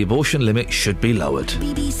says the abortion limit should be lowered.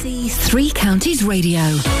 BBC Three Counties Radio.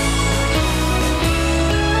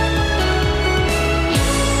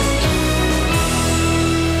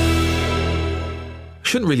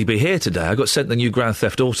 Shouldn't really be here today. I got sent the new Grand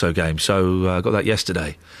Theft Auto game, so I got that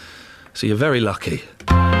yesterday. So you're very lucky.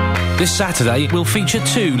 This Saturday will feature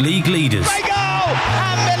 2 league leaders. They go!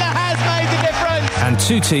 And Miller has made the difference! And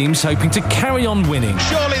 2 teams hoping to carry on winning.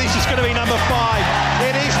 Surely this is going to be number 5.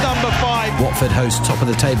 It is number 5. Watford host top of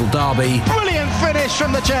the table Derby. Brilliant finish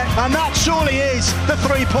from the Czech, and that surely is the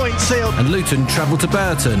 3-point seal. And Luton travel to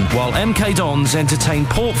Burton, while MK Dons entertain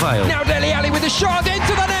Port Vale. Now Dele Alli with a shot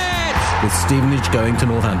into the net! With Stevenage going to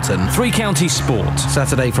Northampton. Three Counties Sport.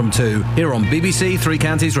 Saturday from 2, here on BBC Three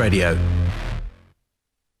Counties Radio.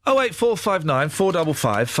 08459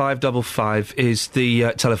 455 555 is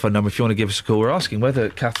the telephone number if you want to give us a call. We're asking whether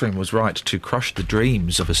Catherine was right to crush the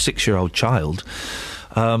dreams of a 6-year-old child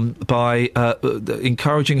by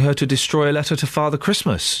encouraging her to destroy a letter to Father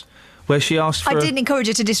Christmas, where she asked for... I didn't encourage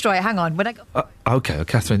her to destroy it. Hang on. When I go... OK,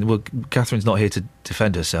 Catherine. Well, Catherine's not here to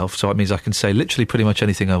defend herself, so it means I can say literally pretty much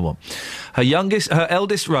anything I want. Her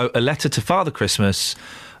eldest wrote a letter to Father Christmas...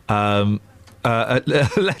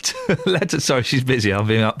 letter. Sorry, she's busy. I'm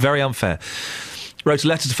being very unfair. Wrote a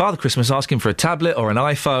letter to Father Christmas asking for a tablet or an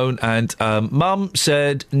iPhone, and Mum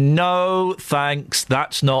said, "No, thanks.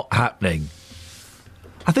 That's not happening."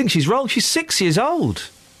 I think she's wrong. She's 6 years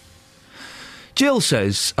old. Jill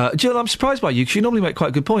says, "Jill, I'm surprised by you because you normally make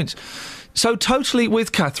quite good points." So totally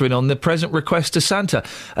with Catherine on the present request to Santa.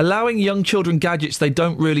 Allowing young children gadgets they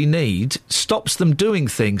don't really need stops them doing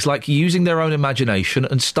things like using their own imagination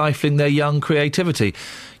and stifling their young creativity.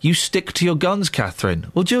 You stick to your guns, Catherine.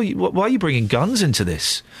 Well, Jill, why are you bringing guns into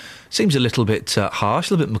this? Seems a little bit harsh,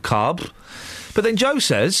 a little bit macabre. But then Joe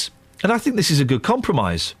says, and I think this is a good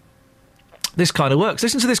compromise. This kind of works.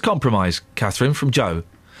 Listen to this compromise, Catherine, from Joe.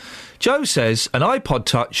 Joe says an iPod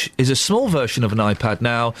Touch is a small version of an iPad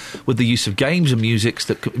now with the use of games and music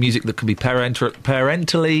that can be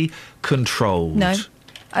parentally controlled. No,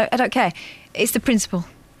 I don't care. It's the principle.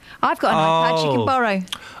 I've got an iPad you can borrow.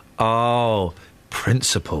 Oh,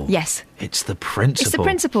 principle. Yes. It's the principle. It's the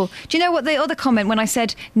principle. Do you know what the other comment when I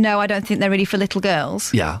said, no, I don't think they're ready for little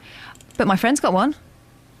girls? Yeah. But my friend's got one.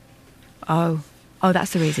 Oh,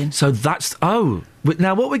 that's the reason. So that's... Oh.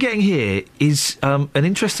 Now, what we're getting here is an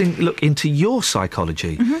interesting look into your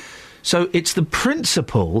psychology. Mm-hmm. So it's the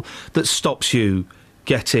principle that stops you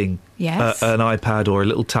getting an iPad or a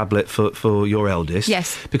little tablet for your eldest.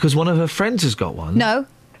 Yes. Because one of her friends has got one. No.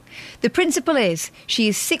 The principle is she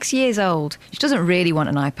is 6 years old. She doesn't really want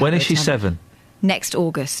an iPad. When is she 7? Next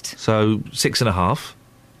August. So 6.5.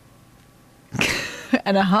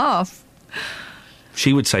 And a half.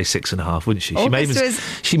 She would say 6.5, wouldn't she? She may even say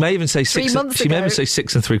 6. She may even say 6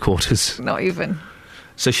 3/4. Not even.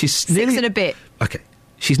 So she's 6 and a bit. Okay,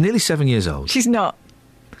 she's nearly 7 years old. She's not.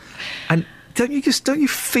 And don't you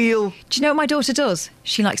feel? Do you know what my daughter does?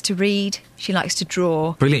 She likes to read. She likes to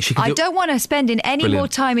draw. Brilliant. I don't want her spending any more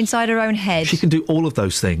time inside her own head. She can do all of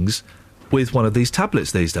those things with one of these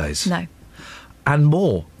tablets these days. No. And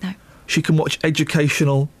more. No. She can watch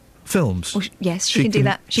educational films. Well, yes, she can do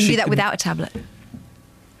that. She can do that without a tablet.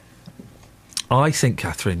 I think,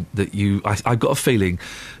 Catherine, that I've got a feeling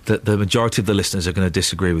that the majority of the listeners are going to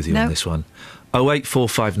disagree with you on this one.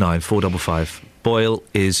 08459 455. Boyle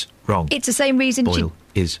is wrong. It's the same reason. Boyle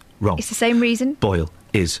is wrong. It's the same reason. Boyle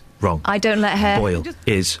is wrong. I don't let her. Boyle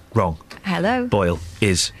is wrong. Hello. Boyle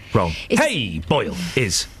is wrong. Hey, Boyle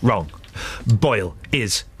is wrong. Boyle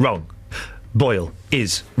is wrong. Boyle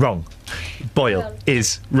is wrong. Boyle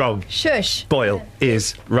is wrong. Shush. Boyle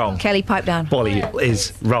is wrong. Kelly, pipe down. Boyle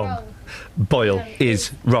is wrong. Boyle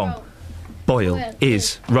is wrong. Boyle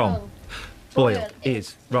is wrong. Boyle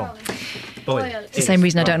is wrong. Boyle. It's the same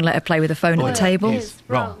reason I don't let her play with the phone at the table. Is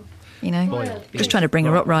wrong. You know, Boyle just trying to bring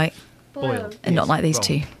her up right. Boyle and not like these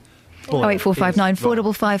two. 08459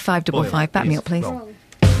 455 555. Back me up, please.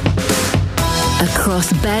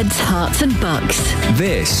 Across beds, hearts and bucks.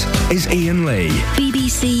 This is Iain Lee.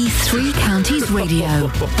 BBC Three Counties Radio.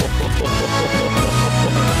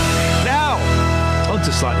 Now, on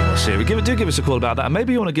to slightly more serious. Do give us a call about that. And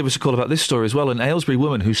maybe you want to give us a call about this story as well. An Aylesbury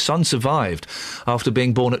woman whose son survived after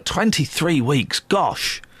being born at 23 weeks.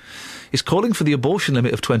 Gosh. Is calling for the abortion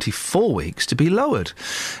limit of 24 weeks to be lowered.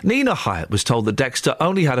 Nina Hyatt was told that Dexter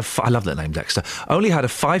only had I love that name, Dexter, only had a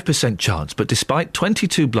 5% chance, but despite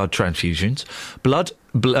 22 blood transfusions,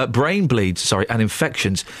 brain bleeds, and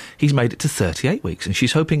infections, he's made it to 38 weeks, and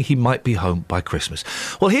she's hoping he might be home by Christmas.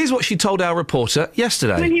 Well, here's what she told our reporter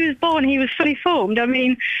yesterday. When he was born, he was fully formed. I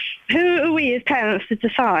mean, who are we as parents to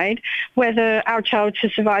decide whether our child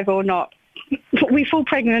should survive or not? We fall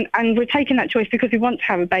pregnant and we're taking that choice because we want to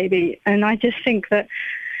have a baby. And I just think that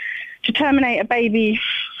to terminate a baby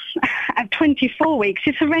at 24 weeks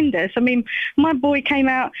is horrendous. I mean, my boy came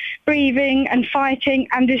out breathing and fighting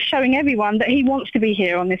and is showing everyone that he wants to be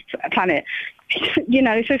here on this planet. You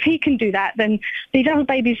know, so if he can do that, then these other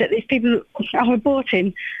babies that these people are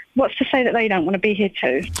aborting, what's to say that they don't want to be here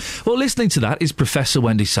too? Well, listening to that is Professor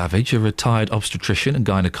Wendy Savage, a retired obstetrician and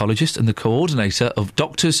gynaecologist and the coordinator of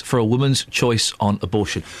Doctors for a Woman's Choice on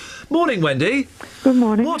Abortion. Morning, Wendy. Good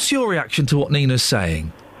morning. What's your reaction to what Nina's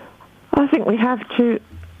saying? I think we have to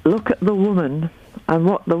look at the woman and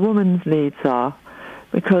what the woman's needs are,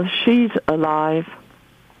 because she's alive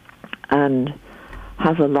and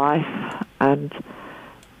has a life, and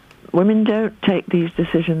women don't take these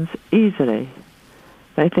decisions easily.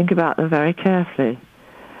 They think about them very carefully.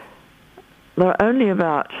 There are only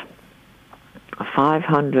about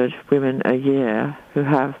 500 women a year who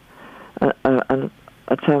have a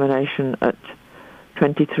termination at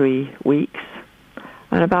 23 weeks,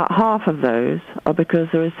 and about half of those are because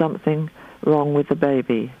there is something wrong with the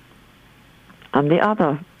baby. And the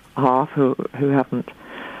other half who haven't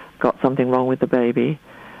got something wrong with the baby,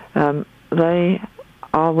 they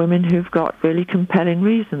are women who've got really compelling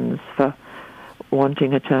reasons for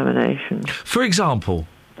wanting a termination. For example?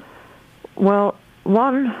 Well,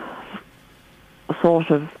 one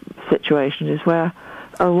sort of situation is where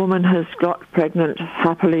a woman has got pregnant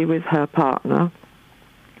happily with her partner,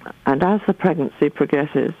 and as the pregnancy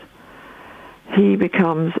progresses, he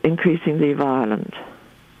becomes increasingly violent.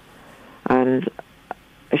 And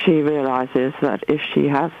she realises that if she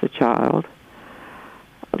has the child,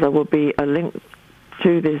 there will be a link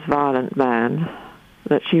to this violent man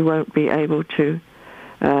that she won't be able to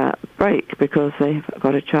break because they've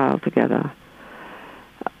got a child together.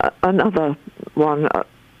 Another one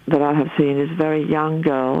that I have seen is very young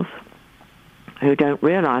girls who don't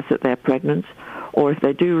realise that they're pregnant, or if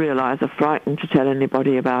they do realise, are frightened to tell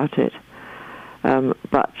anybody about it,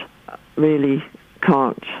 but really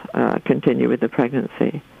can't continue with the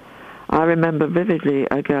pregnancy. I remember vividly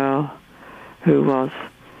a girl who was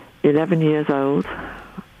 11 years old,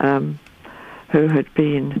 who had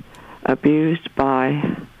been abused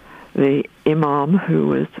by the imam who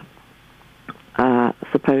was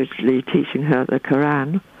supposedly teaching her the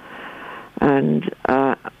Quran, and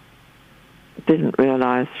didn't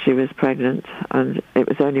realise she was pregnant, and it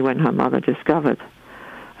was only when her mother discovered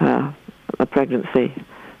the pregnancy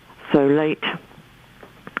so late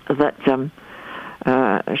that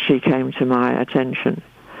she came to my attention.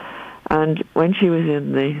 And when she was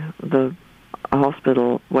in the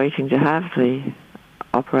hospital waiting to have the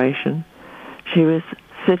operation, she was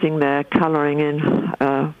sitting there colouring in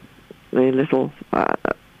the little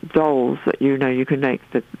dolls that you can make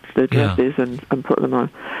the dresses and put them on.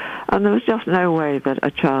 And there was just no way that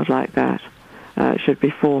a child like that should be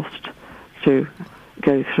forced to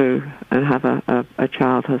go through and have a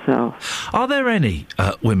child herself. Are there any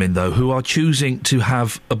women, though, who are choosing to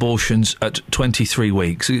have abortions at 23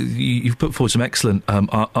 weeks? You've put forward some excellent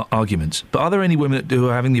arguments, but are there any women who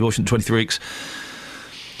are having the abortion at 23 weeks?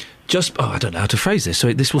 I don't know how to phrase this,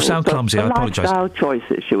 so this will sound clumsy. I apologise. Lifestyle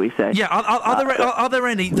choices, shall we say? Yeah, are there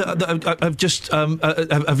any that have just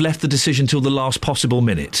have left the decision till the last possible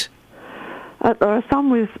minute? There are some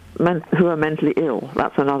who are mentally ill.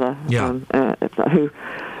 That's another. Who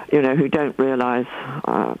don't realise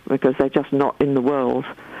because they're just not in the world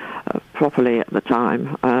properly at the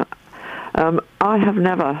time. I have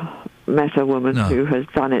never met a woman who has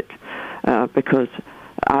done it because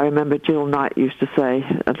I remember Jill Knight used to say,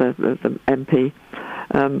 the MP,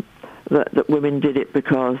 that women did it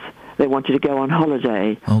because they wanted to go on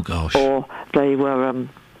holiday. Oh, gosh. Or they were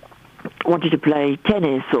wanted to play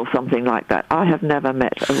tennis or something like that. I have never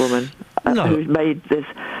met a woman who's made this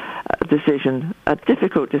decision, a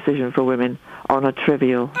difficult decision for women, on a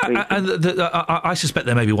trivial reason. And I suspect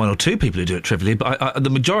there may be one or two people who do it trivially, but the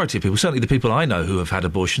majority of people, certainly the people I know who have had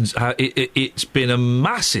abortions, it's been a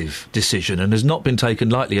massive decision and has not been taken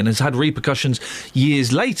lightly and has had repercussions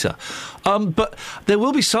years later. But there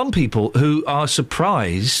will be some people who are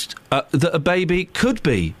surprised that a baby could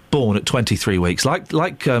be born at 23 weeks, like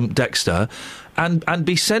Dexter, and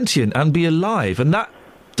be sentient and be alive, and that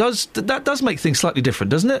does make things slightly different,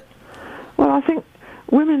 doesn't it? Well, I think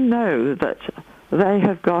women know that they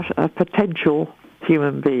have got a potential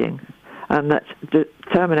human being, and that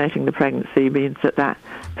terminating the pregnancy means that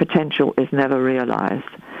potential is never realised.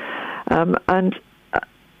 And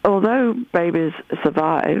although babies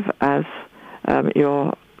survive, as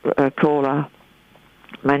your caller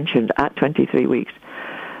mentioned, at 23 weeks,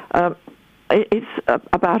 it's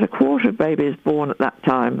about a quarter of babies born at that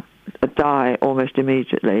time die almost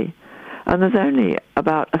immediately, and there's only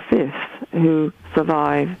about a fifth who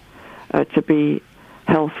survive to be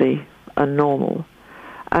healthy and normal,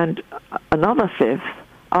 and another fifth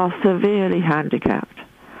are severely handicapped.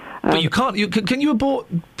 But you can't. Can you abort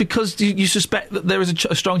because you suspect that there is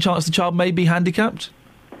a strong chance the child may be handicapped?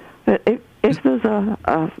 If there's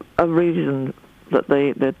a reason that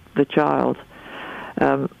the child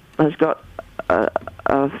has got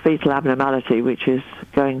a fetal abnormality which is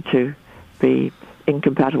going to be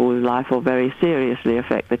incompatible with life or very seriously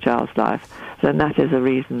affect the child's life, then that is a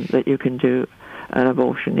reason that you can do an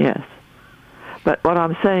abortion, yes. But what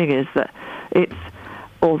I'm saying is that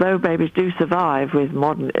although babies do survive with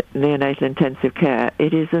modern neonatal intensive care,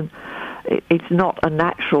 it's not a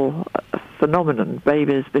natural phenomenon.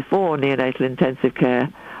 Babies before neonatal intensive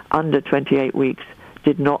care, under 28 weeks,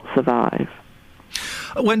 did not survive.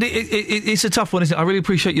 Wendy, it's a tough one, isn't it? I really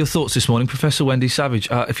appreciate your thoughts this morning, Professor Wendy Savage.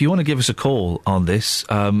 If you want to give us a call on this,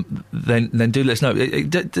 then do let us know.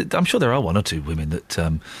 I'm sure there are one or two women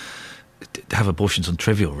that have abortions on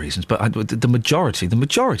trivial reasons, but the majority,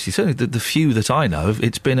 certainly the few that I know,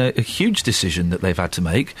 it's been a huge decision that they've had to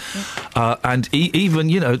make. And even,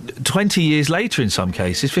 20 years later in some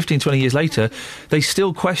cases, 15, 20 years later, they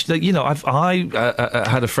still question that, I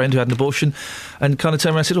had a friend who had an abortion and kind of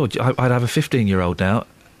turned around and said, I'd have a 15-year-old now.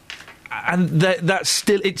 And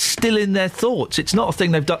it's still in their thoughts. It's not a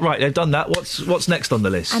thing they've done. Right, they've done that. What's next on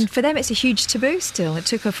the list? And for them, it's a huge taboo still. It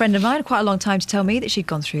took a friend of mine quite a long time to tell me that she'd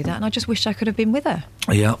gone through that, and I just wished I could have been with her.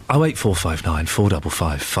 Yeah, 08459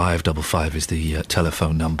 455 555 is the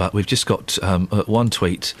telephone number. We've just got one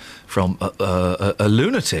tweet from a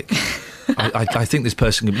lunatic. I think this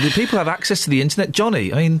person... Do people have access to the internet?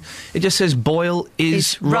 Johnny, I mean, it just says Boyle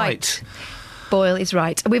is right. Boyle is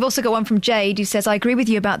right. We've also got one from Jade who says, I agree with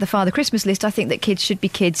you about the Father Christmas list. I think that kids should be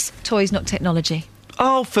kids. Toys, not technology.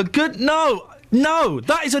 Oh, for good... No,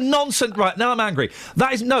 that is a nonsense... Right, now I'm angry.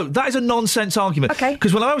 That is a nonsense argument. Okay.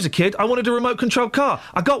 Because when I was a kid, I wanted a remote-controlled car.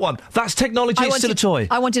 I got one. That's technology. It's still a toy.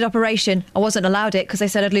 I wanted Operation. I wasn't allowed it because they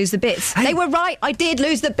said I'd lose the bits. Hey, they were right. I did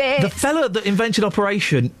lose the bits. The fella that invented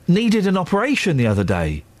Operation needed an operation the other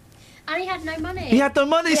day. And he had no money. He had no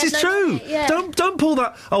money. This is true. Money, yeah. Don't pull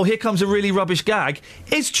that. Oh, here comes a really rubbish gag.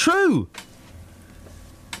 It's true.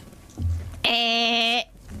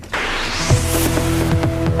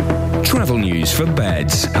 Travel news for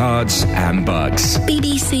beds, cards and bugs.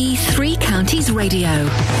 BBC Three Counties Radio.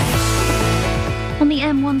 On the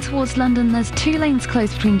M1 towards London, there's 2 lanes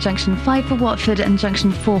closed between Junction 5 for Watford and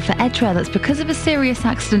Junction 4 for Edgware. That's because of a serious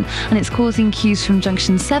accident, and it's causing queues from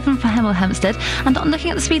Junction 7 for Hemel Hempstead. And on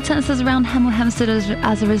looking at the speed sensors around Hemel Hempstead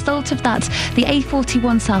as a result of that, the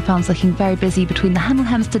A41 southbound's looking very busy between the Hemel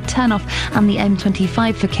Hempstead turnoff and the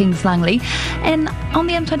M25 for Kings Langley. On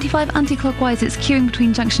the M25 anti-clockwise, it's queuing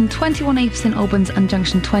between Junction 21A for St Albans and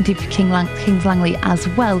Junction 20 for Kings Langley as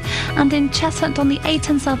well. And in Cheshunt on the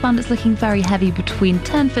A10 southbound, it's looking very heavy between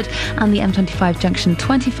Turnford and the M25 Junction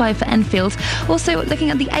 25 for Enfield. Also looking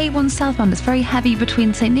at the A1 southbound, it's very heavy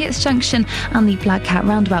between St Neots Junction and the Black Cat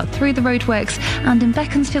roundabout through the roadworks. And in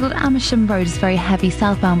Beaconsfield, Amersham Road is very heavy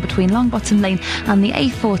southbound between Longbottom Lane and the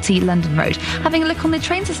A40 London Road. Having a look on the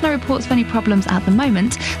trains, there's no reports of any problems at the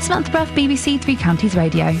moment. Samantha Bruff, BBC Three Counties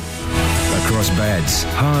Radio. Across beds,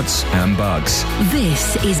 hearts and bugs.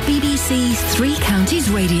 This is BBC Three Counties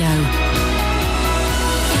Radio.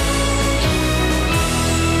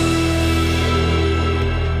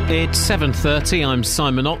 It's 7:30. I'm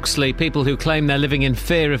Simon Oxley. People who claim they're living in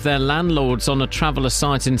fear of their landlords on a traveller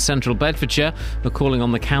site in central Bedfordshire are calling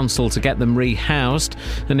on the council to get them rehoused.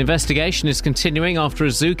 An investigation is continuing after a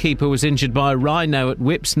zookeeper was injured by a rhino at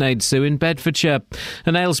Whipsnade Zoo in Bedfordshire.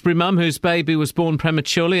 An Aylesbury mum whose baby was born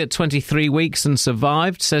prematurely at 23 weeks and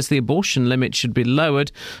survived says the abortion limit should be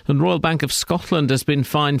lowered. And Royal Bank of Scotland has been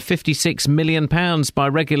fined £56 million by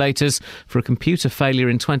regulators for a computer failure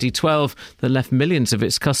in 2012 that left millions of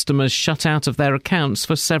its customers shut out of their accounts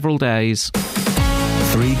for several days.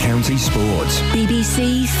 Three Counties Sports.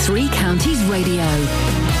 BBC Three Counties Radio.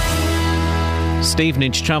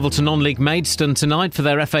 Stevenage travel to non-league Maidstone tonight for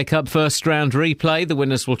their FA Cup first round replay. The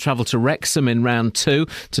winners will travel to Wrexham in round 2.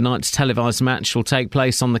 Tonight's televised match will take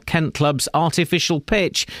place on the Kent club's artificial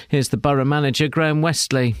pitch. Here's the Borough manager, Graham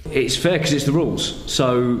Westley. It's fair because it's the rules.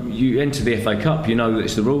 So you enter the FA Cup, you know that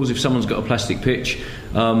it's the rules. If someone's got a plastic pitch,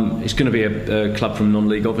 it's going to be a club from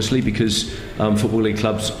non-league, obviously, because Football League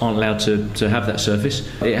clubs aren't allowed to have that surface.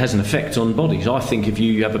 It has an effect on bodies. I think if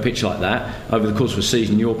you have a pitch like that, over the course of a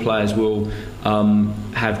season, your players will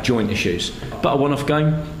have joint issues. But a one-off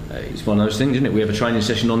game, it's one of those things, isn't it? We have a training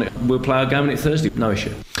session on it. We'll play our game on it Thursday, no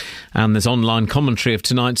issue. And there's online commentary of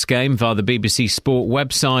tonight's game via the BBC Sport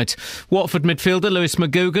website. Watford midfielder Lewis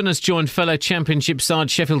McGugan has joined fellow Championship side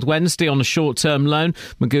Sheffield Wednesday on a short-term loan.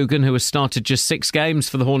 McGugan, who has started just 6 games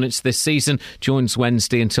for the Hornets this season, joins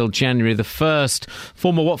Wednesday until January the 1st.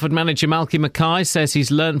 Former Watford manager Malky Mackay says he's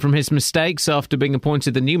learned from his mistakes after being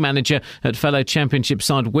appointed the new manager at fellow Championship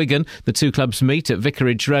side Wigan. The two clubs meet at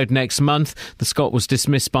Vicarage Road next month. The Scot was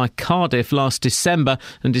dismissed by Cardiff last December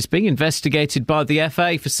and is being investigated by the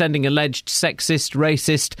FA for sending alleged sexist,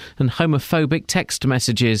 racist and homophobic text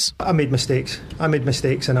messages. I made mistakes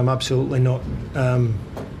and I'm absolutely not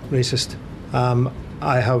racist.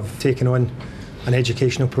 I have taken on an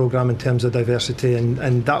educational programme in terms of diversity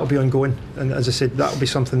and that will be ongoing, and as I said, that will be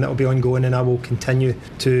something that will be ongoing, and I will continue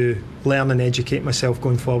to learn and educate myself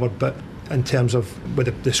going forward. But in terms of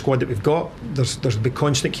with the squad that we've got, there's been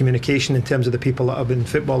constant communication in terms of the people that have been in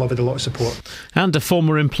football. I've had a lot of support. And a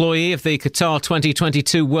former employee of the Qatar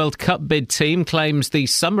 2022 World Cup bid team claims the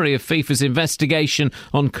summary of FIFA's investigation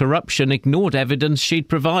on corruption ignored evidence she'd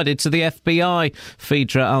provided to the FBI.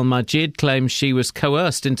 Phaedra Al-Majid claims she was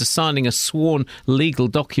coerced into signing a sworn legal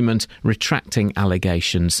document retracting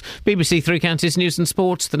allegations. BBC Three Counties News and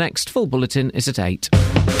Sports. The next full bulletin is at 8.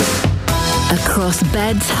 Across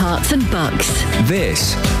beds, hearts and bucks.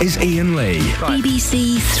 This is Iain Lee.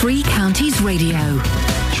 BBC Three Counties Radio.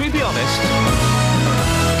 Should we be honest?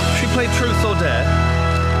 Should we play Truth or Dare?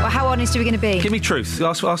 Well, how honest are we going to be? Give me truth.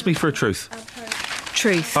 Ask me for a truth.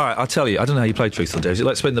 Truth. All right, I'll tell you. I don't know how you play Truth or Dare. Is it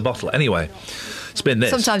like spin the bottle? Anyway, spin this.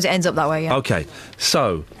 Sometimes it ends up that way, yeah. OK,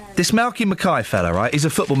 so this Malky Mackay fella, right, he's a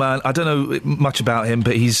football man. I don't know much about him,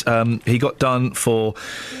 but he's he got done for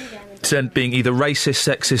being either racist,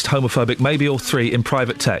 sexist, homophobic, maybe all three in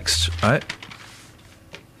private texts, right?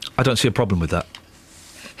 I don't see a problem with that.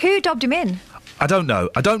 Who dobbed him in? I don't know.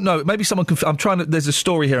 Maybe someone can... I'm trying to... There's a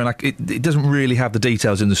story here and it doesn't really have the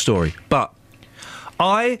details in the story. But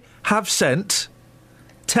I have sent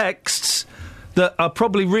texts that are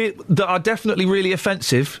that are definitely really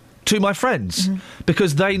offensive to my friends,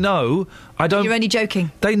 because they know I don't... You're only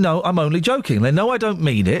joking. They know I'm only joking. They know I don't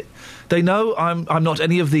mean it. They know I'm not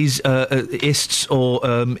any of these ists or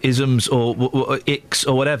isms or icks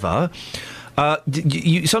or whatever.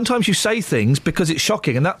 Sometimes you say things because it's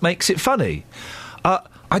shocking and that makes it funny.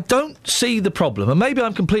 I don't see the problem, and maybe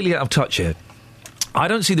I'm completely out of touch here. I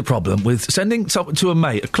don't see the problem with sending something to a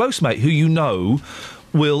mate, a close mate who you know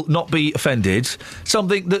will not be offended,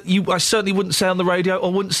 something that I certainly wouldn't say on the radio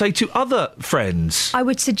or wouldn't say to other friends. I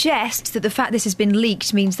would suggest that the fact this has been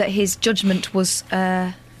leaked means that his judgment was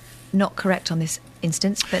not correct on this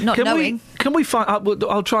instance, but not knowing. Can we find out?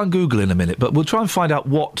 I'll try and Google in a minute, but we'll try and find out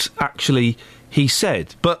what actually he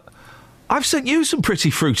said. But I've sent you some pretty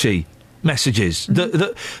fruity messages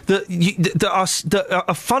that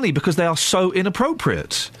are funny because they are so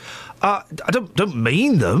inappropriate. I don't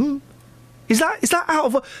mean them. Is that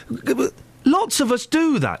out of... Lots of us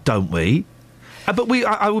do that, don't we? But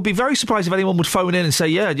I would be very surprised if anyone would phone in and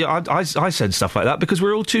say, I send stuff like that, because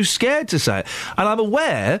we're all too scared to say it. And I'm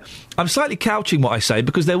aware, I'm slightly couching what I say,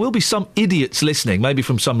 because there will be some idiots listening, maybe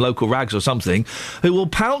from some local rags or something, who will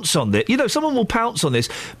pounce on this. You know, someone will pounce on this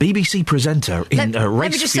BBC presenter in a race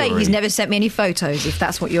Let me just say, he's never sent me any photos, if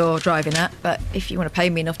that's what you're driving at. But if you want to pay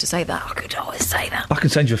me enough to say that, I could always say that. I can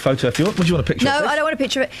send you a photo if you want. Would you want a picture of this? No, I don't want a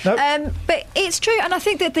picture of it. No? But it's true, and I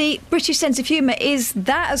think that the British sense of humour is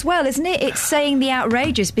that as well, isn't it? It's saying the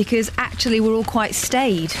outrageous, because actually we're all quite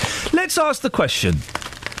staid. Let's ask the question.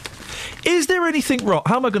 Is there anything wrong?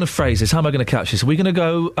 How am I going to phrase this? How am I going to couch this? Are we going to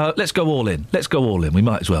go, let's go all in. Let's go all in. We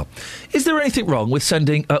might as well. Is there anything wrong with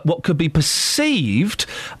sending what could be perceived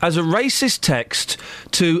as a racist text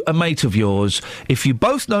to a mate of yours if you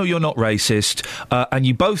both know you're not racist and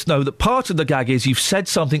you both know that part of the gag is you've said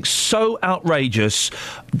something so outrageous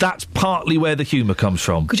that's partly where the humour comes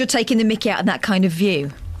from? Because you're taking the mickey out of that kind of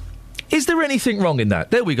view. Is there anything wrong in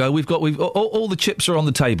that? There we go. We've all the chips are on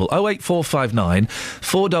the table. 08459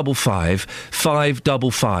 455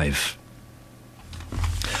 555.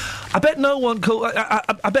 I bet no one.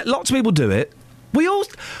 I bet lots of people do it. We all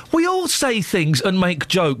say things and make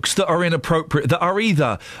jokes that are inappropriate, that are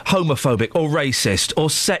either homophobic or racist or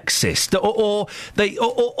sexist or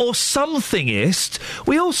somethingist.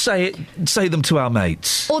 We all say them to our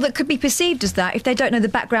mates. Or that could be perceived as that if they don't know the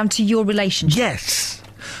background to your relationship. Yes.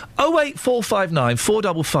 08459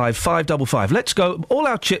 455 555. Let's go. All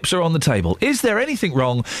our chips are on the table. Is there anything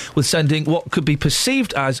wrong with sending what could be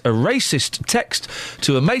perceived as a racist text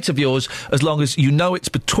to a mate of yours, as long as you know it's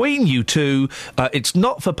between you two, it's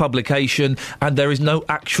not for publication, and there is no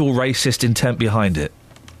actual racist intent behind it?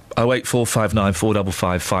 08459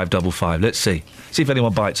 455 555. Let's see if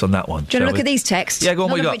anyone bites on that one. Do you want to look at these texts? Yeah, go on.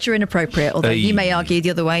 None of which are inappropriate, although you may argue the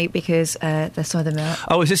other way because some of them are.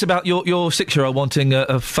 Oh, is this about your 6-year-old wanting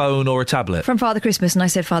a phone or a tablet? From Father Christmas, and I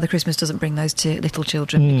said Father Christmas doesn't bring those to little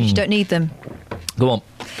children because you don't need them. Go on.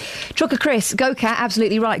 Trucker Chris, Go Cat,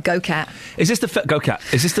 absolutely right, Go Cat. Is this the Go Cat?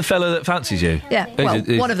 Is this the fella that fancies you? Yeah, well,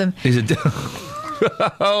 one of them.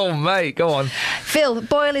 Oh, mate, go on. Phil,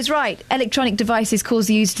 Boyle is right. Electronic devices cause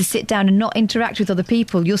the user to sit down and not interact with other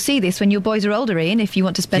people. You'll see this when your boys are older, Ian. If you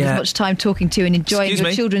want to spend as much time talking to and enjoying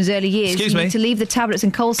your children's early years, you need to leave the tablets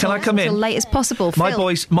and consoles until late as possible.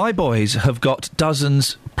 My boys have got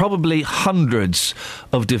dozens, probably hundreds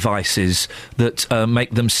of devices that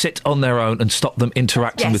make them sit on their own and stop them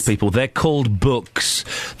interacting with people. They're called books.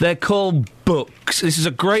 This is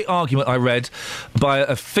a great argument I read by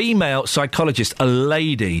a female psychologist, a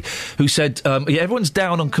lady, who said everyone's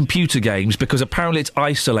down on computer games because apparently it's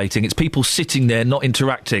isolating. It's people sitting there not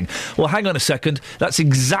interacting. Well, hang on a second. That's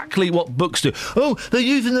exactly what books do. Oh, they're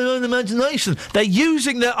using their own imagination. They're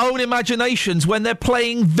using their own imaginations when they're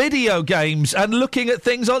playing video games and looking at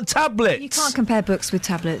things on tablets. You can't compare books with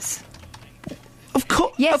tablets. Of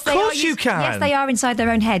course you can. Yes, they are inside their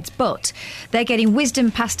own heads, but they're getting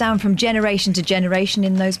wisdom passed down from generation to generation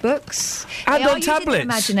in those books. And they on tablets.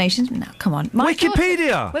 Imaginations. No, come on.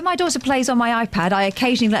 Wikipedia. When my daughter plays on my iPad, I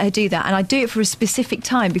occasionally let her do that, and I do it for a specific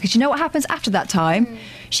time, because you know what happens after that time?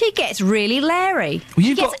 She gets really leery.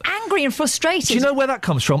 She gets angry and frustrated. Do you know where that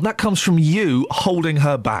comes from? That comes from you holding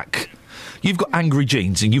her back. You've got angry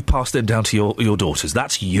genes and you've passed them down to your daughters.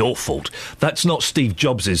 That's your fault. That's not Steve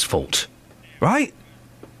Jobs' fault. Right?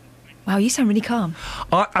 Wow, you sound really calm.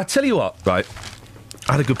 I tell you what, right,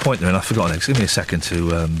 I had a good point there and I've forgotten it. Give me a second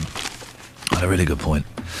to... I had a really good point.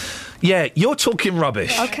 Yeah, you're talking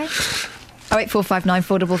rubbish. OK. 08459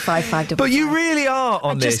 455 555. But you really are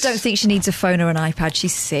on this. I just don't think she needs a phone or an iPad.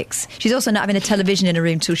 She's 6. She's also not having a television in her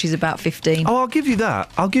room till she's about 15. Oh, I'll give you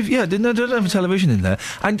that. No, don't have a television in there.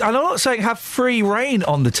 And I'm not saying have free reign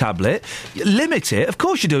on the tablet. Limit it. Of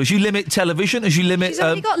course you do. As you limit television, as you limit... She's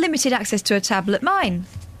only got limited access to a tablet. Mine.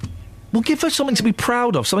 Well, give her something to be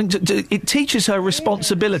proud of. It teaches her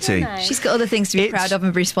responsibility. She's got other things to be proud of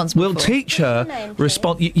and be responsible for. We'll teach her...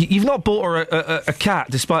 You've not bought her a cat,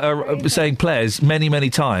 despite her saying players many, many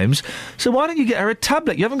times. So why don't you get her a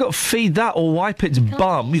tablet? You haven't got to feed that or wipe its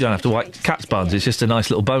bum. You don't have to wipe cat's buns. It's just a nice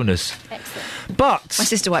little bonus. Excellent. But... My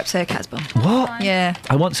sister wipes her cat's bum. What? Yeah.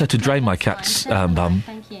 I once had to drain my cat's bum.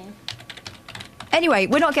 Thank you. Anyway,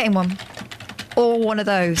 we're not getting one. Or one of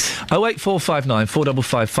those. 08459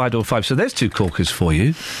 455 555. So there's 2 corkers for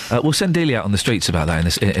you. We'll send Delia out on the streets about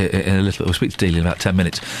that in a little bit. We'll speak to Delia in about 10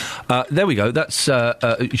 minutes. There we go. That's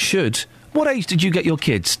should. What age did you get your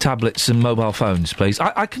kids tablets and mobile phones, please?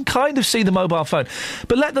 I can kind of see the mobile phone,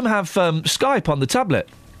 but let them have Skype on the tablet.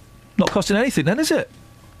 Not costing anything then, is it?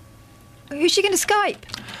 Who's she going to Skype?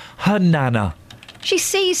 Her nana. She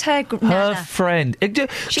sees her nana. Her friend. Do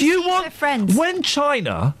you want her friends? When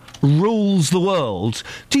China rules the world,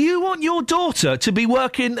 do you want your daughter to be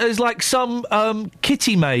working as like some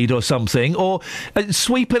kitty maid or something, or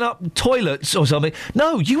sweeping up toilets or something?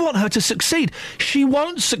 No, you want her to succeed. She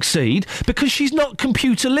won't succeed because she's not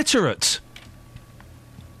computer literate.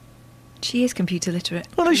 She is computer literate.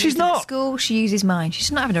 Well, no, she's not. At school, she uses mine.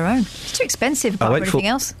 She's not having her own. It's too expensive apart from anything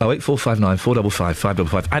else. 08459 455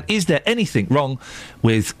 555. And is there anything wrong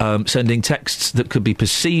with sending texts that could be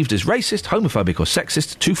perceived as racist, homophobic or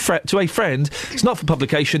sexist to a friend? It's not for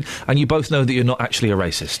publication, and you both know that you're not actually a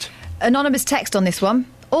racist. Anonymous text on this one.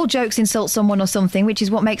 All jokes insult someone or something, which is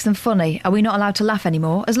what makes them funny. Are we not allowed to laugh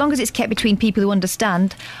anymore? As long as it's kept between people who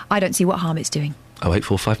understand, I don't see what harm it's doing.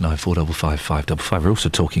 08459 455 555. We're also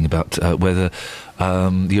talking about whether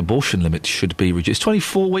the abortion limit should be reduced.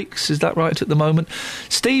 24 weeks, is that right, at the moment?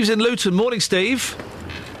 Steve's in Luton. Morning, Steve.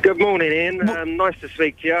 Good morning, Ian. Nice to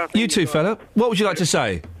speak to you. You too, fella. What would you like to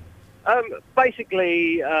say?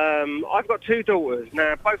 Basically, I've got two daughters.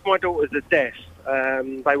 Now, both my daughters are deaf.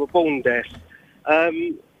 They were born deaf.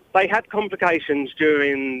 They had complications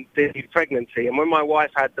during the pregnancy, and when my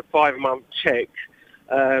wife had the 5-month check,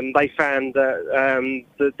 they found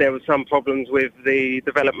that there were some problems with the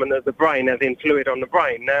development of the brain, as in fluid on the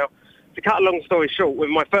brain. Now, to cut a long story short, with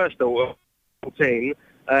my first daughter, 14,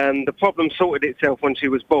 the problem sorted itself when she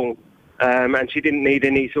was born, and she didn't need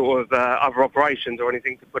any sort of other operations or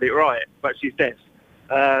anything to put it right, but she's deaf.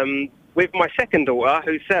 With my second daughter,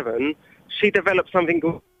 who's 7, she developed something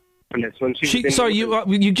called...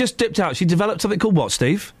 When you just dipped out. She developed something called what,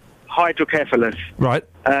 Steve? Hydrocephalus. Right.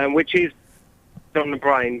 Which is on the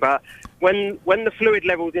brain, but when the fluid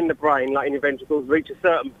levels in the brain, like in your ventricles, reach a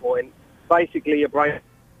certain point, basically your brain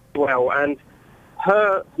well. And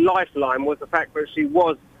her lifeline was the fact that she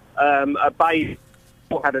was a baby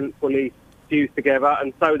who hadn't fully fused together,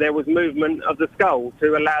 and so there was movement of the skull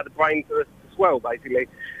to allow the brain to swell, basically.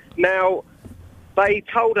 Now, they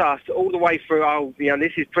told us all the way through,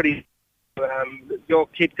 this is pretty... your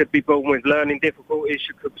kid could be born with learning difficulties,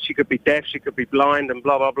 she could be deaf, she could be blind, and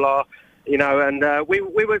blah, blah, blah. And we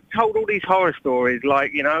were told all these horror stories,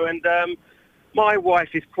 and my wife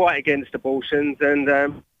is quite against abortions, and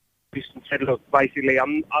said, look, basically,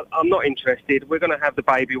 I'm not interested. We're going to have the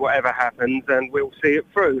baby, whatever happens, and we'll see it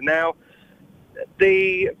through. Now,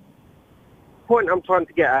 the point I'm trying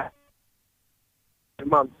to get at is the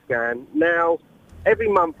month scan. Now, every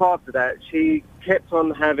month after that, she kept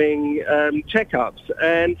on having checkups,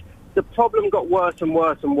 and the problem got worse and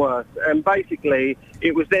worse and worse. And basically,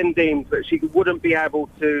 it was then deemed that she wouldn't be able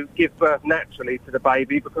to give birth naturally to the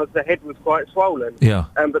baby because the head was quite swollen. Yeah.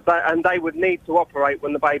 And they would need to operate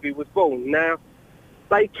when the baby was born. Now,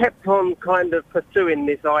 they kept on kind of pursuing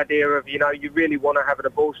this idea of, you really want to have an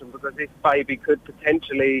abortion because this baby could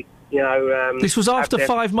potentially, this was after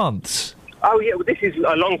 5 months? Oh, yeah, well, this is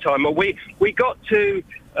a long time. We got to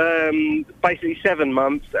basically 7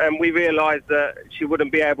 months, and we realised that she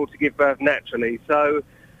wouldn't be able to give birth naturally. So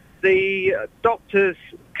the doctors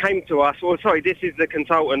came to us, this is the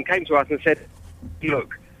consultant, came to us and said,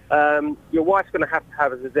 look, your wife's going to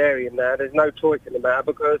have a cesarean now. There's no choice in the matter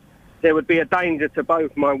because there would be a danger to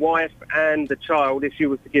both my wife and the child if she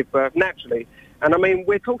was to give birth naturally. And, I mean,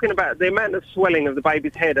 we're talking about the amount of swelling of the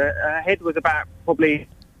baby's head. Her head was about probably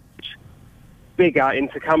bigger in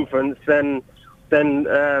circumference than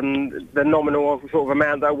the nominal sort of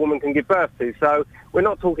amount that a woman can give birth to. So we're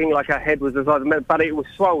not talking like her head was the size of but it was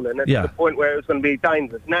swollen to the point where it was going to be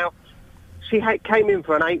dangerous. Now, she came in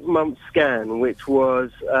for an 8-month scan, which was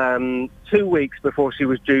 2 weeks before she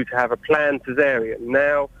was due to have a planned cesarean.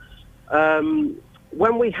 Now,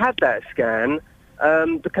 when we had that scan,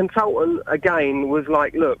 the consultant, again, was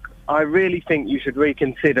like, look, I really think you should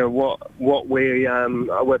reconsider what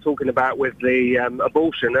we're talking about with the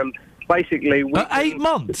abortion. And basically... 8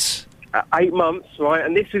 months? 8 months, right?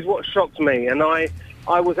 And this is what shocked me. And I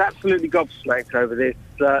was absolutely gobsmacked over this.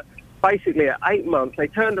 Basically, at 8 months, they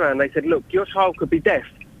turned around and they said, look, your child could be deaf.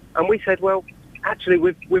 And we said, well, actually,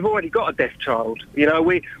 we've already got a deaf child.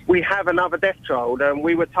 We have another deaf child. And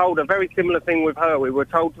we were told a very similar thing with her. We were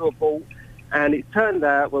told to abort. And it turned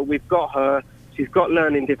out, well, we've got her. She's got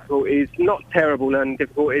learning difficulties, not terrible learning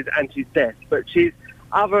difficulties, and she's deaf. But she's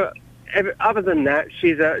other than that,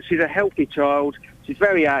 she's a healthy child. She's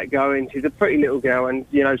very outgoing. She's a pretty little girl, and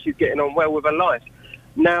she's getting on well with her life.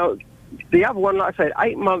 Now, the other one, like I said,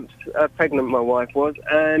 8 months pregnant, my wife was,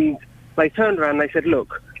 and they turned around and they said,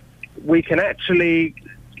 look, we can actually,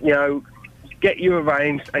 get you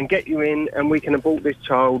arranged and get you in, and we can abort this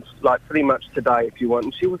child like pretty much today if you want.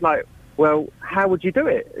 And she was like, well, how would you do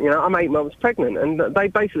it? I'm 8 months pregnant. And they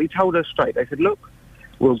basically told her straight. They said, look,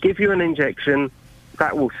 we'll give you an injection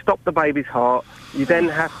that will stop the baby's heart. You then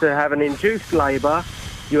have to have an induced labour.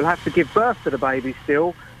 You'll have to give birth to the baby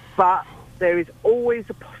still. But there is always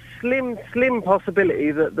a slim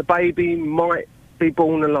possibility that the baby might be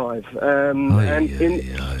born alive.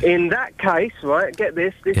 In that case, right, get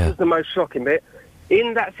this is the most shocking bit.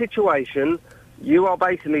 In that situation... you are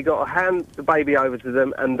basically got to hand the baby over to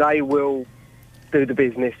them, and they will do the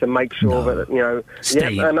business and make sure that, you know...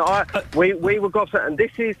 Steve. Yeah, and we were gobsmacked, and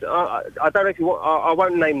this is... I don't know if you want... I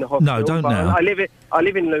won't name the hospital. No, don't now. I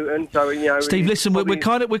live in Luton, so, you know... Steve, listen, we're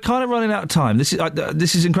kind of running out of time. This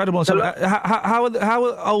is incredible. So,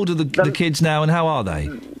 how old are the kids now, and how are they?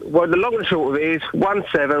 Well, the long and short of it is one's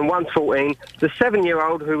 7, one's 14. The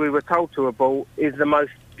 7-year-old, who we were told to abort, is the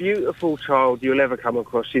most beautiful child you'll ever come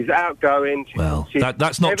across. She's outgoing. Well,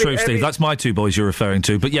 that's not true, Steve. That's my 2 boys you're referring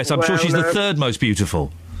to. But yes, I'm sure she's the 3rd most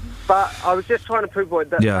beautiful. But I was just trying to prove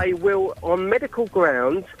that they will, on medical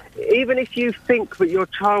grounds, even if you think that your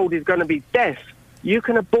child is going to be deaf, you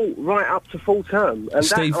can abort right up to full term. And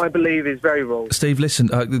Steve, that, I believe, is very wrong. Steve, listen,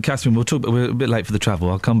 Catherine, we're a bit late for the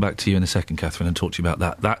travel. I'll come back to you in a second, Catherine, and talk to you about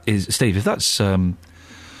that. That is... Steve, if that's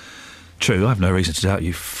true, I have no reason to doubt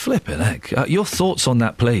you. Flippin' heck. Your thoughts on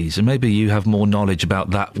that, please, and maybe you have more knowledge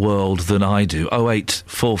about that world than I do.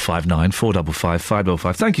 08459 455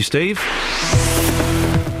 555. Thank you, Steve.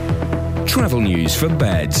 Travel news for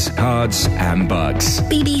beds, cards and bugs.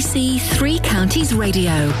 BBC Three Counties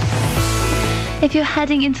Radio. If you're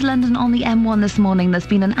heading into London on the M1 this morning, there's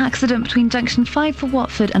been an accident between junction 5 for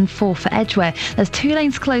Watford and 4 for Edgware. There's 2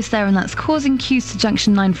 lanes closed there, and that's causing queues to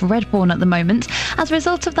junction 9 for Redbourne at the moment. As a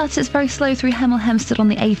result of that, it's very slow through Hemel Hempstead on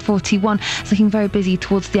the A41. It's looking very busy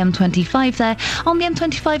towards the M25 there. On the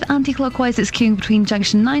M25 anti-clockwise, it's queuing between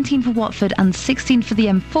junction 19 for Watford and 16 for the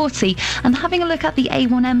M40. And having a look at the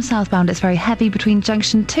A1M southbound, it's very heavy between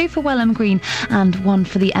junction 2 for Welham Green and 1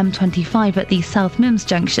 for the M25 at the South Mims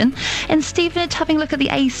junction. In Stevenage, having a look at the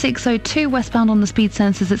A602 westbound on the speed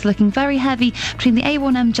sensors, it's looking very heavy between the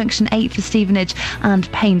A1M junction 8 for Stevenage and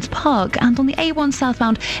Paynes Park. And on the A1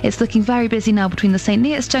 southbound, it's looking very busy now between the St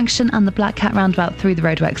Neots junction and the Black Cat roundabout through the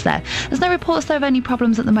roadworks there. There's no reports there of any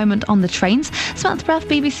problems at the moment on the trains. Samantha Braff,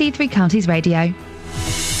 BBC Three Counties Radio.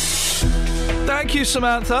 Thank you,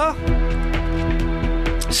 Samantha.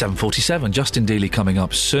 7:47, Justin Dealey coming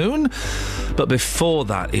up soon. But before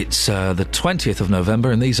that, it's the 20th of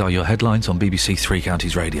November, and these are your headlines on BBC Three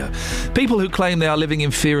Counties Radio. People who claim they are living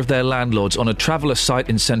in fear of their landlords on a traveller site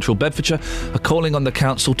in central Bedfordshire are calling on the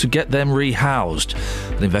council to get them rehoused.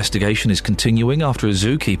 An investigation is continuing after a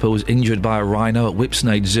zookeeper was injured by a rhino at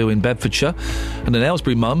Whipsnade Zoo in Bedfordshire. And an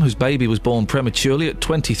Aylesbury mum whose baby was born prematurely at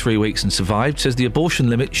 23 weeks and survived says the abortion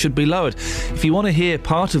limit should be lowered. If you want to hear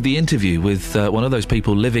part of the interview with one of those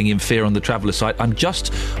people living in fear on the traveller site, I'm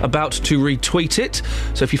just about to retweet it.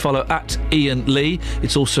 So if you follow at Iain Lee,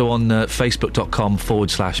 it's also on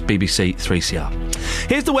facebook.com/BBC 3CR.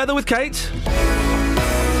 Here's the weather with Kate.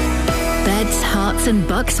 Beds, Herts and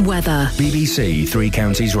Bucks weather. BBC Three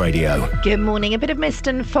Counties Radio. Good morning. A bit of mist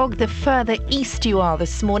and fog the further east you are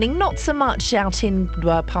this morning. Not so much out in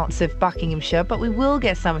parts of Buckinghamshire, but we will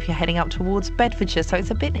get some if you're heading up towards Bedfordshire. So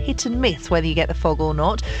it's a bit hit and miss whether you get the fog or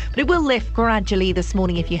not. But it will lift gradually this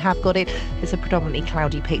morning if you have got it. It's a predominantly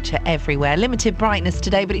cloudy picture everywhere. Limited brightness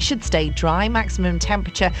today, but it should stay dry. Maximum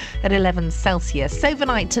temperature at 11 Celsius.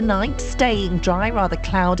 Overnight tonight, staying dry, rather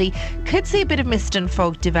cloudy. Could see a bit of mist and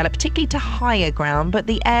fog develop, particularly to higher ground, but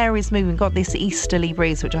the air is moving. Got this easterly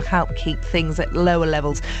breeze which will help keep things at lower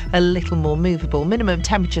levels a little more movable. Minimum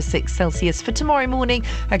temperature 6 Celsius. For tomorrow morning,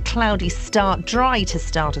 a cloudy start, dry to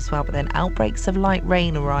start as well, but then outbreaks of light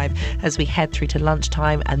rain arrive as we head through to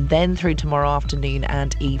lunchtime and then through tomorrow afternoon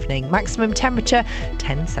and evening. Maximum temperature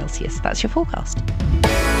 10 Celsius. That's your forecast.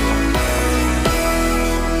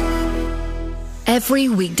 Every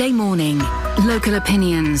weekday morning, local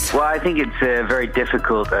opinions. Well, I think it's a very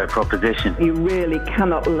difficult proposition. You really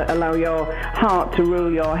cannot allow your heart to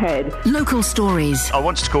rule your head. Local stories. I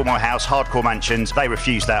wanted to call my house Hardcore Mansions. They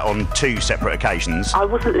refused that on 2 separate occasions. I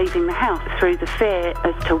wasn't leaving the house through the fear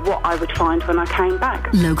as to what I would find when I came back.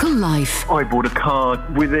 Local life. I bought a car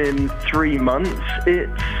within 3 months.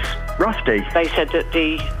 It's rusty. They said that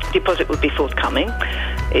the deposit would be forthcoming.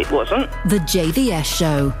 It wasn't. The JVS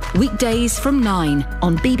Show. Weekdays from 9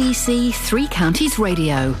 on BBC Three Counties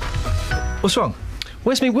Radio. What's wrong?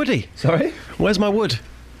 Where's my woody? Sorry? Where's my wood?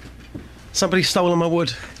 Somebody's stolen my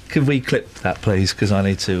wood. Can we clip that, please? Because I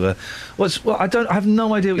need to... I have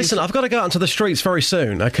no idea... Listen, I've got to go out into the streets very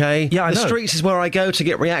soon, OK? Yeah, I know. The streets is where I go to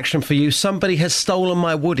get reaction for you. Somebody has stolen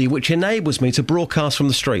my woody, which enables me to broadcast from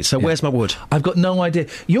the street. So where's my wood? I've got no idea.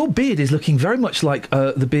 Your beard is looking very much like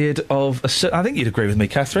the beard of... I think you'd agree with me,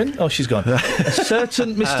 Catherine. Oh, she's gone. A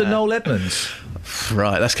certain Mr. Noel Edmonds.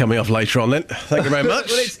 Right, that's coming off later on then. Thank you very much.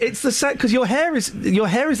 Well, it's the same... Because your hair is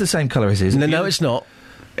the same colour as his. No, it's not.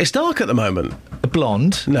 It's dark at the moment. A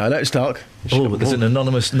blonde? No, it's dark. Oh, there's an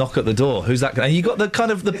anonymous knock at the door. Who's that? And you got the kind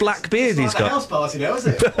of the black beard he's got. House party now, is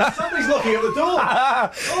it? Somebody's knocking at the door.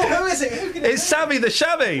 Oh, who is it? It's Sammy the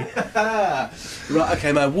Shabby. Right,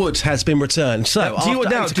 okay, my wood has been returned. So, do you want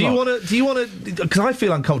to? Because I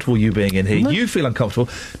feel uncomfortable you being in here. No. You feel uncomfortable.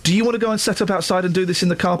 Do you want to go and set up outside and do this in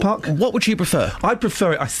the car park? What would you prefer? I'd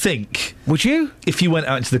prefer it, I think. Would you? If you went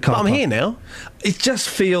out into the car park. I'm here now. It just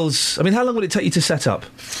feels... I mean, how long would it take you to set up?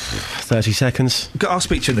 30 seconds. I'll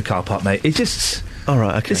speak to you in the car park, mate. It just... All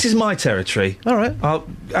right, okay. This is my territory. All right. Out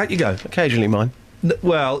you go. Occasionally mine.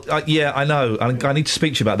 Well, yeah, I know. I need to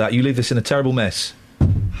speak to you about that. You leave this in a terrible mess.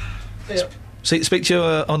 Yep. Speak to you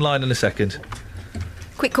online in a second.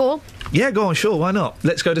 Quick call. Yeah, go on, sure, why not?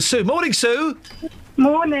 Let's go to Sue. Morning, Sue.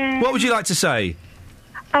 Morning. What would you like to say?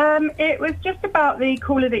 It was just about the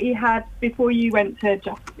caller that you had before you went to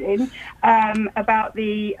Justin, about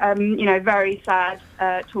the, very sad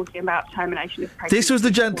talking about termination of pregnancy. This was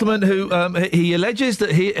the gentleman who he alleges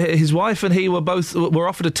that his wife and he were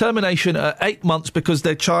offered a termination at 8 months because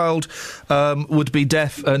their child would be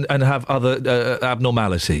deaf and have other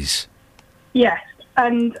abnormalities. Yes.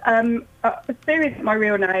 And Sue is my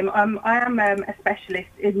real name. I am a specialist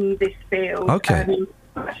in this field. Okay.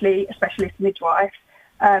 Actually, a specialist midwife.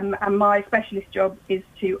 And my specialist job is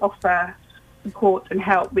to offer support and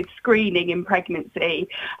help with screening in pregnancy.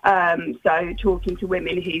 So talking to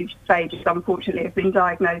women whose stages, unfortunately, have been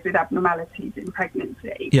diagnosed with abnormalities in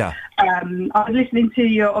pregnancy. Yeah. I was listening to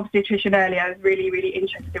your obstetrician earlier. I was really, really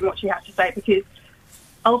interested in what she had to say because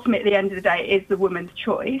ultimately, at the end of the day, it is the woman's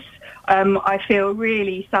choice. I feel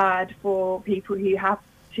really sad for people who have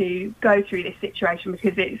to go through this situation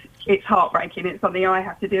because it's heartbreaking. It's something I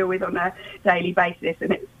have to deal with on a daily basis,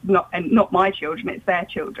 and it's not my children, it's their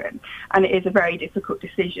children, and it is a very difficult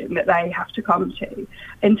decision that they have to come to.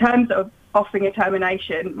 In terms of offering a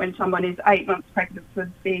termination when someone is 8 months pregnant for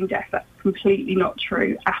being deaf, that's completely not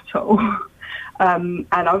true at all. And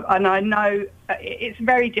I know it's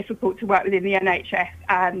very difficult to work within the NHS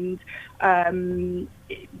and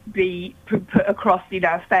be put across,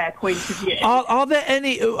 a fair point of view. Are there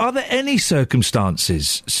any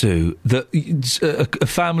circumstances, Sue, that a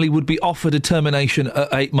family would be offered a termination at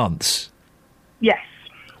 8 months? Yes.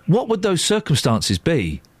 What would those circumstances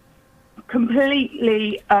be?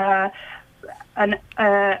 Completely an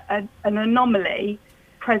anomaly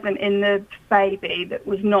present in the baby that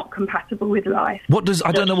was not compatible with life.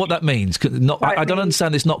 I don't know what that means. I don't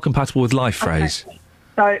understand this "not compatible with life" phrase. Okay.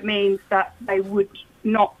 So it means that they would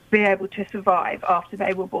not be able to survive after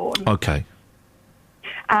they were born. Okay.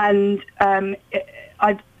 And I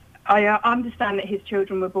understand that his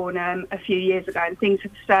children were born a few years ago, and things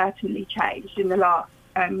have certainly changed in the last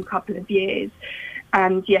couple of years.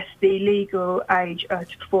 And yes, the legal age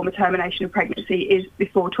to perform a termination of pregnancy is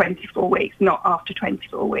before 24 weeks, not after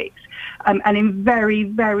 24 weeks. And in very,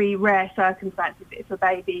 very rare circumstances,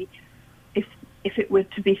 if it was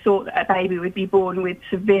to be thought that a baby would be born with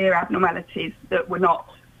severe abnormalities that were not,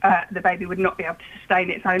 the baby would not be able to sustain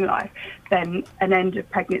its own life, then an end of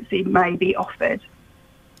pregnancy may be offered.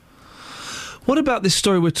 What about this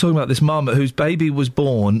story we're talking about, this mum whose baby was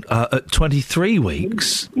born at 23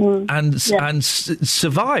 weeks and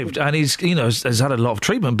survived and has had a lot of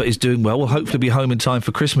treatment but is doing well, will hopefully be home in time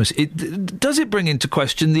for Christmas. Does it bring into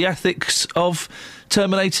question the ethics of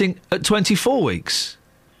terminating at 24 weeks?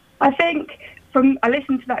 I think I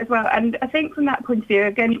listened to that as well, and I think from that point of view,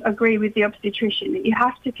 again, agree with the obstetrician that you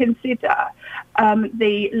have to consider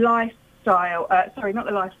the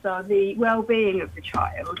the well-being of the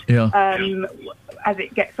child as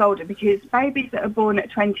it gets older, because babies that are born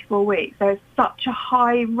at 24 weeks, there's such a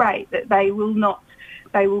high rate that they will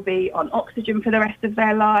be on oxygen for the rest of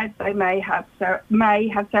their lives. They may have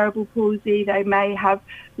cerebral palsy. They may have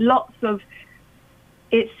lots of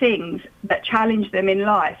things that challenge them in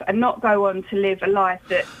life and not go on to live a life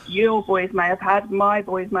that your boys may have had, my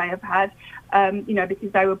boys may have had,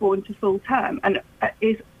 because they were born to full term. And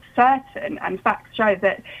is certain, and facts show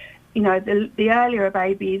that, the earlier a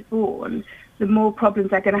baby is born, the more problems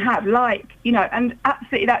they're going to have. And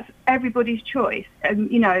absolutely, that's everybody's choice. And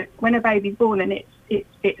when a baby's born and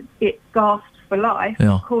it gasps for life,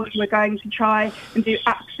 of course we're going to try and do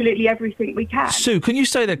absolutely everything we can. Sue, can you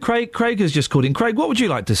stay there? Craig has just called in. Craig, what would you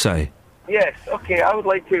like to say? Yes, okay, I would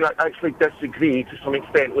like to actually disagree to some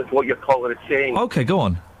extent with what your caller is saying. Okay, go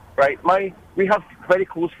on. Right, we have very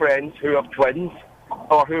close friends who have twins,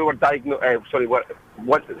 or who were diagnosed,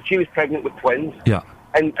 she was pregnant with twins. Yeah.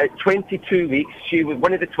 And at 22 weeks,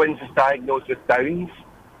 one of the twins was diagnosed with Downs,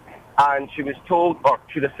 and she was told, or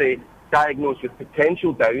should I say, diagnosed with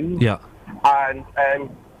potential Downs. Yeah. And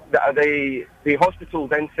the hospital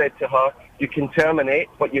then said to her, you can terminate,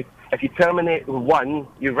 but you If you terminate one,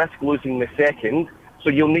 you risk losing the second, so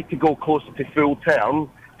you'll need to go closer to full term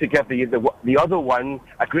to give the other one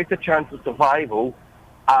a greater chance of survival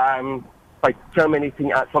by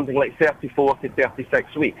terminating at something like 34 to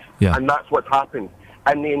 36 weeks. Yeah. And that's what's happened.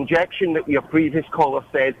 And the injection that your previous caller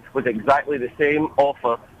said was exactly the same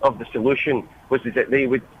offer of the solution, was that they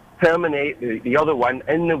would terminate the other one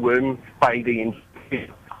in the womb by the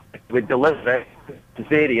injection, would deliver it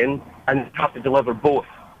cesarean, and have to deliver both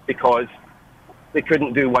because they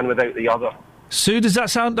couldn't do one without the other. Sue, does that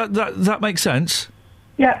sound that makes sense?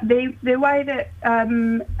 Yeah, the way that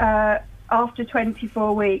after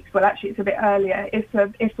 24 weeks, well, actually it's a bit earlier, if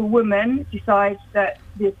a woman decides that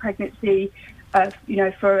the pregnancy,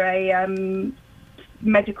 for a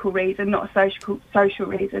medical reason, not a social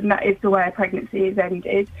reason, that is the way a pregnancy is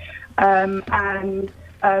ended.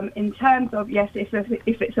 In terms of, yes, if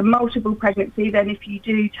it's a multiple pregnancy, then if you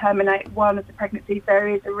do terminate one of the pregnancies, there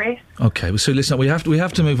is a risk. Okay, well, Sue, listen, we have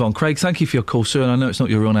to move on. Craig, thank you for your call, Sue, and I know it's not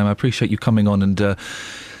your real name. I appreciate you coming on and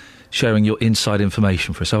sharing your inside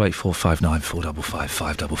information for us. 08459 455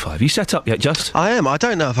 555. You set up yet, Just? I am. I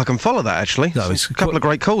don't know if I can follow that, actually. No, it's a couple of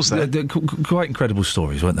great calls there. They're quite incredible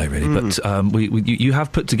stories, weren't they, really? But you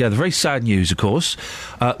have put together very sad news, of course.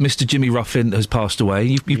 Mr. Jimmy Ruffin has passed away.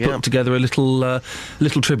 You've put together a little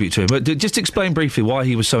tribute to him. But just explain briefly why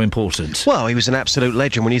he was so important. Well, he was an absolute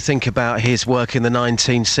legend. When you think about his work in the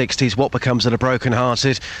 1960s, what becomes of the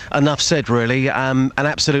broken-hearted, enough said, really. An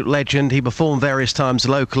absolute legend. He performed various times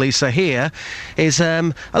locally. So here is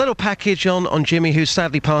a little package on Jimmy, who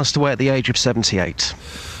sadly passed away at the age of 78.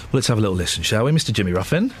 Well, let's have a little listen, shall we, Mr. Jimmy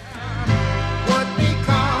Ruffin?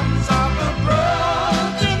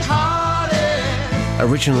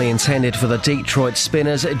 Originally intended for the Detroit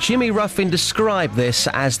Spinners, Jimmy Ruffin described this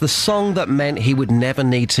as the song that meant he would never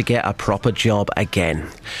need to get a proper job again.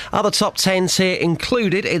 Other top tens here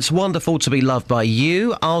included It's Wonderful to Be Loved by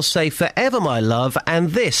You, I'll Say Forever My Love,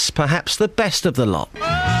 and this, perhaps the best of the lot.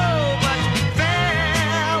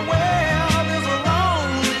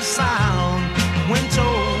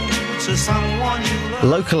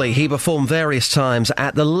 Locally, he performed various times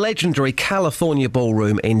at the legendary California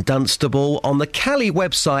Ballroom in Dunstable. On the Cali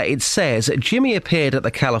website, it says Jimmy appeared at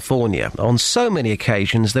the California. On so many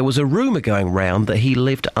occasions, there was a rumour going round that he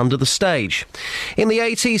lived under the stage. In the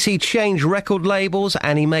 80s, he changed record labels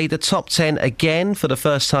and he made the top 10 again for the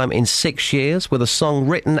first time in 6 years with a song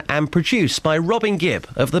written and produced by Robin Gibb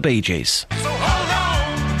of the Bee Gees.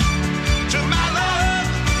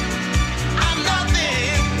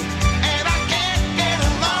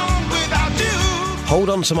 Hold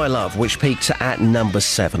On to My Love, which peaked at number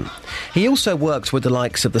 7. He also worked with the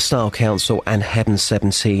likes of the Style Council and Heaven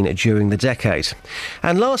 17 during the decade.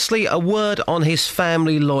 And lastly, a word on his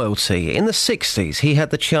family loyalty. In the 60s, he had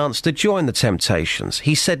the chance to join the Temptations.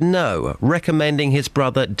 He said no, recommending his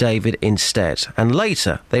brother David instead. And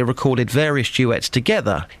later, they recorded various duets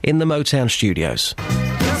together in the Motown studios.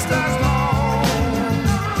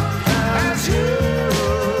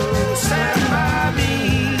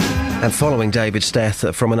 And following David's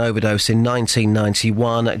death from an overdose in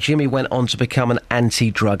 1991, Jimmy went on to become an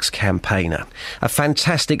anti-drugs campaigner. A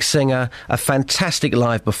fantastic singer, a fantastic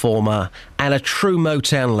live performer, and a true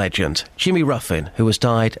Motown legend. Jimmy Ruffin, who has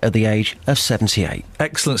died at the age of 78.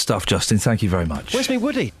 Excellent stuff, Justin. Thank you very much. Where's me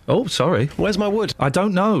Woody? Oh, sorry. Where's my wood? I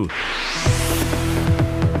don't know.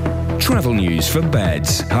 Travel news for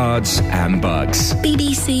beds, cards and bugs.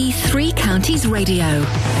 BBC Three Counties Radio.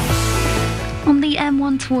 On the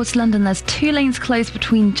M1 towards London, there's 2 lanes closed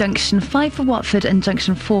between Junction 5 for Watford and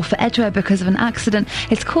Junction 4 for Edgware because of an accident.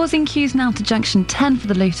 It's causing queues now to Junction 10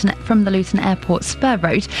 for from the Luton Airport Spur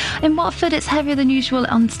Road. In Watford, it's heavier than usual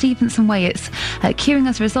on Stevenson Way. It's queuing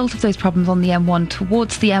as a result of those problems on the M1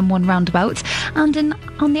 towards the M1 roundabout. And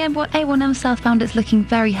on the A1M southbound, it's looking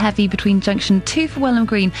very heavy between Junction 2 for Welham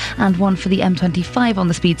Green and 1 for the M25 on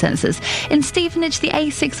the speed sensors. In Stevenage, the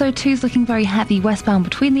A602 is looking very heavy westbound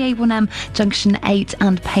between the A1M, Junction 8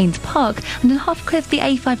 and Paynes Park, and in Hofcliffe the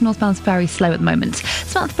A5 northbound is very slow at the moment.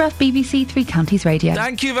 Samantha Bruff, BBC Three Counties Radio.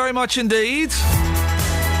 Thank you very much indeed.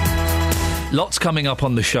 Lots coming up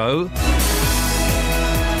on the show.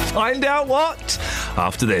 Find out what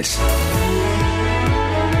after this.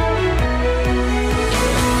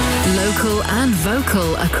 Local and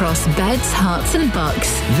vocal across beds, hearts and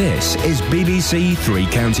bucks. This is BBC Three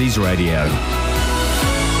Counties Radio.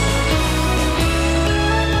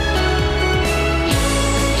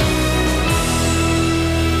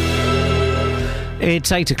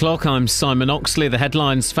 It's 8 o'clock. I'm Simon Oxley. The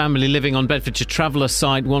headlines: family living on Bedfordshire Traveller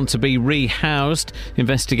site want to be rehoused.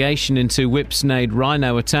 Investigation into Whipsnade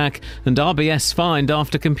rhino attack. And RBS fined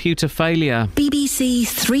after computer failure. BBC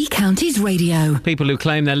Three Counties Radio. People who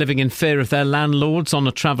claim they're living in fear of their landlords on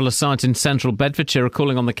a Traveller site in central Bedfordshire are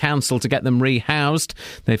calling on the council to get them rehoused.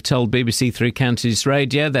 They've told BBC Three Counties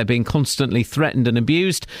Radio they're being constantly threatened and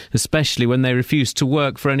abused, especially when they refuse to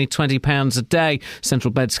work for only £20 a day.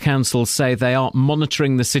 Central Beds Council say they are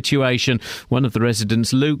monitoring the situation. One of the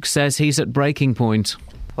residents, Luke, says he's at breaking point.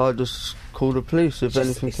 I just call the police if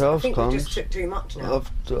anything else comes. Just took too much now.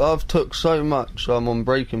 I've took so much, I'm on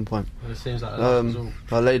breaking point. Well, it seems like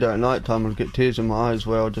I lay there at night time and get tears in my eyes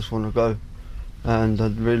where I just want to go, and I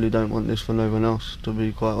really don't want this for no one else, to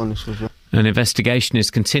be quite honest with you. An investigation is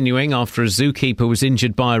continuing after a zookeeper was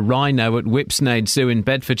injured by a rhino at Whipsnade Zoo in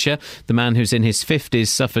Bedfordshire. The man, who's in his 50s,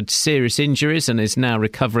 suffered serious injuries and is now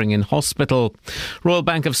recovering in hospital. Royal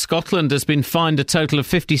Bank of Scotland has been fined a total of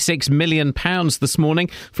 £56 million this morning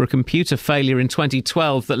for a computer failure in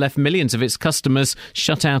 2012 that left millions of its customers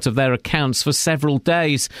shut out of their accounts for several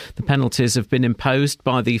days. The penalties have been imposed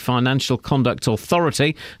by the Financial Conduct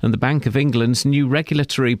Authority and the Bank of England's new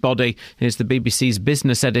regulatory body. Here's the BBC's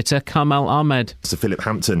business editor, Kamal Ahmed. Sir Philip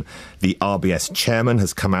Hampton, the RBS chairman,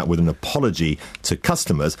 has come out with an apology to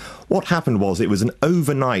customers. What happened was it was an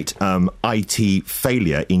overnight IT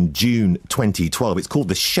failure in June 2012. It's called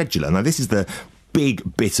the scheduler. Now, this is the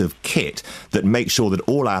big bit of kit that makes sure that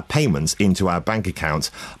all our payments into our bank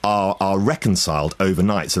accounts are reconciled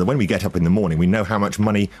overnight, so that when we get up in the morning we know how much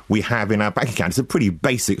money we have in our bank account. It's a pretty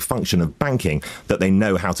basic function of banking that they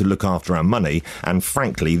know how to look after our money, and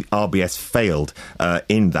frankly RBS failed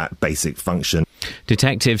in that basic function.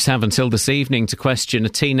 Detectives have until this evening to question a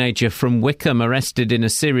teenager from Wickham arrested in a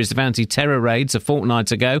series of anti-terror raids a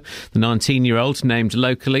fortnight ago. The 19-year-old, named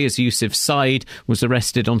locally as Yusuf Saeed, was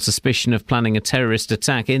arrested on suspicion of planning a terrorist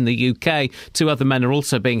attack in the UK. 2 other men are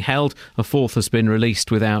also being held. A 4th has been released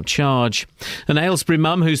without charge. An Aylesbury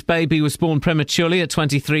mum whose baby was born prematurely at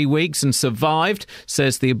 23 weeks and survived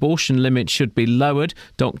says the abortion limit should be lowered.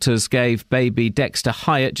 Doctors gave baby Dexter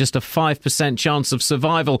Hyatt just a 5% chance of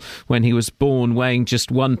survival when he was born, weighing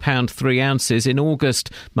just 1 pound 3 ounces in August.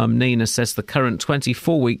 Mum Nina says the current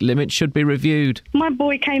 24-week limit should be reviewed. My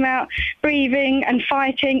boy came out breathing and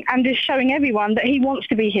fighting and is showing everyone that he wants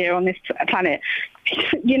to be here on this planet.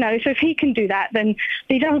 You know, so if he can do that, then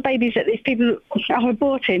these other babies that these people are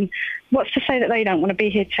aborting, what's to say that they don't want to be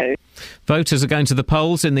here too? Voters are going to the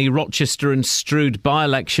polls in the Rochester and Stroud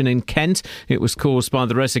by-election in Kent. It was caused by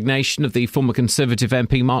the resignation of the former Conservative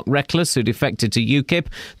MP Mark Reckless, who defected to UKIP.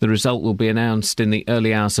 The result will be announced in the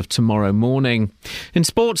early hours of tomorrow morning. In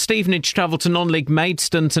sport, Stevenage travel to non-league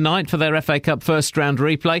Maidstone tonight for their FA Cup first-round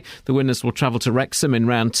replay. The winners will travel to Wrexham in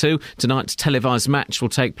round 2. Tonight's televised match will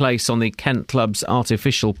take place on the Kent club's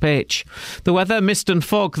artificial pitch. The weather, mist and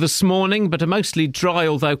fog this morning, but a mostly dry,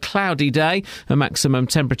 although cloudy day. A maximum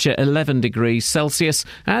temperature 11 degrees Celsius.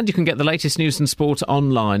 And you can get the latest news and sport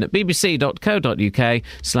online at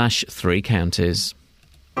bbc.co.uk/3 counties.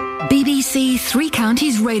 BBC Three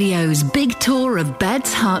Counties Radio's big tour of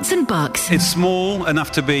beds, hearts and bucks. It's small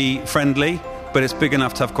enough to be friendly, but it's big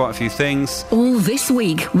enough to have quite a few things. All this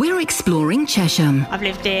week, we're exploring Chesham. I've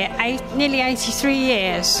lived here nearly 83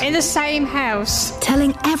 years, in the same house.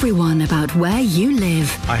 Telling everyone about where you live.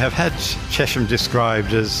 I have had Chesham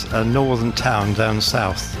described as a northern town down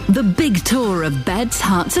south. The big tour of beds,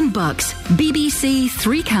 hearts and bucks. BBC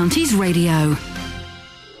Three Counties Radio.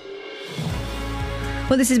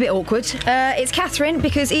 Well, this is a bit awkward. It's Catherine,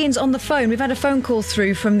 because Ian's on the phone. We've had a phone call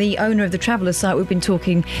through from the owner of the Traveller site we've been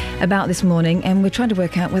talking about this morning, and we're trying to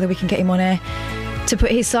work out whether we can get him on air to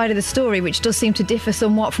put his side of the story, which does seem to differ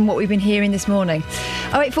somewhat from what we've been hearing this morning.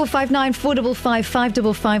 08459 455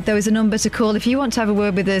 555, though, is a number to call if you want to have a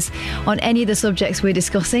word with us on any of the subjects we're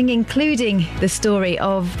discussing, including the story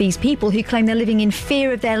of these people who claim they're living in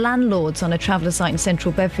fear of their landlords on a Traveller site in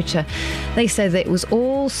central Bedfordshire. They said that it was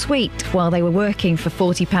all sweet while they were working for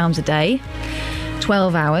 £40 a day,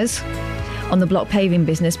 12 hours on the block paving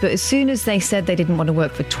business, but as soon as they said they didn't want to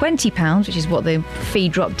work for £20, which is what the fee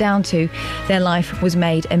dropped down to, their life was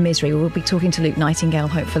made a misery. We'll be talking to Luke Nightingale,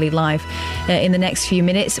 hopefully live in the next few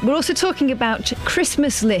minutes. We're also talking about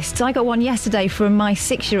Christmas lists. I got one yesterday from my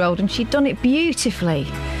 6-year-old and she'd done it beautifully.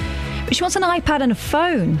 But she wants an iPad and a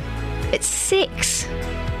phone at 6.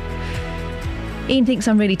 Ian thinks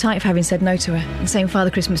I'm really tight for having said no to her and saying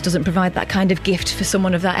Father Christmas doesn't provide that kind of gift for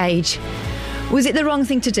someone of that age. Was it the wrong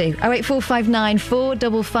thing to do? 08459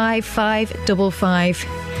 455 555.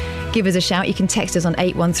 give us a shout. You can text us on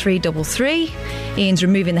 81333. Ian's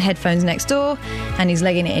removing the headphones next door and he's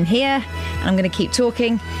legging it in here. And I'm going to keep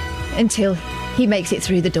talking until he makes it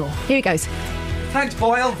through the door. Here he goes. Thanks,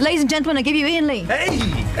 Boyle. Ladies and gentlemen, I give you Ian Lee.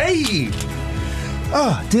 Hey!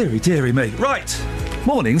 Ah, dearie me. Right.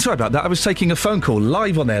 Morning, sorry about that. I was taking a phone call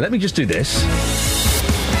live on there. Let me just do this.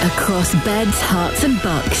 Across beds, hearts and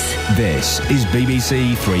bucks. This is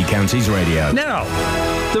BBC Three Counties Radio. Now,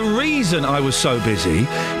 the reason I was so busy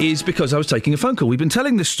is because I was taking a phone call. We've been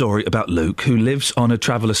telling this story about Luke, who lives on a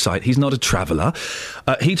traveller site. He's not a traveller.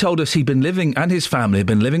 He told us he'd been living, and his family had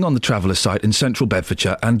been living on the traveller site in central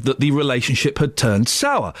Bedfordshire, and that the relationship had turned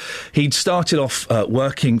sour. He'd started off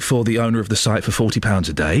working for the owner of the site for £40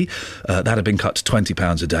 a day. That had been cut to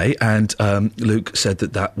 £20 a day, and Luke said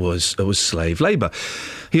that was slave labour.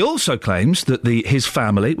 He also claims that his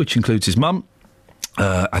family, which includes his mum,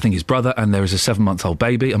 I think his brother, and there is a 7-month-old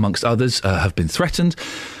baby, amongst others, have been threatened.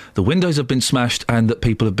 The windows have been smashed and that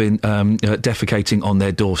people have been defecating on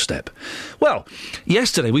their doorstep. Well,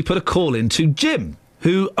 yesterday we put a call in to Jim,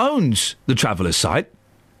 who owns the Travellers site.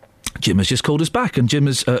 Jim has just called us back, and Jim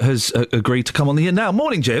has agreed to come on the air now.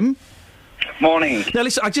 Morning, Jim. Morning. Now,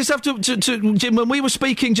 listen, I just have to, Jim, when we were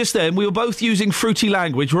speaking just then, we were both using fruity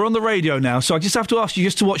language. We're on the radio now, so I just have to ask you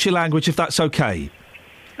just to watch your language, if that's okay.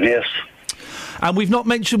 Yes. And we've not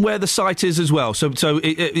mentioned where the site is as well, so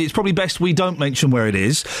it's probably best we don't mention where it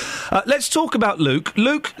is. Let's talk about Luke.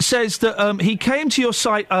 Luke says that he came to your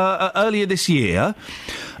site earlier this year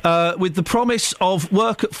with the promise of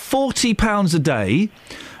work at £40 a day,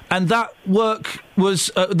 and that work was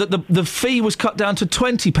the fee was cut down to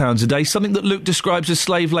 £20 a day, something that Luke describes as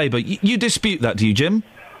slave labour. You dispute that, do you, Jim?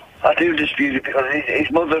 I do dispute it because his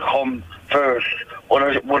mother come first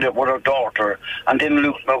with her daughter, and then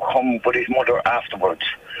Luke now come with his mother afterwards,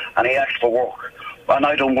 and he asked for work. And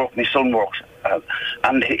I don't work, my son works,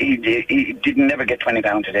 and he didn't never get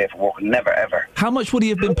 £20 a day for work, never ever. How much would he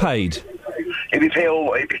have been paid? He'd be paid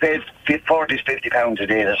 £40 to £50 a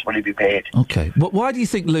day. That's what he'd be paid. Okay. But why do you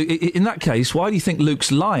think Luke? In that case, why do you think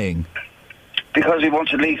Luke's lying? Because he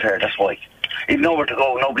wants to leave here. That's why. He'd nowhere to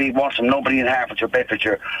go. Nobody wants him. Nobody in Hertfordshire,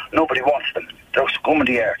 Bedfordshire. Nobody wants them. They're scum of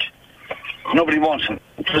the earth. Nobody wants him.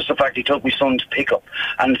 Just the fact he took my son's pickup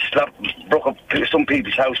and broke up some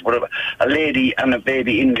people's house with a lady and a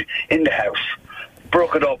baby in the house.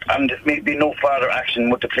 Broke it up, and there may be no further action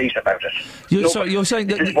with the police about it. You're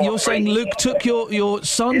saying Luke took your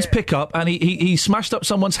son's pickup and he smashed up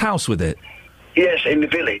someone's house with it? Yes, in the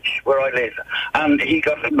village where I live, and he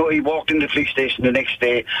walked in the police station the next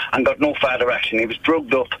day and got no further action. He was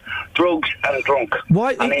drugged up, drugs and drunk.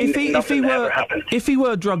 Why, if he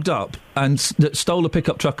were drugged up and stole a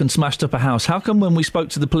pickup truck and smashed up a house, how come when we spoke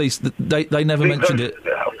to the police that they never mentioned it?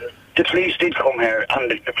 The police did come here, and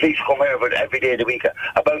the police come here every day of the week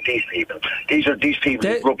about these people. These people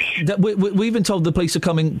are rubbish. We've been told the police are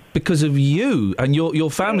coming because of you and your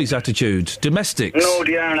family's attitude, domestics. No,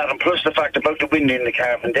 they aren't. And plus the fact about the window in the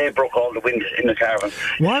caravan, they broke all the windows in the caravan.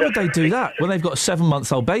 Why would they do that when they've got a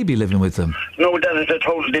 7-month-old baby living with them? No, that is a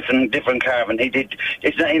totally different caravan.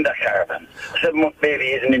 It's not in that caravan. A 7-month baby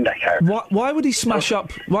isn't in that caravan. Why would he smash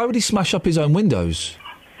up? Why would he smash up his own windows?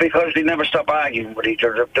 Because they never stop arguing with each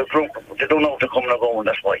other. They're drunk. They don't know if they're coming or going,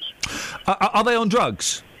 that's why. Are they on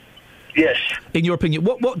drugs? Yes. In your opinion,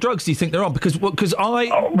 what drugs do you think they're on? Because I...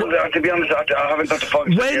 to be honest, I haven't got the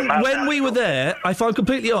focus. When we were there, if I'm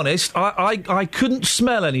completely honest, I couldn't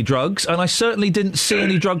smell any drugs, and I certainly didn't see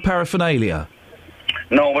any drug paraphernalia.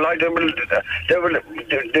 No, well, there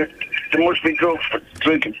must be drug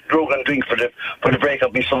and drink for the break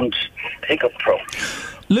of my son's pickup truck.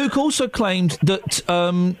 Luke also claimed that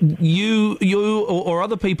you or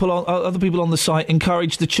other people on the site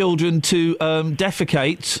encouraged the children to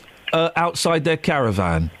defecate outside their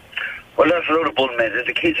caravan. Well, that's a load of bull, man.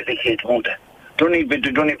 The kids will be kids, won't they? Don't need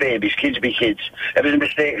babies. Kids will be kids. If it's a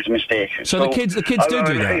mistake, it's a mistake. So the kids do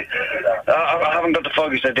that. I haven't got the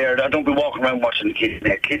focus there. I don't be walking around watching the kids in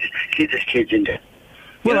there. Kids is kids in there.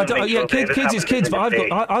 Well, kids is kids, but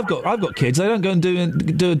I've got kids. They don't go and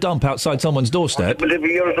do a dump outside someone's doorstep. But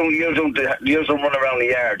yours don't run around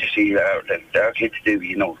the yard. You see, our kids do.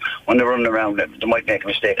 You know, when they're running around, they might make a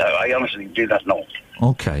mistake. I honestly do that. No.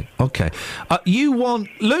 Okay.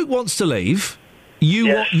 Luke wants to leave.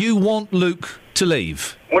 You want Luke to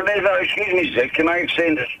leave. Well, excuse me, sir. Can I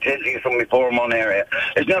explain this to you from before I'm on area?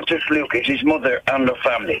 It's not just Luke. It's his mother and her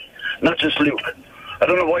family. Not just Luke. I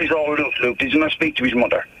don't know why he's all Luke. Does he not speak to his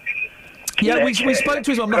mother? Yeah, we spoke to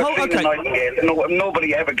his mum.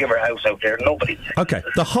 Nobody ever give her a house out there. Nobody. Okay,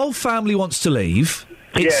 the whole family wants to leave.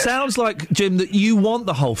 It sounds like, Jim, that you want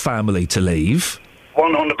the whole family to leave.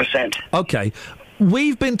 100%. Okay.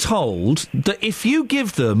 we've been told that if you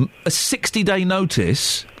give them a 60-day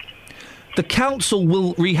notice, the council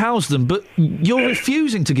will rehouse them, but you're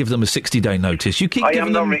refusing to give them a 60-day notice. You keep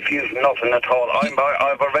giving them... I am not refusing nothing at all.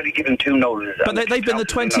 I've already given 2 notices. But they've been the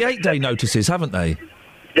 28-day notices, haven't they?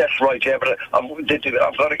 That's right, yeah, but I've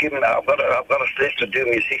got to give them. I've got a solicitor do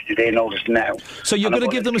me a 60-day notice now. So you're going to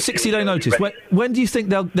give them a 60-day notice. When do you think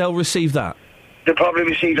they'll receive that? They'll probably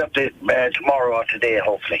receive that tomorrow or today,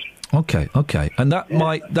 hopefully. Okay, and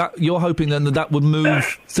you're hoping then that would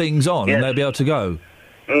move things on, and they'll be able to go.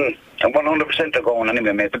 And 100% they're going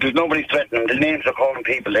anyway, mate. But there's nobody threatening them. The names are calling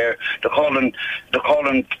people there. They're calling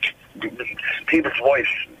people's wives.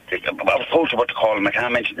 I was told what to call them. I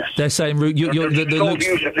can't mention this. They're saying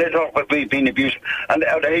abusive. They talk about being abusive. And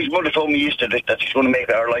his mother told me yesterday that she's going to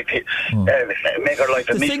make our life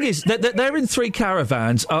The thing is, they're in 3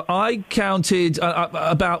 caravans. I counted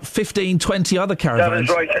about 15, 20 other caravans.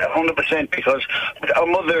 That is right, 100%, because our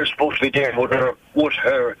mother is supposed to be there with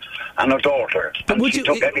her and her daughter. But she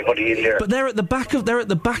took everybody in there. But they're at the back of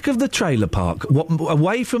the trailer park,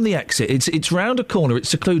 away from the exit. It's round a corner. It's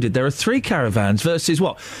secluded. There are 3 caravans versus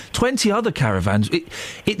 20 other caravans.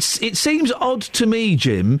 It seems odd to me,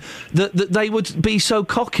 Jim, that they would be so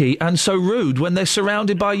cocky and so rude when they're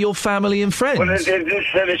surrounded by your family and friends. Well, it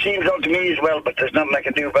seems odd to me as well, but there's nothing I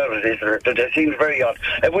can do about it, is there? It seems very odd.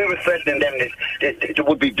 If we were threatening them, there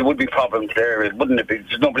would be problems there, wouldn't it be?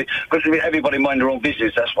 There's nobody, because everybody mind their own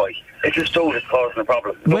business, that's why. It's just told it's causing a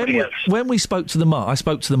problem. When we spoke to the mum, I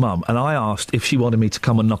spoke to the mum, and I asked if she wanted me to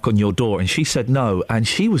come and knock on your door, and she said no, and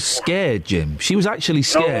she was scared, Jim. She was actually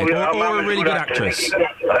scared. Or a really good actress.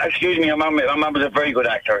 Excuse me, my mum was a very good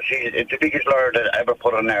actor. She's the biggest lawyer that I ever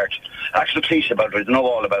put on earth. Ask the police about her. They know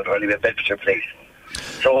all about her anyway, Bedfordshire Police.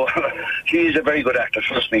 So, she is a very good actor,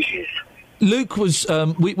 trust me, she is. Luke was...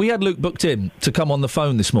 we had Luke booked in to come on the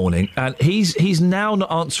phone this morning, and he's now not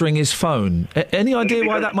answering his phone. Any idea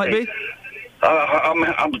why that might be?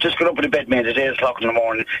 I'm just got up in the bed, mate, at 8 o'clock in the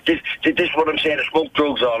morning. This is what I'm saying, I smoke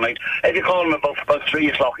drugs all night. If you call him about 3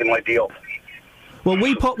 o'clock, he might be up. Well,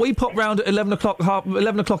 we popped round at 11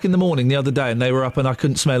 o'clock in the morning the other day, and they were up, and I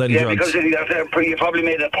couldn't smell any drugs. Because you probably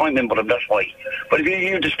made an appointment with them, that's why. But if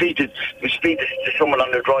you to speak to someone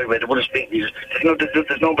on their driveway, they wouldn't speak to you.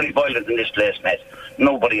 There's nobody violent in this place, mate.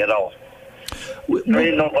 Nobody at all. There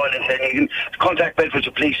is no violence, and you can contact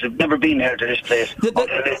Bedfordshire Police. They've never been here to this place.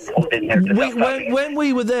 When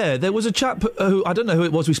we were there was a chap who, I don't know who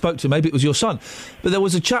it was we spoke to, maybe it was your son, but there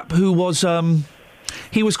was a chap who was,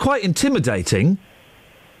 he was quite intimidating.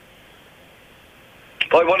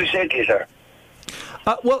 What he said to you, sir?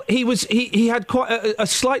 Well, he had quite a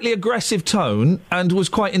slightly aggressive tone and was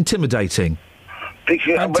quite intimidating.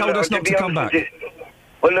 And told us not to come back.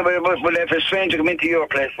 Well, if a stranger come into your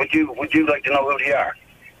place, would you like to know who they are?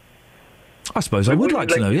 I suppose I would like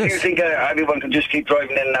to know, yes. Do you think everyone can just keep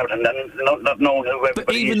driving in and out and then not knowing who everybody is?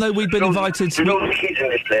 But even though we've been invited... There's loads of kids in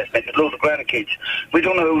this place, mate. There's loads of grandkids. We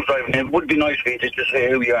don't know who's driving in. It would be nice for you just to say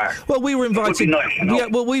who you are. Well, we were invited... It would be nice, you know? Yeah,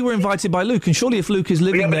 well, we were invited by Luke, and surely if Luke is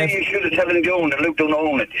living there... You should have told the owner. Luke don't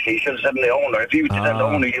own it, you see. You should have said the owner. If you tell the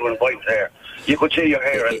owner you invite there, you could say you're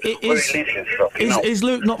here and where he lives and stuff, you know? Is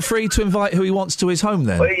Luke not free to invite who he wants to his home,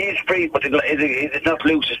 then? Well, he is free, but it's not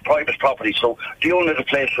Luke's, it's private property, so the owner of the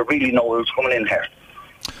place should really know who's coming in here.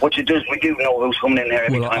 What you do is we do know who's coming in here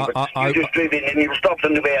every time, but you just drive in and you stopped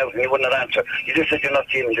on the way out and you wouldn't answer. You just said you're not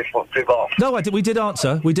Jim and just drive off. No, we did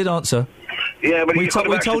answer. Yeah, but we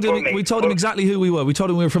told him exactly who we were. We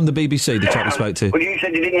told him we were from the BBC, the chap we spoke to. Well, you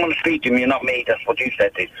said you didn't want to speak to me, you're not me. That's what you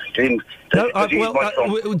said to him. No,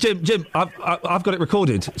 Jim, I've got it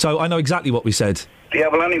recorded, so I know exactly what we said. Yeah,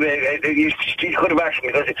 well, anyway, you could have asked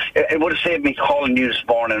me, because it would have saved me calling you this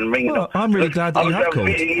morning and ringing them. I'm really glad that you have called.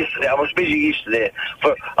 I was busy yesterday.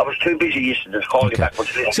 I was too busy yesterday to call you back.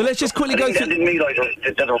 So let's just quickly go through... I didn't realise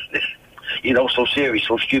that it was this, so serious,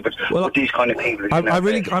 so stupid with these kind of people.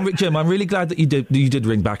 Jim, I'm really glad that you did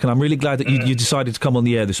ring back, and I'm really glad that you decided to come on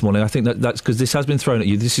the air this morning. I think that's because this has been thrown at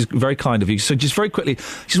you. This is very kind of you. So just very quickly,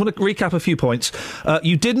 just want to recap a few points.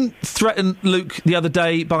 You didn't threaten Luke the other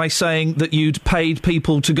day by saying that you'd paid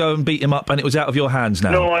people to go and beat him up, and it was out of your hands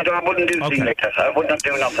now. No, I wouldn't do things like that. I would not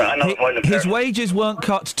do nothing. I'm not violent. His wages weren't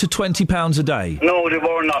cut to £20 a day. No, they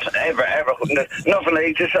were not. Ever. Nothing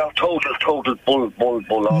like this. Total bull.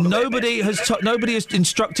 Nobody has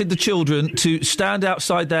instructed the children to stand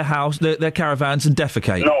outside their house, their caravans, and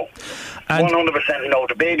defecate. No. 100% no.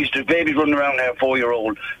 The babies running around there,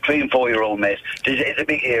 4-year-old, 3 and 4-year-old, mate. It's a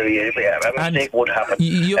big area. A mistake would happen.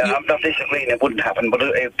 I'm not disagreeing it wouldn't happen, but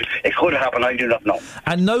it could happen. I do not know.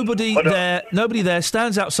 And nobody there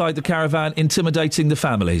stands outside the caravan intimidating the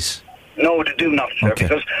families. No, to do not, sir, Okay.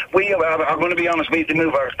 because we are going to be honest, we have to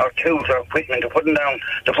move our tools, our equipment, to put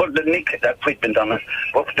the nick equipment on it,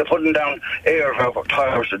 but to putting down air of our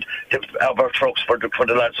tires of our trucks for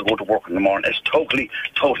the lads to go to work in the morning. It's totally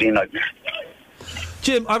a nightmare.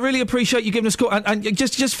 Jim, I really appreciate you giving us a call. And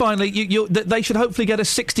just finally, they should hopefully get a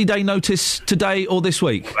 60-day notice today or this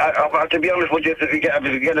week. To be honest with you, if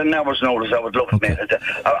you get an hour's notice, I would love it.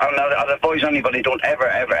 I'd advise anybody, don't ever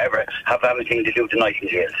have anything to do tonight in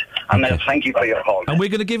jail. And thank you for your call. And we're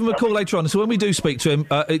going to give him a call later on. So when we do speak to him,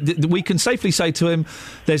 we can safely say to him,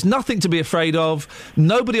 there's nothing to be afait of.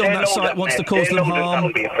 Nobody on that site wants to cause them harm. There's nothing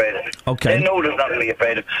to be afraid of. Okay. They know there's nothing to be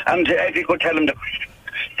afraid of. And if you could tell them to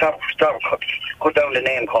cut down the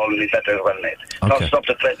name calling, is that well made. Okay. Stop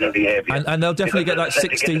the threatening behaviour. And they'll definitely get that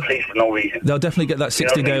 60. For no reason. They'll definitely get that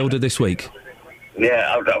 60-day order this week.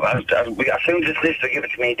 Yeah, as soon as it's this, they give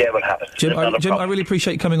it to me, they will have it. Jim, I really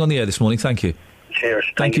appreciate you coming on the air this morning. Thank you. Cheers.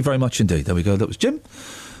 Thank you very much indeed. There we go. That was Jim,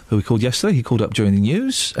 who we called yesterday. He called up during the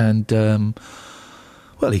news and...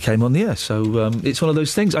 well, he came on the air, so it's one of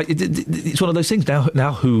those things. It's one of those things.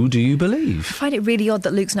 Now, who do you believe? I find it really odd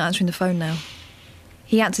that Luke's not answering the phone now.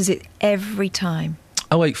 He answers it every time.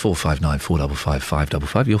 08459 455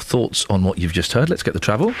 555. Your thoughts on what you've just heard. Let's get the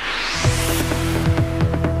travel.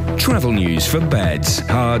 Travel news for beds,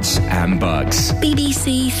 cards and bugs.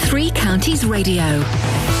 BBC Three Counties Radio.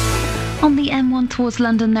 On the M1 towards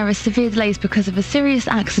London, there are severe delays because of a serious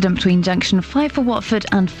accident between junction 5 for Watford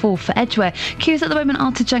and 4 for Edgware. Queues at the moment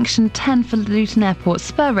are to junction 10 for Luton Airport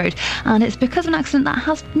Spur Road, and it's because of an accident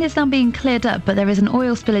that is now being cleared up, but there is an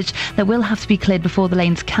oil spillage that will have to be cleared before the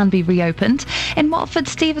lanes can be reopened. In Watford,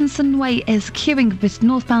 Stevenson Way is queuing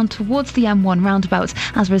northbound towards the M1 roundabout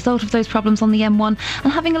as a result of those problems on the M1,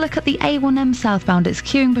 and having a look at the A1M southbound, it's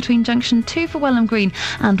queuing between junction 2 for Welham Green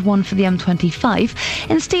and 1 for the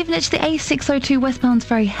M25. In Stevenage, the A602 westbound's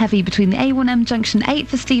very heavy between the A1M junction 8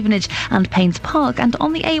 for Stevenage and Paynes Park, and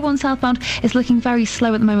on the A1 southbound is looking very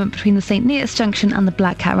slow at the moment between the St Neots junction and the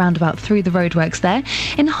Black Cat roundabout through the roadworks there.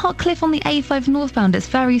 In Hotcliffe on the A5 northbound, it's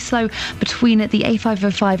very slow between the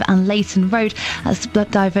A505 and Leighton Road as the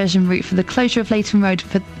diversion route for the closure of Leighton Road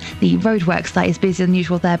for the roadworks. That is busier than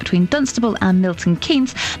usual there between Dunstable and Milton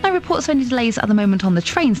Keynes. No reports of any delays at the moment on the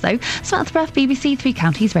trains though. Samantha Breath, BBC Three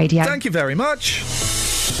Counties Radio. Thank you very much.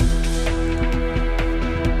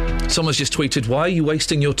 Someone's just tweeted, why are you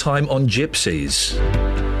wasting your time on gypsies?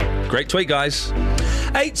 Great tweet, guys.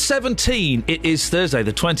 8:17. It is Thursday,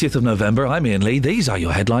 the 20th of November. I'm Iain Lee. These are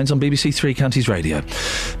your headlines on BBC Three Counties Radio.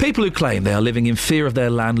 People who claim they are living in fear of their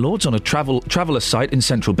landlords on a traveller site in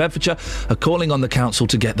central Bedfordshire are calling on the council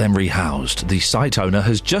to get them rehoused. The site owner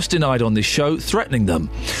has just denied on this show, threatening them.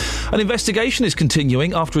 An investigation is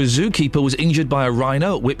continuing after a zookeeper was injured by a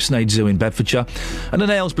rhino at Whipsnade Zoo in Bedfordshire, and an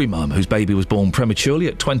Aylesbury mum whose baby was born prematurely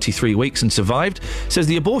at 23 weeks and survived says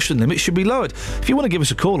the abortion limit should be lowered. If you want to give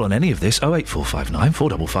us a call on any of this, 08459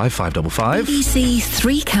 455 555. BBC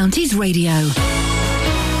Three Counties Radio.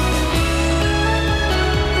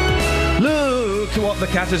 Look what the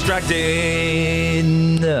cat has dragged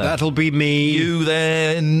in. That'll be me. You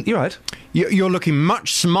then. You're right. You're looking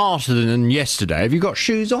much smarter than yesterday. Have you got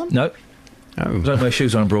shoes on? No. Oh. I don't wear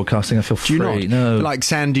shoes on broadcasting. I feel free. Do you not? No. Like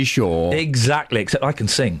Sandy Shaw. Exactly, except I can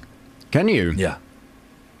sing. Can you? Yeah.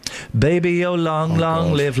 Baby, oh long,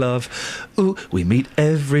 long live love. Ooh, we meet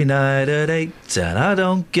every night at 8, and I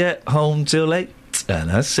don't get home till 8.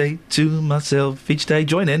 And I say to myself each day,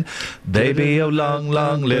 join in. Baby, oh long,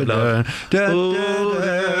 long live love.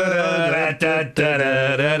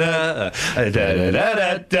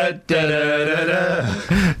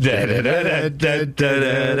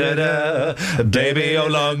 Baby, oh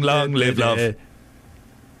long, long live love.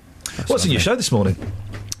 What's in your show this morning?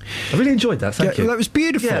 I really enjoyed that, thank you. That was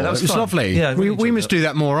beautiful. Yeah, that was fun. lovely. Yeah, really we must do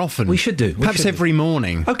that more often. We should do. Perhaps every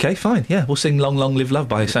morning. OK, fine, yeah. We'll sing Long, Long Live Love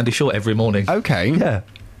by Sandy Shaw every morning. OK. Yeah.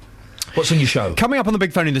 What's on your show? Coming up on the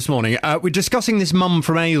Big Phone this morning, we're discussing this mum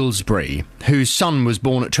from Aylesbury whose son was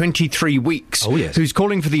born at 23 weeks. Oh, yes. Who's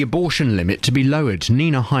calling for the abortion limit to be lowered.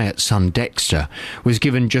 Nina Hyatt's son Dexter was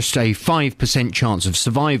given just a 5% chance of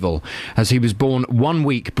survival as he was born 1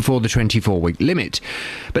 week before the 24-week limit.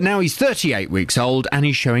 But now he's 38 weeks old and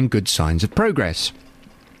he's showing good signs of progress.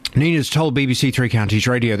 Nina's told BBC Three Counties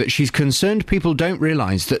Radio that she's concerned people don't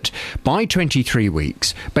realise that by 23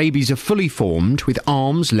 weeks, babies are fully formed with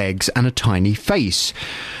arms, legs and a tiny face.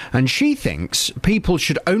 And she thinks people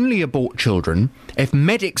should only abort children if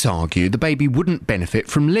medics argue the baby wouldn't benefit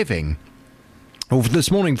from living. Well,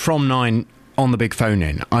 this morning from 9 on the Big Phone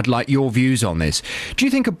In, I'd like your views on this. Do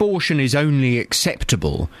you think abortion is only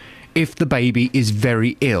acceptable if the baby is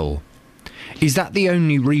very ill? Is that the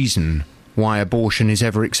only reason why abortion is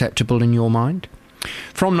ever acceptable in your mind?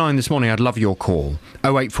 From 9 this morning, I'd love your call.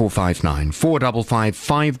 08459 455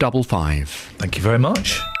 555. Thank you very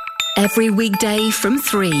much. Every weekday from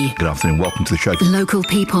 3. Good afternoon, welcome to the show. Local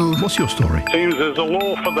people. What's your story? Seems there's a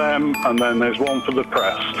law for them and then there's one for the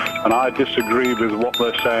press, and I disagree with what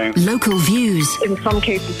they're saying. Local views. In some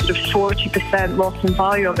cases, sort of 40% loss in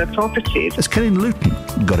value of their properties. Has Kenny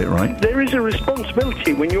Luton got it right? There is a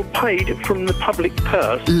responsibility when you're paid from the public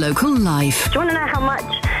purse. Local life. Do you want to know how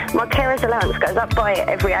much my carer's allowance goes up by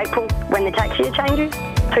every April when the tax year changes?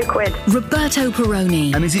 £2. Roberto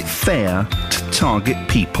Peroni. And is it fair to target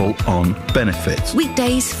people on benefits?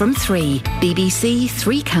 Weekdays from 3. BBC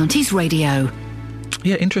Three Counties Radio.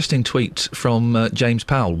 Yeah, interesting tweet from James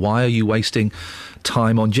Powell. Why are you wasting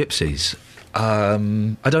time on gypsies?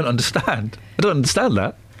 I don't understand. I don't understand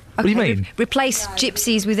that. What do you mean? Replace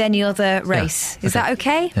gypsies with any other race. Is that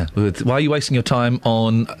okay? Yeah. Why are you wasting your time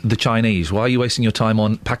on the Chinese? Why are you wasting your time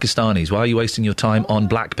on Pakistanis? Why are you wasting your time on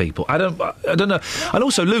black people? I don't know. And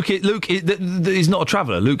also, Luke is not a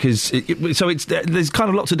traveller. Luke is there's kind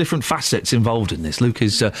of lots of different facets involved in this. Luke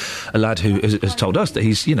is a lad who has told us that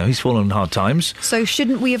he's fallen on hard times. So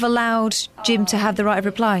shouldn't we have allowed Jim to have the right of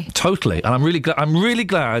reply? Totally. And I'm really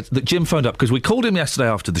glad that Jim phoned up, because we called him yesterday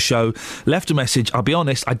after the show, left a message. I'll be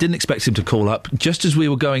honest, I didn't expect him to call up. Just as we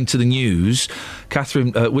were going to the news,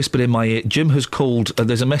 Catherine whispered in my ear, Jim has called,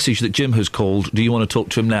 there's a message that Jim has called, do you want to talk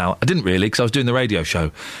to him now? I didn't really, because I was doing the radio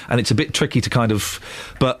show, and it's a bit tricky to kind of,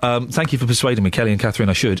 but thank you for persuading me, Kelly and Catherine,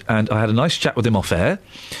 I should, and I had a nice chat with him off air.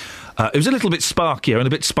 It was a little bit sparkier and a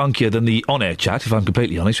bit spunkier than the on-air chat, if I'm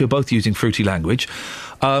completely honest. We were both using fruity language.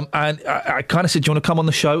 And I kind of said, do you want to come on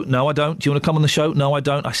the show? No, I don't. Do you want to come on the show? No, I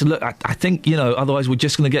don't. I said, look, I think, otherwise we're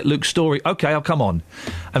just going to get Luke's story. OK, I'll come on.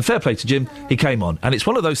 And fair play to Jim, he came on. And it's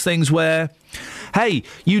one of those things where, hey,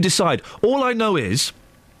 you decide. All I know is,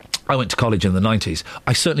 I went to college in the 90s.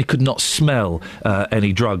 I certainly could not smell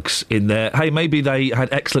any drugs in there. Hey, maybe they had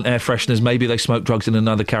excellent air fresheners. Maybe they smoked drugs in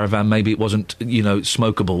another caravan. Maybe it wasn't,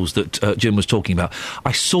 smokables that Jim was talking about.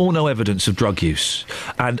 I saw no evidence of drug use.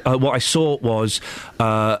 And what I saw was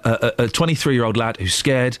a 23-year-old lad who's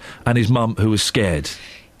scared and his mum who was scared.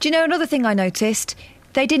 Do you know another thing I noticed?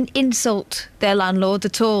 They didn't insult their landlord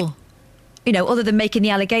at all. Other than making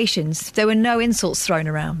the allegations, there were no insults thrown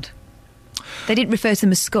around. They didn't refer to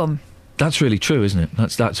them as scum. That's really true, isn't it?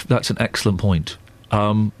 That's an excellent point.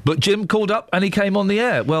 But Jim called up and he came on the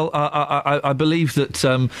air. Well, I believe that...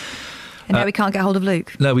 and now we can't get hold of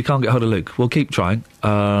Luke. No, we can't get hold of Luke. We'll keep trying.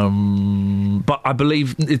 But I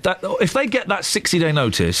believe if they get that 60-day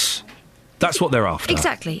notice, that's what they're after.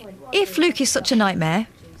 Exactly. If Luke is such a nightmare,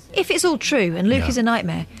 if it's all true and Luke is a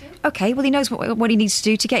nightmare... OK, well, he knows what he needs to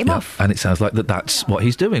do to get him off. And it sounds like that's what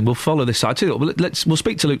he's doing. We'll follow this side. We'll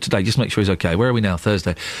speak to Luke today, just make sure he's OK. Where are we now?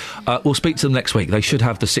 Thursday. We'll speak to them next week. They should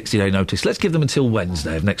have the 60-day notice. Let's give them until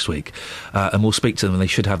Wednesday of next week. And we'll speak to them, and they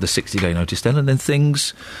should have the 60-day notice then, and then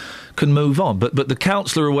things can move on. But the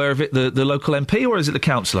councillor aware of it, the local MP, or is it the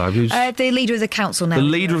councillor? The leader of the council now. The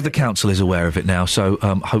leader of the council is aware of it now, so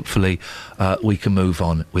hopefully we can move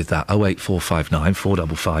on with that. 08459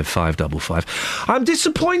 455 555. I'm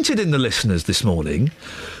disappointed in the listeners this morning,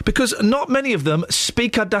 because not many of them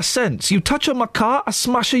speak a decent. You touch on my car, I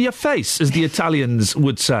smash your face, as the Italians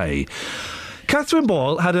would say. Catherine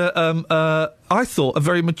Boyle had I thought, a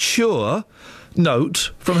very mature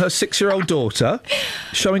note from her 6-year-old daughter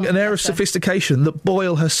showing an air of sophistication that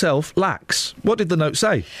Boyle herself lacks. What did the note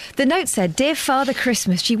say? The note said, Dear Father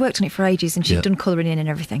Christmas. She worked on it for ages and she'd done colouring in and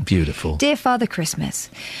everything. Beautiful. Dear Father Christmas,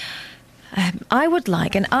 I would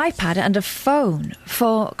like an iPad and a phone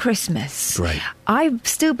for Christmas. Great. I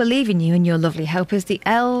still believe in you and your lovely helpers, the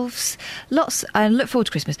elves. I look forward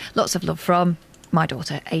to Christmas. Lots of love from... my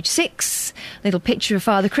daughter, age 6, little picture of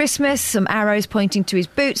Father Christmas, some arrows pointing to his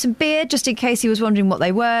boots and beard, just in case he was wondering what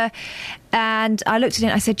they were. And I looked at it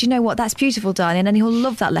and I said, you know what, that's beautiful, darling, and he'll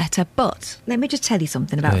love that letter. But let me just tell you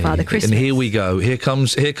something about Father Christmas. And here we go. Here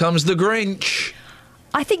comes the Grinch.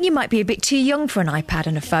 I think you might be a bit too young for an iPad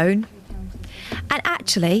and a phone. And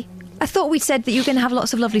actually, I thought we'd said that you were going to have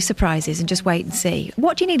lots of lovely surprises and just wait and see.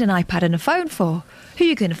 What do you need an iPad and a phone for? Who are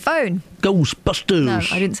you going to phone? Ghostbusters. No,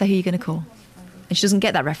 I didn't say who you're going to call. And she doesn't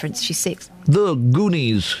get that reference. She's 6. The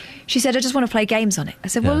Goonies. She said, I just want to play games on it. I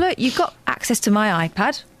said, well, look, you've got access to my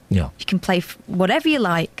iPad. Yeah. You can play whatever you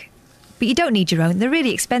like, but you don't need your own. They're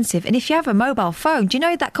really expensive. And if you have a mobile phone, do you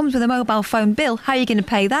know that comes with a mobile phone bill? How are you going to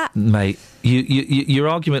pay that? Mate, your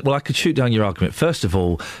argument, well, I could shoot down your argument. First of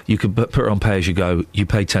all, you could put it on pay-as-you-go. You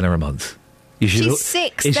pay £10 a month. She's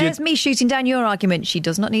 6. There's me shooting down your argument. She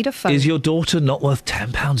does not need a phone. Is your daughter not worth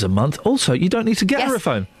 £10 a month? Also, you don't need to get her a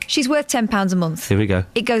phone. She's worth £10 a month. Here we go.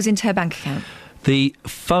 It goes into her bank account. The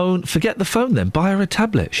phone, forget the phone then. Buy her a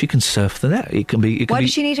tablet. She can surf the net. Why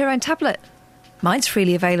does she need her own tablet? Mine's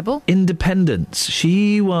freely available. Independence.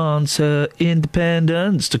 She wants her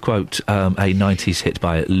independence, to quote a 90s hit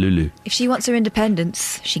by Lulu. If she wants her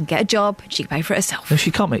independence, she can get a job and she can pay for it herself. No, she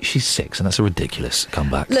can't make... She's 6, and that's a ridiculous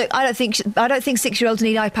comeback. Look, I don't think 6-year-olds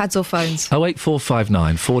need iPads or phones.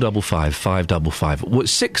 08459 455 555. Well,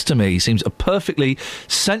 6 to me seems a perfectly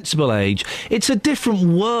sensible age. It's a different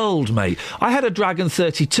world, mate. I had a Dragon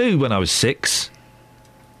 32 when I was 6.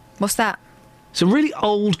 What's that? It's a really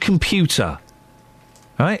old computer.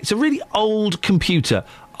 Right? It's a really old computer.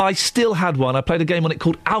 I still had one. I played a game on it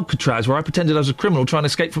called Alcatraz, where I pretended I was a criminal trying to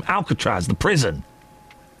escape from Alcatraz, the prison.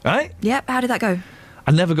 Right? Yep. How did that go?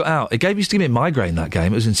 I never got out. It used to give me a migraine, that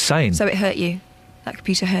game. It was insane. So it hurt you? That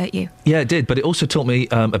computer hurt you? Yeah, it did. But it also taught me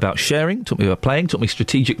about sharing, taught me about playing, taught me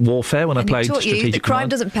strategic warfare when I played Strategic Strategic you that crime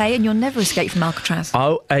Command. doesn't pay and you'll never escape from Alcatraz.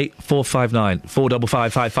 08459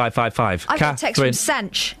 455 5555. I got a text from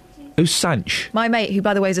Sanch. Who's Sanch? My mate, who,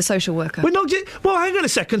 by the way, is a social worker. Well, hang on a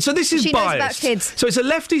second. So this is she biased. knows about kids. So it's a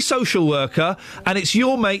lefty social worker, and it's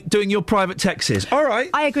your mate doing your private texts. All right.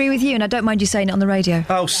 I agree with you, and I don't mind you saying it on the radio.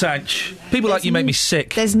 Oh, Sanch. People like you make me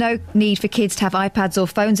sick. There's no need for kids to have iPads or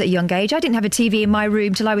phones at a young age. I didn't have a TV in my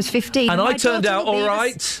room till I was 15. And I turned out all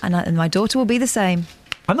right. And my daughter will be the same.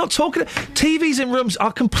 I'm not talking... TVs in rooms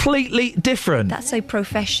are completely different. That's a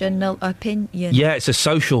professional opinion. Yeah, it's a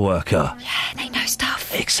social worker. Yeah, they know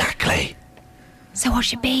stuff. Exactly. So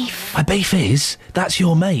what's your beef? My beef is, that's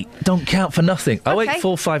your mate. Don't count for nothing. Okay.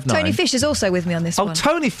 08459. Tony Fisher's also with me on this one. Oh,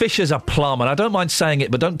 Tony Fisher's a plum, and I don't mind saying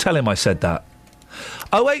it, but don't tell him I said that.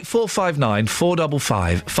 08459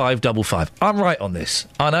 455 555. I'm right on this,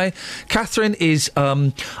 aren't I? Catherine is,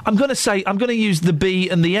 I'm going to use the B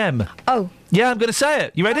and the M. Oh. Yeah, I'm going to say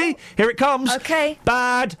it. You ready? Here it comes. Okay.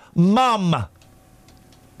 Bad mum.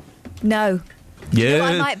 No. Yeah. Do you know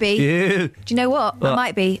what I might be? Yeah. Do you know what? I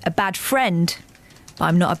might be a bad friend, but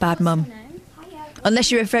I'm not a bad mum.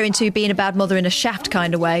 Unless you're referring to being a bad mother in a shaft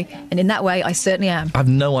kind of way, and in that way, I certainly am. I've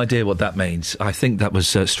no idea what that means. I think that was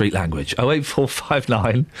street language.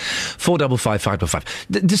 08459 455 555.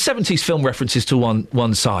 The 70s film references to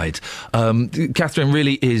one side. Catherine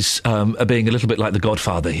really is being a little bit like the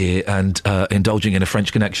Godfather here and indulging in a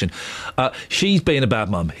French connection. She's being a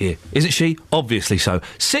bad mum here, isn't she? Obviously so.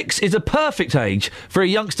 6 is a perfect age for a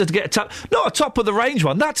youngster to get not a top-of-the-range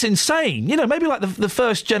one. That's insane. You know, maybe like the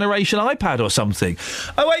first generation iPad or something.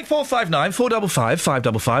 08459 455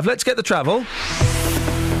 555. Let's get the travel.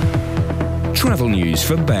 Travel news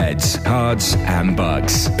for beds, cards and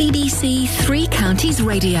bugs. BBC Three Counties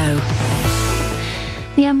Radio.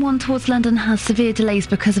 The M1 towards London has severe delays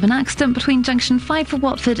because of an accident between junction 5 for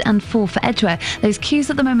Watford and 4 for Edgware. Those queues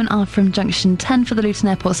at the moment are from junction 10 for the Luton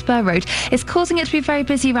Airport Spur Road. It's causing it to be very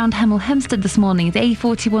busy around Hemel Hempstead this morning. The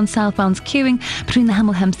A41 southbound's queuing between the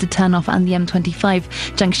Hemel Hempstead turn-off and the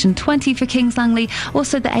M25. Junction 20 for Kings Langley.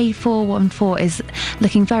 Also, the A414 is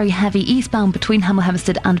looking very heavy eastbound between Hemel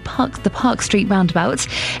Hempstead and the Park Street roundabout.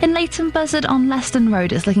 In Leighton Buzzard on Leston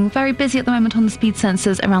Road, it's looking very busy at the moment on the speed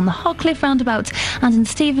sensors around the Hogcliffe roundabout, and in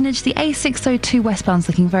Stevenage, the A602 westbound's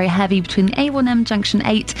looking very heavy between the A1M Junction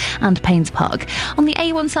 8 and Paynes Park. On the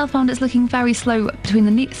A1 southbound, it's looking very slow between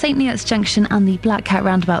the St Neots Junction and the Black Cat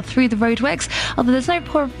roundabout through the roadworks, although there's no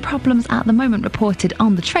problems at the moment reported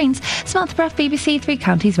on the trains. Samantha Breath, BBC Three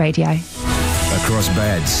Counties Radio. Across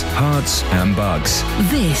beds, hearts and bugs.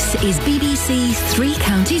 This is BBC Three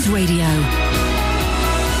Counties Radio.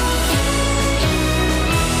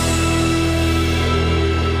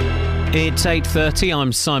 It's 8:30.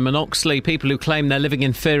 I'm Simon Oxley. People who claim they're living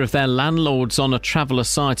in fear of their landlords on a traveller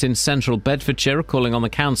site in central Bedfordshire are calling on the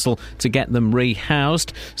council to get them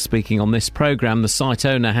rehoused. Speaking on this programme, the site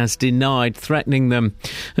owner has denied threatening them.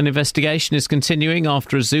 An investigation is continuing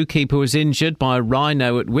after a zookeeper was injured by a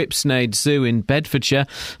rhino at Whipsnade Zoo in Bedfordshire,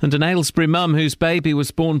 and an Aylesbury mum whose baby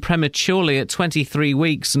was born prematurely at 23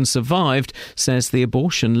 weeks and survived says the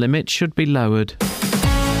abortion limit should be lowered.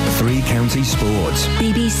 Three Counties Sports.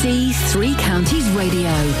 BBC Three Counties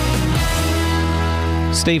Radio.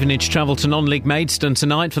 Stevenage travel to non-league Maidstone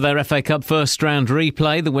tonight for their FA Cup first round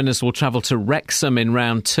replay. The winners will travel to Wrexham in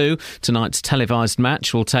round 2. Tonight's televised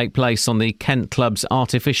match will take place on the Kent club's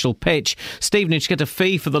artificial pitch. Stevenage get a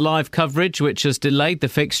fee for the live coverage, which has delayed the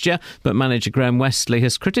fixture, but manager Graham Westley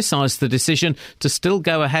has criticised the decision to still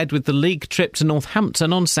go ahead with the league trip to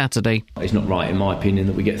Northampton on Saturday. It's not right, in my opinion,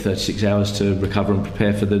 that we get 36 hours to recover and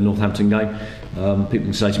prepare for the Northampton game. People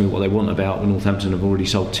can say to me what they want about when Northampton have already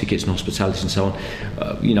sold tickets and hospitality and so on.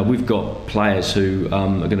 We've got players who are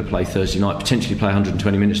going to play Thursday night, potentially play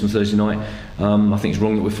 120 minutes on Thursday night. I think it's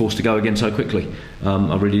wrong that we're forced to go again so quickly.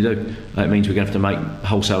 I really do. It means we're going to have to make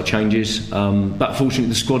wholesale changes. But fortunately,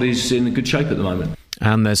 the squad is in good shape at the moment.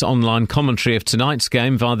 And there's online commentary of tonight's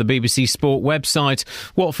game via the BBC Sport website.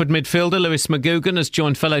 Watford midfielder Lewis McGugan has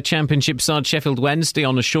joined fellow Championship side Sheffield Wednesday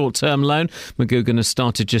on a short-term loan. McGugan has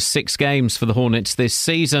started just 6 games for the Hornets this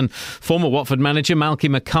season. Former Watford manager Malky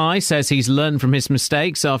Mackay says he's learned from his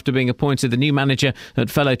mistakes after being appointed the new manager at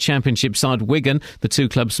fellow Championship side Wigan. The two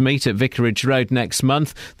clubs meet at Vicarage Road next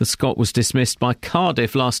month. The Scot was dismissed by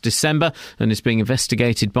Cardiff last December and is being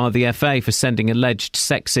investigated by the FA for sending alleged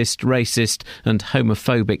sexist, racist and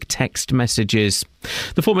homophobic text messages.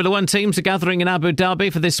 The Formula 1 teams are gathering in Abu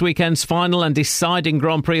Dhabi for this weekend's final and deciding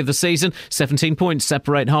Grand Prix of the season. 17 points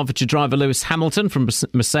separate Hertfordshire driver Lewis Hamilton from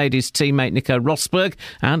Mercedes teammate Nico Rosberg,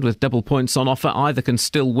 and with double points on offer, either can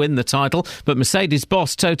still win the title. But Mercedes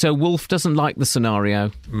boss Toto Wolff doesn't like the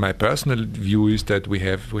scenario. My personal view is that we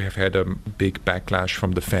have had a big backlash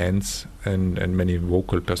from the fans and many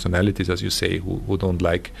vocal personalities, as you say, who don't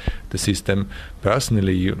like the system.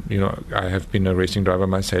 Personally, you know, I have been a racing driver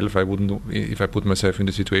myself. I wouldn't, if I put myself in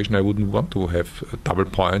the situation, I wouldn't want to have double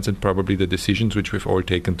points, and probably the decisions which we've all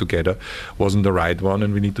taken together wasn't the right one,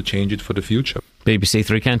 and we need to change it for the future. BBC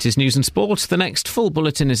Three Counties News and Sport. The next full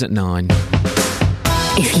bulletin is at 9.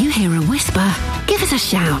 If you hear a whisper, give us a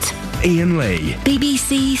shout. Iain Lee.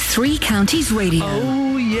 BBC Three Counties Radio.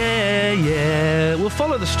 Oh, yeah. We'll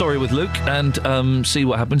follow the story with Luke and see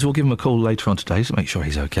what happens. We'll give him a call later on today to make sure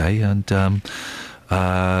he's okay. And,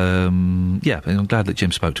 I'm glad that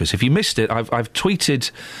Jim spoke to us. If you missed it, I've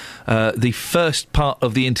tweeted the first part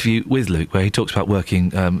of the interview with Luke, where he talks about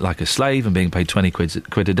working like a slave and being paid 20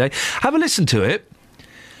 quid a day. Have a listen to it.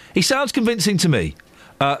 He sounds convincing to me.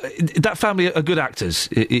 That family are good actors,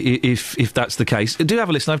 if that's the case. Do have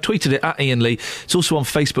a listen. I've tweeted it at Iain Lee. It's also on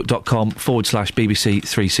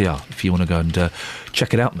facebook.com/BBC3CR if you want to go and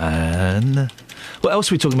check it out, man. What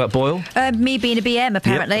else are we talking about, Boyle? Me being a BM,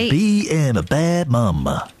 apparently. Yep, BM, a bad mum.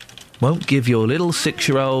 Won't give your little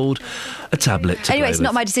 6-year-old a tablet to Anyway, play it's with.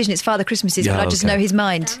 not my decision, it's Father Christmas's, but I just know his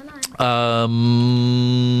mind. I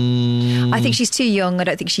think she's too young. I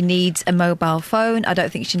don't think she needs a mobile phone. I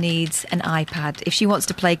don't think she needs an iPad. If she wants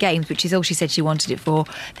to play games, which is all she said she wanted it for,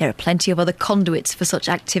 there are plenty of other conduits for such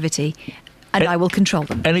activity, and I will control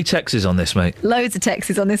them. Any texts on this, mate? Loads of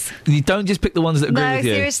texts on this. You don't just pick the ones that agree with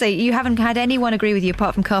you. No, seriously, you haven't had anyone agree with you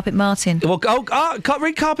apart from Carpet Martin. Well,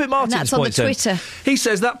 read Carpet Martin's and that's on the Twitter. He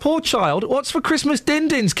says, that poor child, what's for Christmas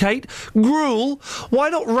din-dins, Kate? Gruel? Why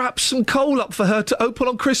not wrap some coal up for her to open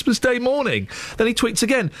on Christmas Day morning? Then he tweets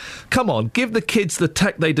again, come on, give the kids the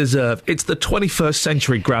tech they deserve. It's the 21st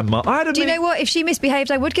century, Grandma. Do you know what? If she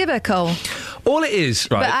misbehaved, I would give her coal. All it is,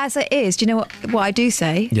 right? But as it is, do you know what I do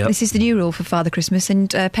say? Yep. This is the new rule for Father Christmas, and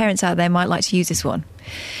parents out there might like to use this one.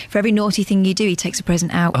 For every naughty thing you do, he takes a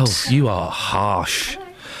present out. Oh, you are harsh.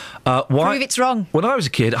 Prove it's wrong. When I was a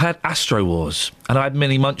kid, I had Astro Wars and I had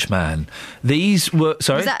Mini Munchman. These were...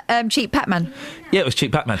 Sorry? Was that Cheap Pac-Man? Yeah, it was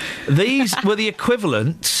Cheap Pac-Man. These were the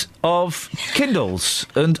equivalent of Kindles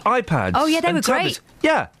and iPads. Oh, yeah, they were tablets. great.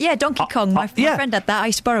 Yeah. Yeah, Donkey Kong. My friend had that. I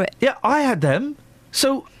used to borrow it. Yeah, I had them.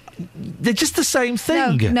 So... they're just the same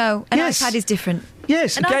thing. No. An iPad is different.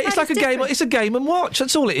 Yes, it's like a game. It's a game and watch.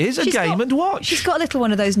 That's all it is. A game and watch. She's got a little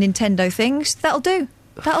one of those Nintendo things. That'll do.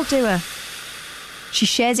 That'll do her. She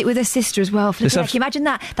shares it with her sister as well. Can you imagine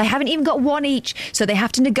that? They haven't even got one each, so they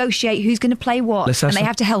have to negotiate who's going to play what, and they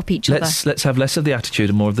have to help each other. Let's have less of the attitude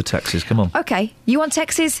and more of the Texas. Come on. Okay, you want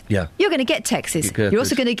Texas? Yeah. You're going to get Texas. You're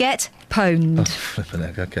also going to get pwned. Oh, flipping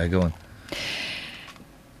heck. Okay, go on.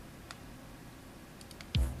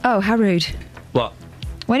 Oh, how rude. What?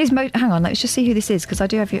 When is hang on, let's just see who this is, because I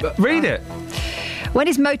do have you. Read it. When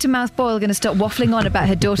is Motormouth Boyle going to stop waffling on about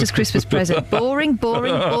her daughter's Christmas present? Boring,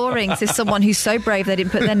 boring, boring, says someone who's so brave they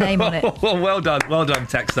didn't put their name on it. Well done,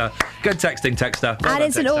 texter. Good texting, texter. Well and done,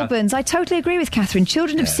 in St texter. Albans, I totally agree with Catherine.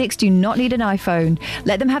 Children of 6 do not need an iPhone.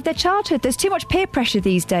 Let them have their childhood. There's too much peer pressure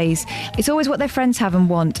these days. It's always what their friends have and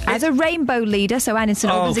want. As a rainbow leader, so Anne in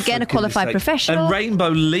St Albans, again, a qualified professional. A rainbow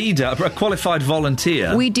leader, a qualified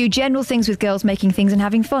volunteer. We do general things with girls making things and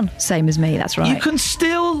having fun. Same as me, that's right. You can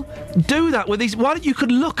still do that with these. Why don't you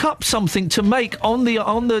could look up something to make on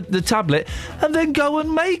the tablet and then go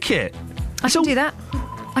and make it? I can do that.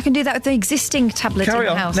 I can do that with the existing tablet in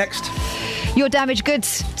the house. Next. Your damaged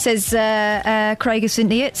goods, says Craig of St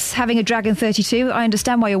Neots. Having a Dragon 32, I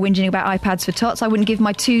understand why you're whinging about iPads for tots. I wouldn't give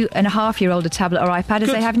my 2.5-year-old a tablet or iPad,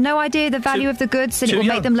 as they have no idea the value of the goods, and it will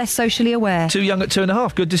make them less socially aware. Too young at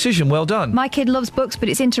 2.5. Good decision. Well done. My kid loves books, but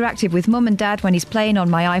it's interactive with mum and dad. When he's playing on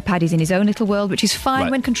my iPad, he's in his own little world, which is fine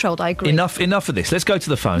when controlled. I agree. Enough of this. Let's go to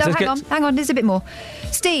the phones. No, hang on. There's a bit more.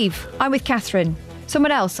 Steve, I'm with Catherine.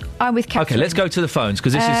 Someone else, I'm with Catherine. Okay, let's go to the phones,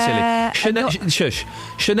 because this is silly.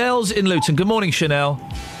 Chanel's in Luton. Good morning, Chanel.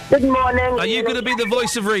 Good morning. Are you going to be the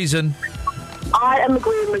voice of reason? I am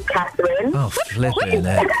agreeing with Catherine. Oh, flipping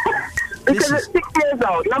it. Because at 6 years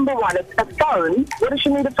old, number one, a phone. What does she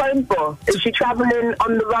need a phone for? Is she travelling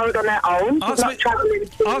on the road on her own?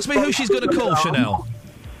 Ask me who she's going to call, Chanel.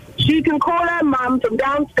 She can call her mum from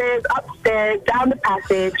downstairs, upstairs, down the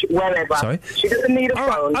passage, wherever. Sorry? She doesn't need a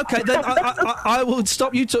phone. Right, okay, then I will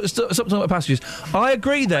stop you. Stop talking about passages. I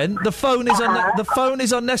agree. Then the phone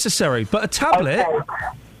is unnecessary, but a tablet.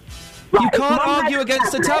 Okay. You can't argue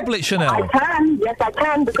against a tablet, Chanel. I can. Yes, I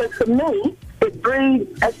can, because for me, it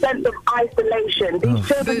breeds a sense of isolation. These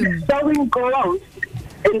children are so engrossed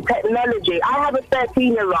in technology. I have a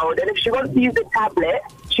 13-year-old, and if she wants to use a tablet,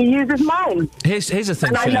 she uses mine. Here's the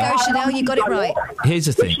thing, There you go, Chanel, you got it right. Here's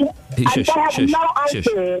the thing. They have no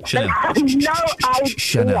idea. They have no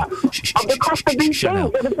idea of the cost of these things.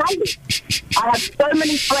 I have so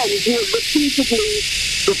many friends who have repeatedly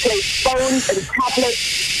replaced phones and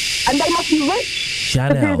tablets, and they must be rich to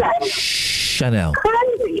do that. Chanel.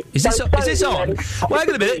 Crazy. Is this on? Wait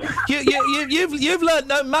a minute. You've learned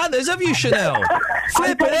no manners, have you, Chanel?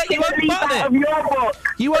 Flipping it, you won't button it.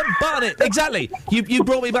 You won't button it. Exactly. You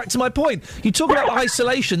brought me back to my point. You talk about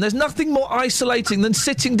isolation. There's nothing more isolating than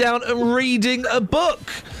sitting down and reading a book.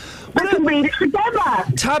 We can read it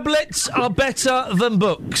together. Tablets are better than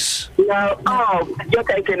books. No, you're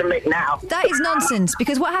taking a mick now. That is nonsense,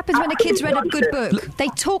 because what happens when a kid's read a good book? They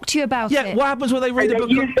talk to you about it. Yeah, what happens when they read a book?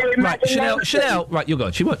 Right, Chanel, right, you're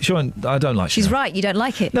gone. She won't, I don't like She's Chanel. right, you don't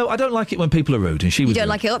like it. No, I don't like it when people are rude, and she was You don't rude.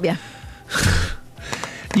 like it up, yeah?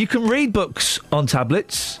 You can read books on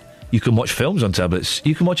tablets. You can watch films on tablets.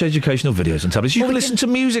 You can watch educational videos on tablets. You can listen to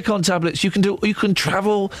music on tablets. You can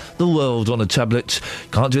travel the world on a tablet.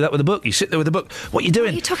 Can't do that with a book. You sit there with a book. What are you doing?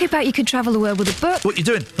 What are you talking about? You can travel the world with a book. What are you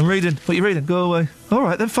doing? I'm reading. What are you reading? Go away. All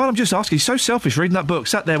right, then fine. I'm just asking. You're so selfish reading that book.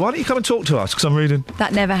 Sat there. Why don't you come and talk to us? Because I'm reading.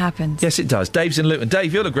 That never happens. Yes, it does. Dave's in Luton.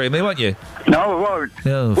 Dave, you'll agree with me, won't you? No, I won't.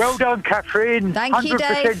 Oh. Well done, Catherine. Thank you,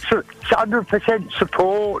 Dave. 100%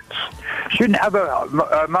 support. Shouldn't have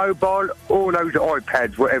a mobile or those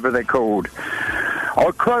iPads, whatever they're called.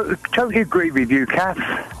 I totally agree with you, Kath,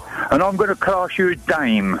 and I'm going to class you as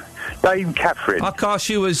Dame Catherine. I'll class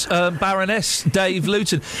you as Baroness Dave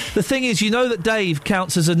Luton. The thing is, you know that Dave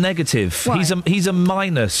counts as a negative. Why? He's a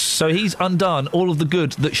minus, so he's undone all of the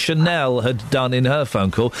good that Chanel had done in her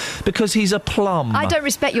phone call because he's a plum. I don't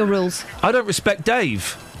respect your rules. I don't respect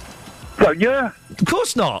Dave. Don't you? Of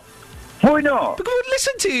course not. Why not? Because I would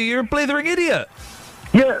listen to you. You're a blithering idiot.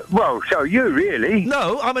 Yeah, well, so you really?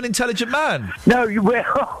 No, I'm an intelligent man. No,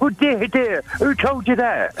 oh dear. Who told you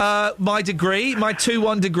that? My degree, my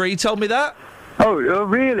 2-1 degree told me that. Oh,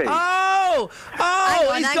 really?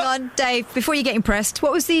 Hang on, Dave, before you get impressed,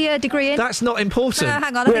 what was the degree in? That's not important.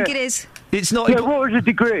 Hang on, I think it is. It's not what was the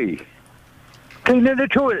degree? Cleaning the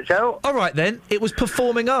toilets out? All right, then. It was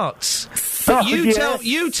performing arts. Oh,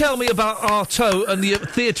 You tell me about Artaud and the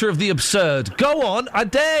theatre of the absurd. Go on, I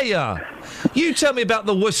dare ya. You tell me about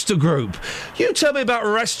the Worcester Group. You tell me about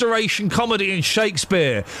Restoration Comedy in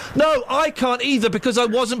Shakespeare. No, I can't either because I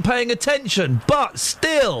wasn't paying attention. But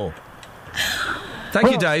still. Thank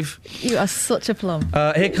you, Dave. You are such a plum.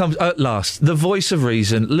 Here comes, at last, the voice of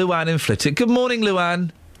reason, Luann in Flitwick. Good morning, Luann.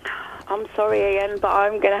 I'm sorry, Ian, but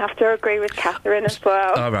I'm going to have to agree with Catherine as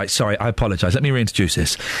well. All right, sorry, I apologise. Let me reintroduce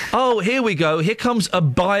this. Oh, here we go. Here comes a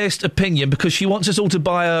biased opinion because she wants us all to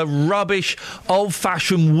buy her rubbish,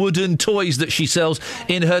 old-fashioned wooden toys that she sells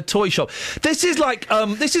in her toy shop. This is like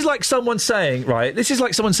someone saying, right? This is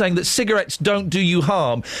like someone saying that cigarettes don't do you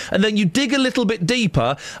harm, and then you dig a little bit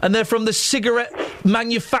deeper, and they're from the cigarette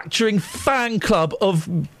manufacturing fan club of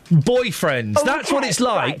boyfriends. Okay, that's what it's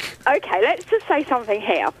like. Right. Okay, let's just say something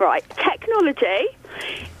here. Right, technology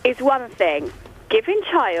is one thing. Giving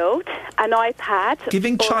child an iPad.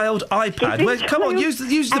 Giving child iPad. Come on, use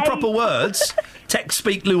the proper words. Tech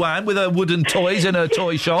speak Luann with her wooden toys in her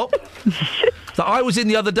toy shop. That I was in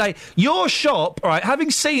the other day. Your shop, right,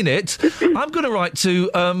 having seen it, I'm going to write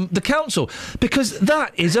to the council because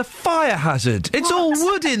that is a fire hazard. It's all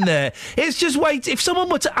wood in there. It's just wait. If someone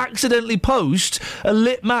were to accidentally post a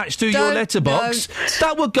lit match through your letterbox,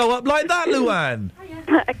 that would go up like that, Luann.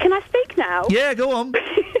 Can I speak now? Yeah, go on.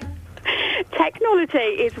 Technology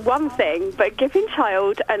is one thing, but giving a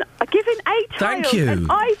child an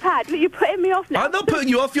iPad. Look, you're putting me off now. I'm not putting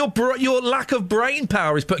you off. Your lack of brain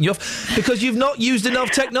power is putting you off because you've not used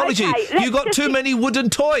enough technology. Okay, You've got too many wooden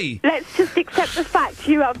toys. Let's just accept the fact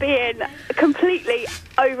you are being completely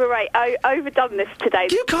overdone this today.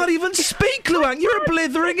 You can't even speak, Luann. You're a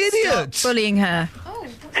blithering idiot. Stop bullying her.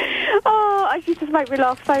 Oh, you just make me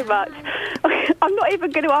laugh so much. I'm not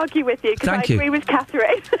even going to argue with you because I agree with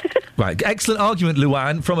Catherine. Right, excellent argument,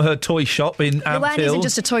 Luann, from her toy shop in Ampthill. Luann isn't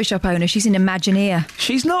just a toy shop owner; she's an Imagineer.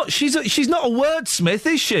 She's not. She's not a wordsmith,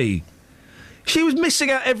 is she? She was missing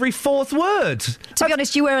out every fourth word. To be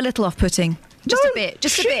honest, you were a little off-putting. Just a bit.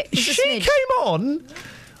 Just a bit. She came on.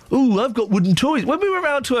 Ooh, I've got wooden toys. When we were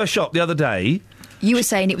round to her shop the other day, you were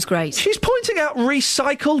saying it was great. She's pointing out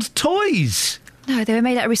recycled toys. No, they were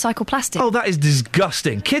made out of recycled plastic. Oh, that is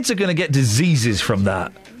disgusting. Kids are going to get diseases from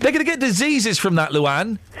that. They're going to get diseases from that,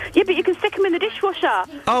 Luann. Yeah, but you can stick them in the dishwasher.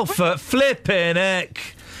 Oh, for flipping heck.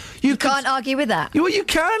 You can't argue with that. You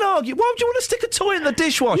can argue. Why would you want to stick a toy in the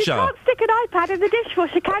dishwasher? You can't stick an iPad in the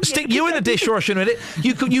dishwasher, can you? Stick you in the dishwasher in a minute.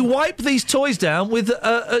 You wipe these toys down with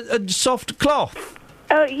a soft cloth.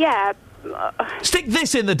 Oh, yeah. Stick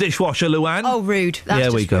this in the dishwasher, Luann. Oh, rude. That's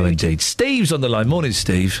there we go, rude. Indeed. Steve's on the line. Morning,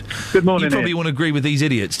 Steve. Good morning, You probably Ian. want to agree with these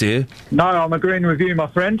idiots, do you? No, I'm agreeing with you, my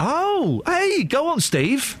friend. Oh, hey, go on,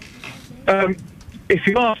 Steve. If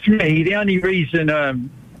you ask me, the only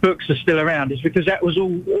reason books are still around is because that was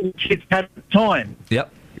all kids had at the time.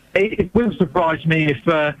 Yep. It wouldn't surprise me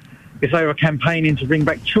if they were campaigning to bring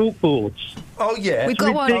back chalkboards. Oh, yeah. We've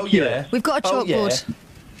got one. Oh, yeah. We've got a chalkboard.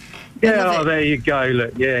 Yeah, there you go.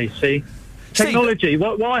 Look, yeah, you see. Technology,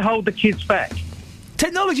 why hold the kids back?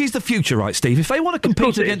 Technology is the future, right, Steve? If they want to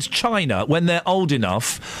compete against China when they're old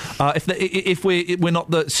enough, if we're not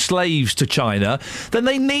the slaves to China, then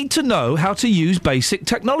they need to know how to use basic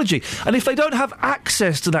technology. And if they don't have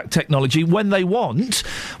access to that technology when they want,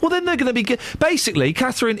 well, then they're going to be... Basically,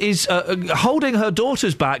 Catherine is holding her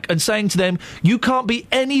daughters back and saying to them, you can't be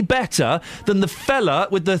any better than the fella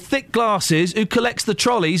with the thick glasses who collects the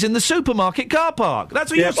trolleys in the supermarket car park. That's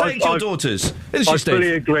what you're saying to your daughters, isn't she, Steve? I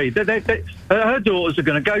fully agree. Her daughters are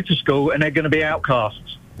going to go to school and they're going to be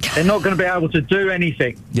outcasts. They're not going to be able to do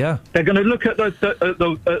anything. Yeah. They're going to look at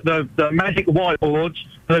the magic whiteboards.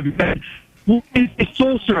 What is this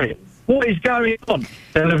sorcery? What is going on?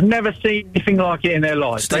 They'll have never seen anything like it in their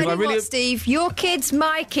lives. Steve, your kids,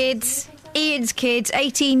 my kids, Ian's kids,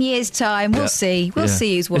 18 years' time. We'll see. We'll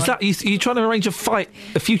see who's won. Is that, are you trying to arrange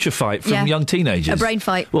a future fight from young teenagers? A brain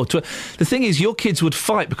fight. Well, the thing is, your kids would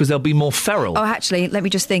fight because they'll be more feral. Oh, actually, let me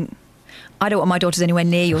just think. I don't want my daughters anywhere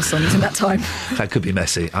near your sons at that time. That could be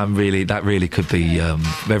messy. That really could be...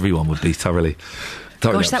 everyone would be thoroughly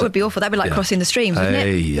Gosh, upset. that would be awful. That'd be like crossing the streams, wouldn't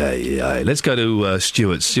it? Hey. Let's go to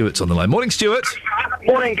Stuart. Stuart's on the line. Morning, Stuart.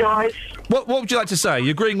 Morning, guys. What would you like to say? You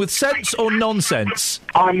agreeing with sense or nonsense?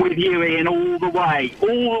 I'm with you, Ian, all the way.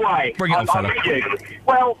 All the way. Bring it on, fella. I'm with you.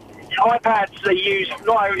 Well, iPads are used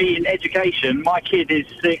not only in education. My kid is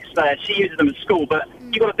 6. She uses them at school, but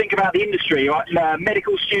you've got to think about the industry, right?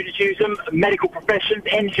 Medical students use them, medical professions,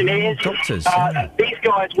 engineers. Doctors. These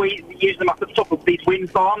guys, we use them up at the top of these wind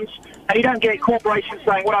farms, and you don't get corporations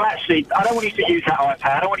saying, well, actually, I don't want you to use that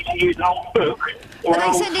iPad, I want you to use an old book. Are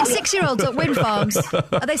they sending 6-year-olds at wind farms?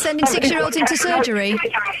 Are they sending 6-year-olds into surgery?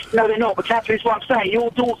 No, they're not, but Catherine, is what I'm saying.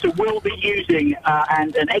 Your daughter will be using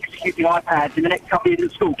and executing iPads in the next couple of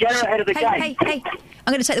years at school. Get her ahead of the game. Hey,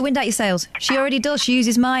 I'm going to take the wind out your sails. She already does. She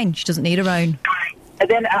uses mine. She doesn't need her own. and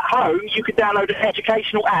then at home you could download an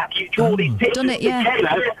educational app. You draw these pictures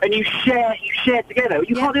together, and you share together.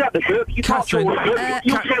 You can't do that in the book. You Catherine, can't draw a book.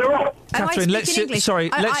 You'll get it wrong. Catherine, let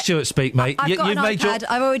Stuart speak, mate. I've got an iPad.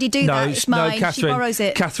 I already do that. It's mine. Catherine, she borrows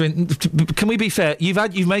it. Catherine, can we be fair?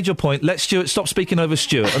 You've made your point. Let Stuart stop speaking over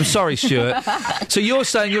Stuart. I'm sorry, Stuart. So you're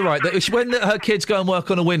saying you're right, that when her kids go and work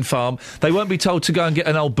on a wind farm, they won't be told to go and get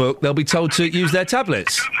an old book. They'll be told to use their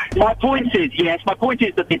tablets. My point is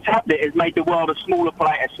that the tablet has made the world a smaller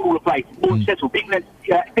place, more accessible. People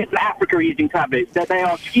in Africa are using tablets. They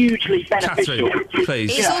are hugely beneficial. Catherine,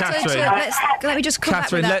 please. Let me just come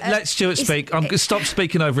Catherine, back with that. let Stuart speak. Stop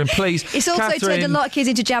speaking over him, please. It's also turned a lot of kids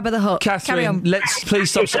into Jabba the Hutt. Carry on.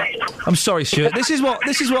 Please stop. I'm sorry, Stuart. This is what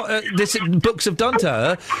this books have done to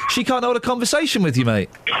her. She can't hold a conversation with you, mate.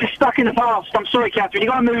 She's stuck in the past. I'm sorry, Catherine.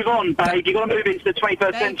 You've got to move on, babe. You've got to move into the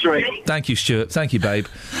 21st century. Thank you, Stuart. Thank you, babe.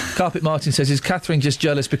 Carpet Martin says, is Catherine just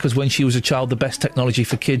jealous because when she was a child, the best technology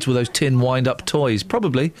for kids were those tin wind-up toys?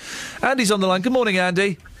 Probably. Andy's on the line. Good morning,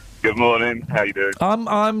 Andy. Good morning. How you doing?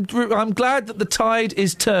 I'm glad that the tide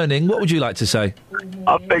is turning. What would you like to say?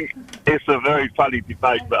 I think it's a very funny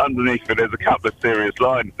debate, but underneath it, there's a couple of serious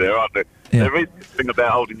lines there, aren't there? Yeah. There is this thing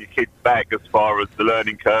about holding your kids back as far as the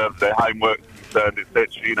learning curve, their homework concerned, etc.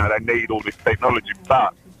 You know, they need all this technology,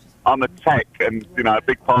 but I'm a tech, and you know, a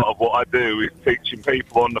big part of what I do is teaching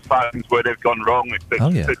people on the phones where they've gone wrong,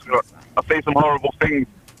 etc. I see some horrible things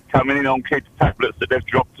coming in on kids' tablets that they've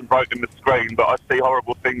dropped and broken the screen, but I see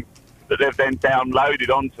horrible things that they've then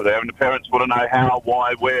downloaded onto there, and the parents want to know how,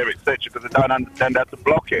 why, where, etc., because they don't understand how to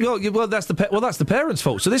block it. Well, that's the parents'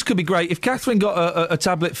 fault. So this could be great. If Catherine got a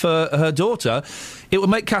tablet for her daughter, it would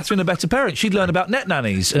make Catherine a better parent. She'd learn about net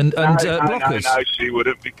nannies and blockers. No, she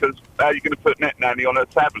wouldn't, because how are you going to put net nanny on her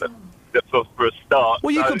tablet? That's for a start.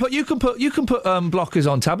 Well, you can put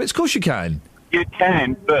blockers on tablets. Of course you can. You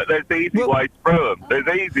can, but there's easy ways through them. There's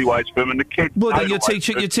easy ways through them, and the kids. Well, then you're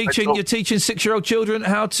teaching 6-year-old children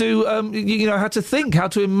how to, how to think, how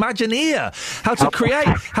to imagineer, how to create,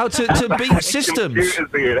 how to beat systems.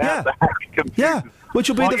 Yeah, which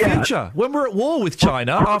will be the future. When we're at war with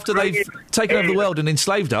China after they've taken over the world and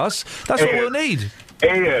enslaved us, that's what we'll need.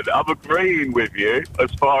 Ian, I'm agreeing with you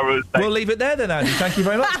as far as... We'll leave it there then, Andy. Thank you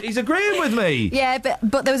very much. He's agreeing with me. Yeah,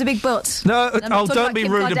 but there was a big but. No, don't be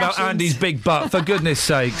rude about Andy's big butt, for goodness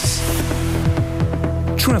sakes.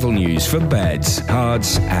 Travel news for beds,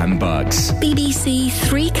 cards and bugs. BBC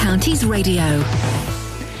Three Counties Radio.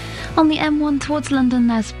 On the M1 towards London,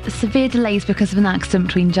 there's severe delays because of an accident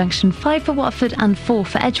between junction 5 for Watford and 4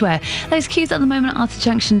 for Edgware. Those queues at the moment are to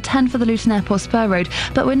junction 10 for the Luton Airport Spur Road,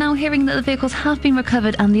 but we're now hearing that the vehicles have been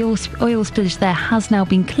recovered and the oil spillage there has now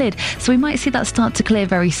been cleared, so we might see that start to clear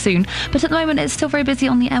very soon. But at the moment, it's still very busy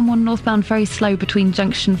on the M1 northbound, very slow between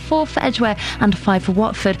junction 4 for Edgware and 5 for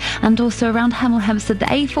Watford, and also around Hemel Hempstead, the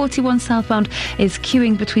A41 southbound is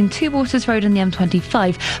queuing between Two Waters Road and the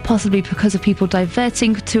M25, possibly because of people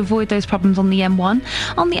diverting to avoid those problems on the M1.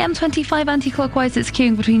 On the M25 anti-clockwise, it's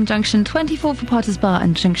queuing between junction 24 for Potters Bar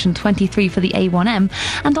and junction 23 for the A1M,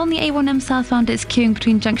 and on the A1M southbound, it's queuing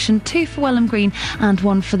between junction 2 for Welham Green and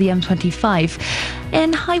 1 for the M25.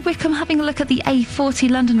 In High Wycombe, having a look at the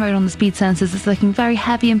A40 London Road on the speed sensors, it's looking very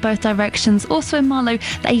heavy in both directions. Also in Marlow,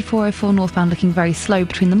 the A404 northbound looking very slow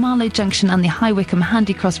between the Marlow Junction and the High Wycombe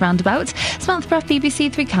Handy Cross roundabout. Samantha Bruff,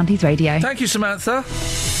 BBC Three Counties Radio. Thank you, Samantha.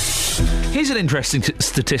 Here's an interesting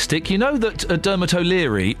statistic. You know that Dermot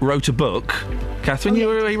O'Leary wrote a book. Catherine, you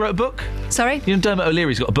know he wrote a book? Sorry? You know Dermot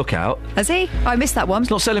O'Leary's got a book out. Has he? Oh, I missed that one. It's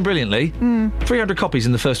not selling brilliantly. 300 copies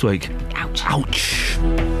in the first week. Ouch.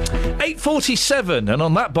 8:47, and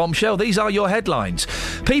on that bombshell, these are your headlines.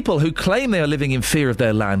 People who claim they are living in fear of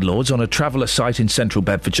their landlords on a traveller site in central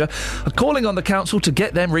Bedfordshire are calling on the council to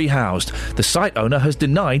get them rehoused. The site owner has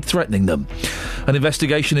denied threatening them. An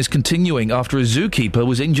investigation is continuing after a zookeeper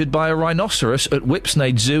was injured by a rhinoceros at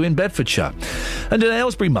Whipsnade Zoo in Bedfordshire. And an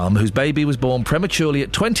Aylesbury mum whose baby was born prematurely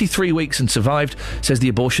at 23 weeks and survived says the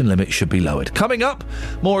abortion limit should be lowered. Coming up,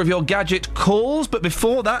 more of your gadget calls, but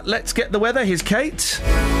before that, let's get the weather. Here's Kate.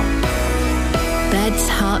 Beds,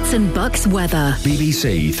 Hearts and Bucks weather.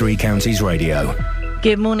 BBC Three Counties Radio.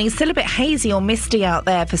 Good morning. Still a bit hazy or misty out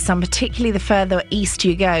there for some, particularly the further east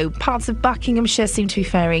you go. Parts of Buckinghamshire seem to be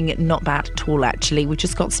faring not bad at all, actually. We've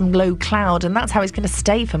just got some low cloud, and that's how it's going to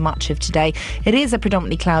stay for much of today. It is a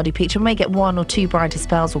predominantly cloudy picture. We may get one or two brighter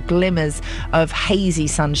spells or glimmers of hazy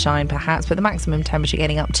sunshine, perhaps, but the maximum temperature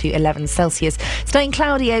getting up to 11 Celsius. Staying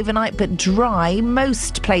cloudy overnight, but dry.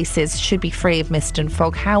 Most places should be free of mist and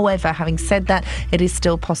fog. However, having said that, it is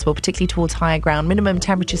still possible, particularly towards higher ground. Minimum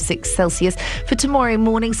temperature 6 Celsius. For tomorrow, tomorrow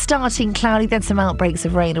morning, starting cloudy, then some outbreaks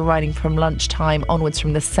of rain arriving from lunchtime onwards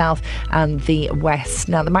from the south and the west.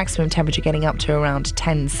 Now, the maximum temperature getting up to around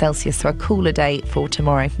 10 Celsius, so a cooler day for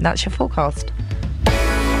tomorrow. That's your forecast.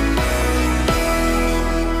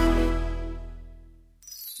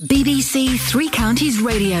 BBC Three Counties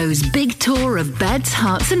Radio's big tour of beds,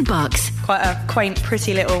 hearts and bucks. Quite a quaint,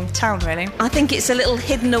 pretty little town, really. I think it's a little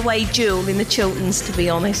hidden away jewel in the Chilterns, to be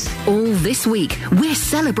honest. All this week, we're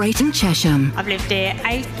celebrating Chesham. I've lived here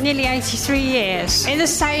nearly 83 years, in the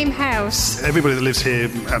same house. Everybody that lives here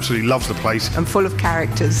absolutely loves the place. And full of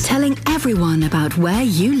characters. Telling everyone about where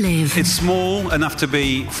you live. It's small enough to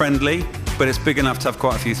be friendly, but it's big enough to have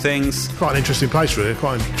quite a few things. Quite an interesting place, really.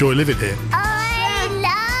 Quite enjoy living here.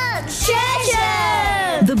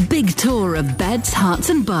 Chesham! The big tour of beds, hearts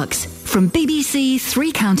and bucks from BBC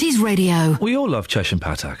Three Counties Radio. We all love Chesham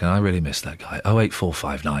Patak, and I really miss that guy.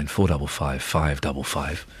 08459 455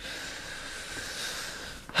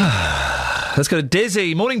 555. Let's go to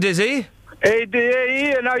Dizzy. Morning, Dizzy. Hey,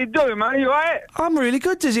 Ian, how you doing, man? You alright? I'm really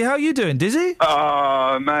good, Dizzy. How are you doing, Dizzy?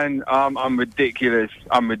 Oh, man, I'm ridiculous.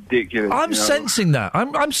 I'm ridiculous. I'm sensing that.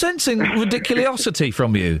 I'm sensing ridiculosity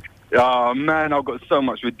from you. Oh, man, I've got so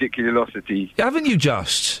much ridiculosity. Haven't you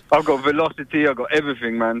just? I've got velocity, I've got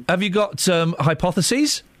everything, man. Have you got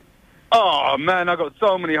hypotheses? Oh, man, I've got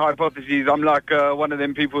so many hypotheses. I'm like one of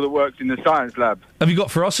them people that works in the science lab. Have you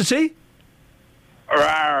got ferocity?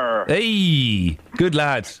 Rawr. Hey, good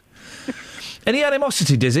lad. Any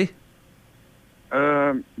animosity, Dizzy?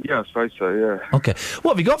 Yeah, I suppose so, yeah. Okay.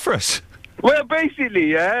 What have you got for us? Well,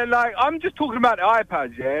 basically, yeah, like, I'm just talking about the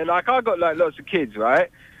iPads, yeah? Like, I got, like, lots of kids, right?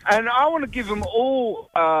 And I want to give them all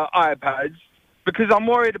iPads because I'm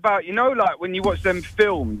worried about, you know, like when you watch them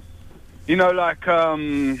films, you know, like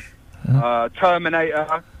Terminator, things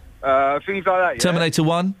like that. Yeah? Terminator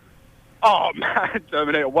 1? Oh, man,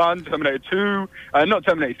 Terminator 1, Terminator 2, not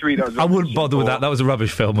Terminator 3. That was I wouldn't bother with that. That was a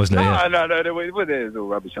rubbish film, wasn't it? No, there's all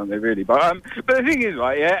rubbish, aren't they, really? But the thing is,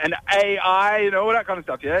 right, yeah, and AI, you know, all that kind of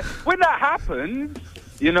stuff, yeah? When that happens,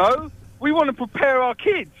 you know, we want to prepare our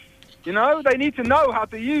kids. You know, they need to know how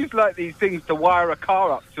to use, like, these things to wire a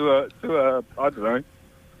car up to a I don't know,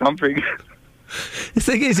 something. The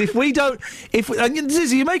thing is, if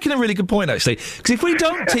Zizzy, you're making a really good point, actually, because if we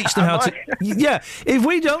don't teach them how to... Yeah, if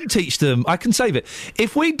we don't teach them... I can save it.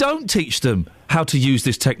 If we don't teach them how to use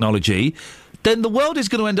this technology, then the world is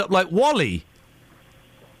going to end up like WALL-E.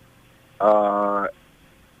 What,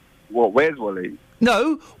 where's WALL-E?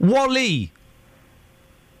 No, WALL-E.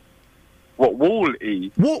 What,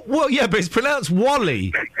 Wall-E? Well, yeah, but it's pronounced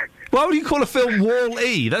Wall-E. Why would you call a film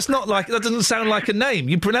Wall-E? That doesn't sound like a name.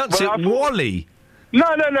 You pronounce it Wall-E. No,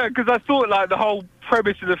 because I thought, like, the whole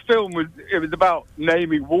premise of the film was about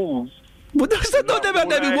naming walls. Well, that's not about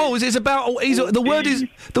naming walls. It's about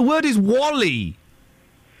the word is Wall-E,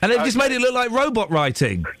 and they've just made it look like robot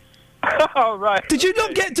writing. Oh, right. Did you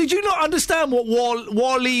not understand what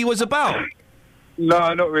Wall-E was about?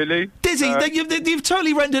 No, not really. Dizzy, you've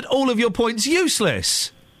totally rendered all of your points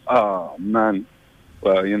useless. Oh, man.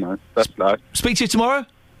 Well, you know, that's life. Speak to you tomorrow?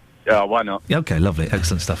 Yeah, why not? Okay, lovely.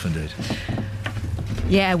 Excellent stuff indeed.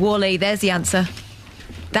 Yeah, WALL-E, there's the answer.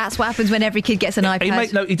 That's what happens when every kid gets an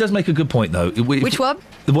iPad. He does make a good point, though. Which one?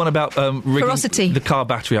 The one about ferocity. The car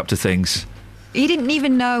battery up to things. He didn't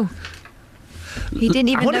even know. He didn't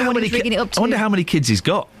even know what he was rigging it up to. I wonder how many kids he's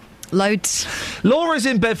got. Loads. Laura's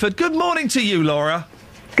in Bedford. Good morning to you, Laura.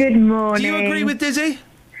 Good morning. Do you agree with Dizzy?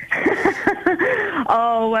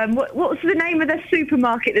 What's the name of the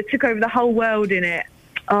supermarket that took over the whole world in it?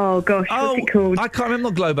 Oh gosh, what's it called? I can't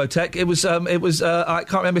remember. Not Globotech. It was. I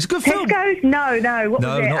can't remember. It's a good film. Tesco's? No. What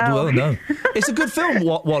was it? No. It's a good film,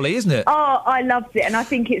 WALL-E, isn't it? Oh, I loved it, and I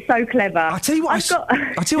think it's so clever. I tell you what I saw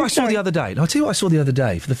the other day. I tell you what I saw the other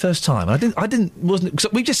day for the first time. Cause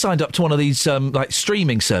we just signed up to one of these like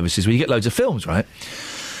streaming services where you get loads of films, right?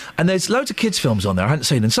 And there's loads of kids' films on there I hadn't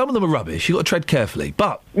seen, and some of them are rubbish. You've got to tread carefully.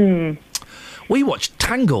 But we watched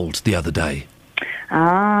Tangled the other day.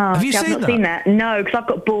 Ah, have you I've not seen that? No, because I've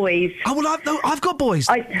got boys. Oh well, I've got boys.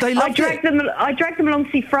 They loved it. I dragged them along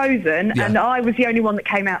to see Frozen, and I was the only one that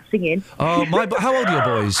came out singing. Oh my! How old are your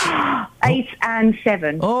boys? 8 and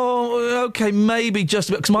 7. Oh, okay, maybe just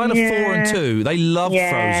a bit. Because mine are 4 and 2. They love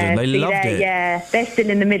Frozen. They loved it. Yeah, they're still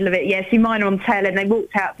in the middle of it. Yeah, see, mine are on tail, and they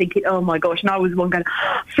walked out thinking, "Oh my gosh!" And I was the one going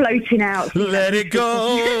floating out. Let it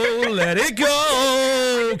go, let it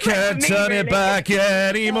go. Can't turn it back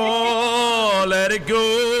anymore. Let it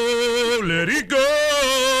go, let it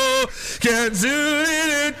go. Can't do.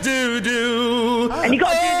 And you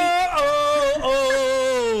got to do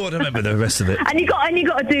I don't remember remember the rest of it. And you got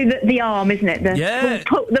to do the arm, isn't it?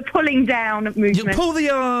 The pulling down movement. You pull the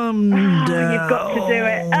arm down. You've got to do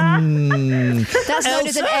it. That's known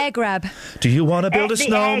as an air grab. Do you want to build a The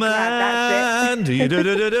snowman? air grab, Do you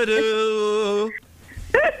do?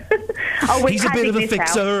 He's a bit of a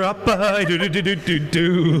fixer-upper. You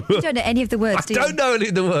don't know any of the words, do you? I don't know any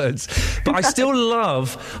of the words, but I still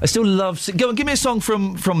love. Go on, give me a song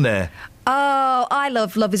from there. Oh, I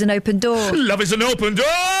love Love Is an Open Door. Love is an open door.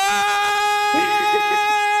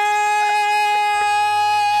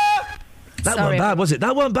 That wasn't bad, was it?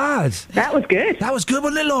 That wasn't bad. That was good. That was good,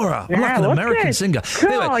 wasn't it, Laura? I'm Yeah, like an it was American good. singer.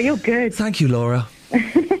 Cool, Anyway, you're good. Thank you, Laura.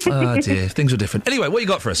 Oh, dear. Things were different. Anyway, what you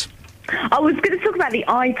got for us? I was going to talk about the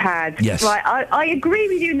iPad. Yes. Right, I agree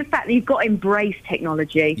with you in the fact that you've got to embrace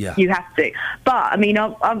technology. Yeah. You have to. But, I mean,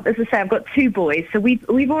 as I say, I've got 2 boys, so we've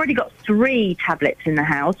already got 3 tablets in the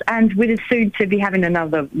house, and we're soon to be having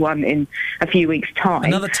another one in a few weeks' time.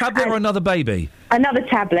 Another tablet or another baby? Another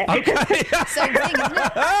tablet. Okay. Same thing, isn't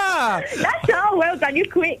it? Well done, you're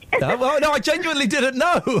quick. Well, no, I genuinely didn't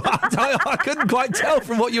know. I couldn't quite tell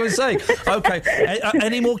from what you were saying. Okay.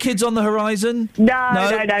 Any more kids on the horizon?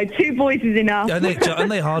 No. 2 boys is enough. And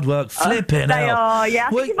they hard work. Flipping They out. are, yeah.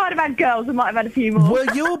 I think you might have had girls. I might have had a few more.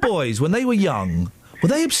 Were your boys, when they were young, were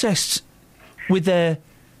they obsessed with their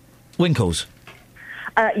winkles?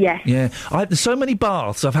 Yes. Yeah. There's so many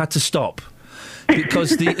baths I've had to stop.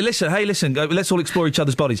 Because listen, let's all explore each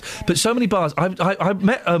other's bodies. But so many baths. I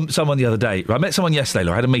met someone the other day. I met someone yesterday,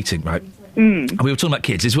 Laura. I had a meeting, right? And we were talking about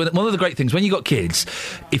kids. It's one of the great things when you got kids.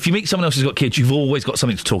 If you meet someone else who's got kids, you've always got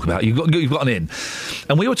something to talk about. You've got an in.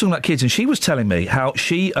 And we were talking about kids, and she was telling me how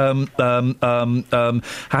she had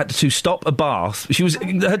to stop a bath.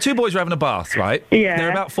 Her 2 boys were having a bath, right? Yeah.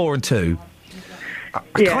 They're about 4 and 2.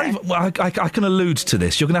 I can allude to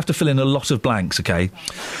this. You're going to have to fill in a lot of blanks, okay?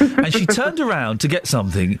 And she turned around to get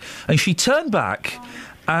something, and she turned back,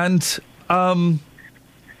 and one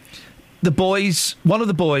of the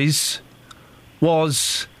boys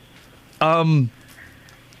was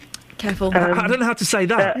Careful. I don't know how to say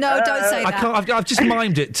that. No, don't say that. I've just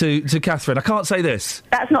mimed it to Catherine. I can't say this.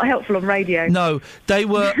 That's not helpful on radio. No, they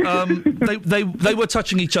were they were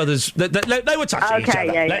touching each other's. They were touching each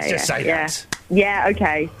other. Let's just say that. Yeah.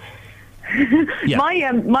 Okay. Yeah.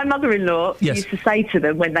 My mother-in-law used to say to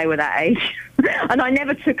them when they were that age, and I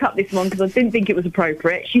never took up this one because I didn't think it was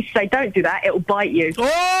appropriate. She used to say, "Don't do that; it'll bite you."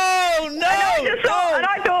 Oh no! And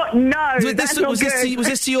I thought, no, that's not good. Was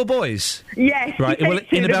this to your boys? Yes. Right. Well,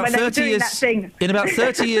 in about 30 years, in about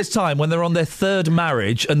 30 years' time, when they're on their 3rd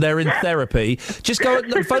marriage and they're in therapy, just go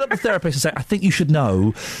and phone up the therapist and say, "I think you should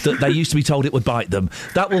know that they used to be told it would bite them."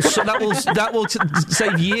 That will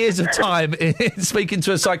save years of time in speaking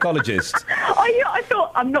to a psychologist. I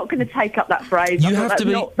thought I'm not going to take up that phrase.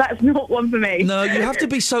 That's not one for me. No, you have to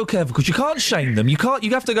be so careful because you can't shame them. You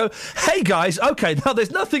have to go, "Hey guys, okay, now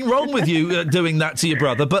there's nothing wrong with you doing that to your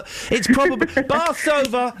brother, but it's probably bath's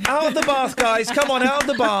over. Out of the bath, guys. Come on, out of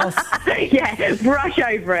the bath." Yeah, brush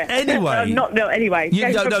over it. Anyway, anyway.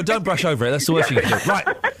 No, don't brush over it. That's the worst you can do. Right,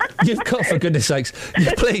 you've got, for goodness sakes,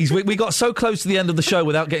 please. We got so close to the end of the show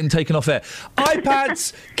without getting taken off air.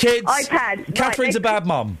 iPads, kids. iPads. Catherine's a bad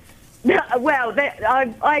mum. Well,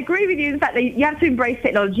 I agree with you in the fact that you have to embrace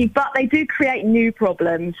technology, but they do create new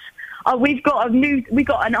problems. We've got an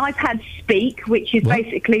iPad Speak, which is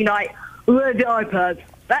basically like, "Where's the iPad?"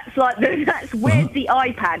 That's like where's the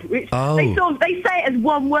iPad? Which they say it as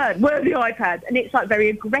one word, "Where's the iPad?" And it's like very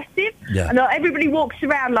aggressive. Yeah. And everybody walks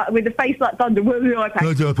around like with a face like thunder. "Where's the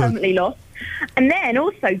iPad?" Permanently lost. And then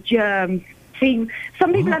also germs. See,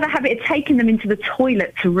 some people have a habit of taking them into the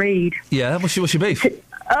toilet to read. Yeah, what's your beef?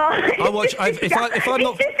 I watch. If I'm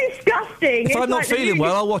not, it's disgusting. If I'm not feeling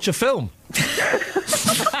well, I'll watch a film.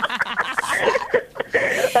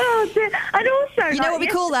 Oh, dear. And also, you know what we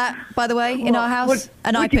call that, by the way, in our house?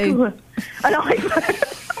 An iPoo. An iPoo.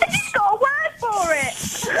 I just got a word for it.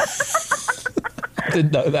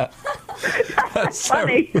 Didn't know that. That's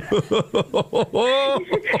funny. You've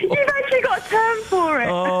actually got a term for it.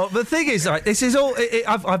 Oh, the thing is, like, this is all.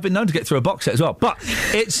 I've been known to get through a box set as well, but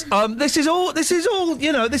it's this is all.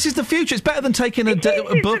 You know, this is the future. It's better than taking a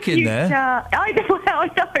book in there. I know,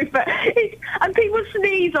 but and people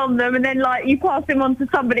sneeze on them, and then like you pass them on to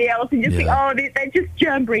somebody else, and just think, oh, they're just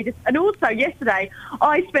germ breeders. And also, yesterday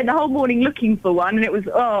I spent the whole morning looking for one, and it was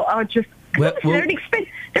They're an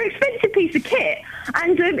expensive piece of kit.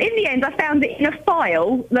 And in the end, I found it in a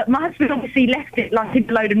file that my husband obviously left it like in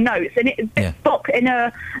a load of notes, and it was in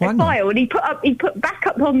a file, and he put back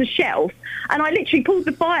up on the shelf, and I literally pulled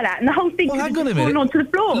the file out, and the whole thing was fallen onto the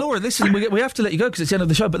floor. Laura, listen, we have to let you go because it's the end of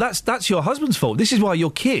the show, but that's your husband's fault. This is why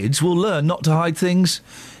your kids will learn not to hide things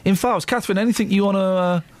in files. Catherine, anything you want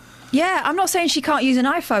to... Yeah, I'm not saying she can't use an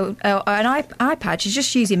iPhone or an iPad. She's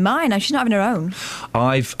just using mine. She's not having her own.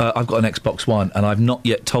 I've got an Xbox One, and I've not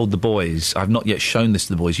yet told the boys. I've not yet shown this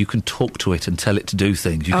to the boys. You can talk to it and tell it to do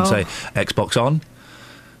things. You can say Xbox on,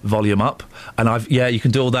 volume up, and you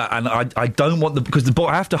can do all that. And I don't want because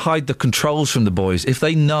I have to hide the controls from the boys. If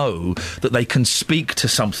they know that they can speak to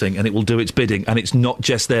something and it will do its bidding, and it's not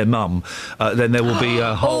just their mum, then there will be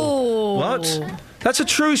a whole what. That's a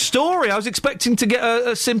true story. I was expecting to get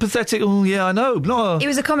a sympathetic, oh, yeah, I know. It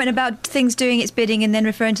was a comment about things doing its bidding and then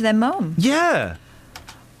referring to their mum. Yeah.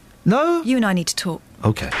 No? You and I need to talk.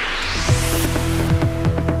 OK.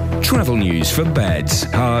 Travel news for beds,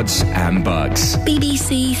 cards and bugs.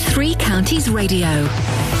 BBC Three Counties Radio.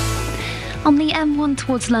 On the M1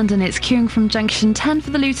 towards London, it's queuing from junction 10 for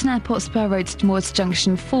the Luton Airport Spur Road towards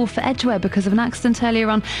junction 4 for Edgware because of an accident earlier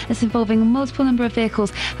on. It's involving a multiple number of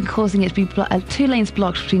vehicles and causing it to be 2 lanes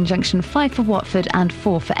blocked between junction 5 for Watford and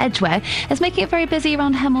 4 for Edgware. It's making it very busy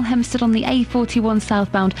around Hemel Hempstead on the A41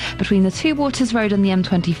 southbound between the Two Waters Road and the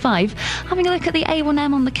M25. Having a look at the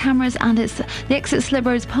A1M on the cameras, and the exit slip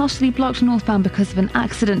road is partially blocked northbound because of an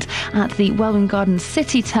accident at the Welwyn Gardens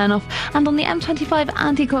City turnoff. And on the M25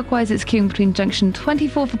 anti-clockwise, it's queuing between junction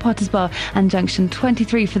 24 for Potters Bar and junction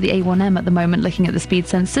 23 for the A1M at the moment, looking at the speed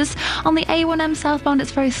sensors. On the A1M southbound,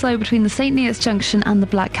 it's very slow between the St Neots Junction and the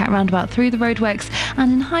Black Cat roundabout through the roadworks.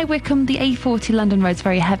 And in High Wycombe, the A40 London road's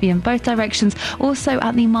very heavy in both directions. Also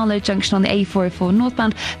at the Marlow Junction on the A404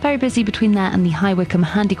 northbound, very busy between there and the High Wycombe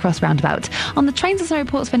Handycross roundabout. On the trains, there's no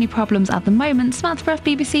reports of any problems at the moment. Samantha Bruff,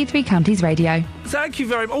 BBC Three Counties Radio. Thank you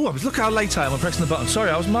very much. Oh, look how late I am. I'm pressing the button. Sorry,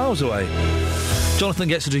 I was miles away. Jonathan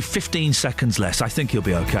gets to do 15 seconds less. I think he'll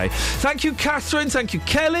be OK. Thank you, Catherine. Thank you,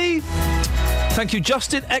 Kelly. Thank you,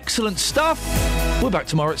 Justin. Excellent stuff. We're back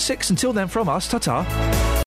tomorrow at 6. Until then, from us, ta-ta.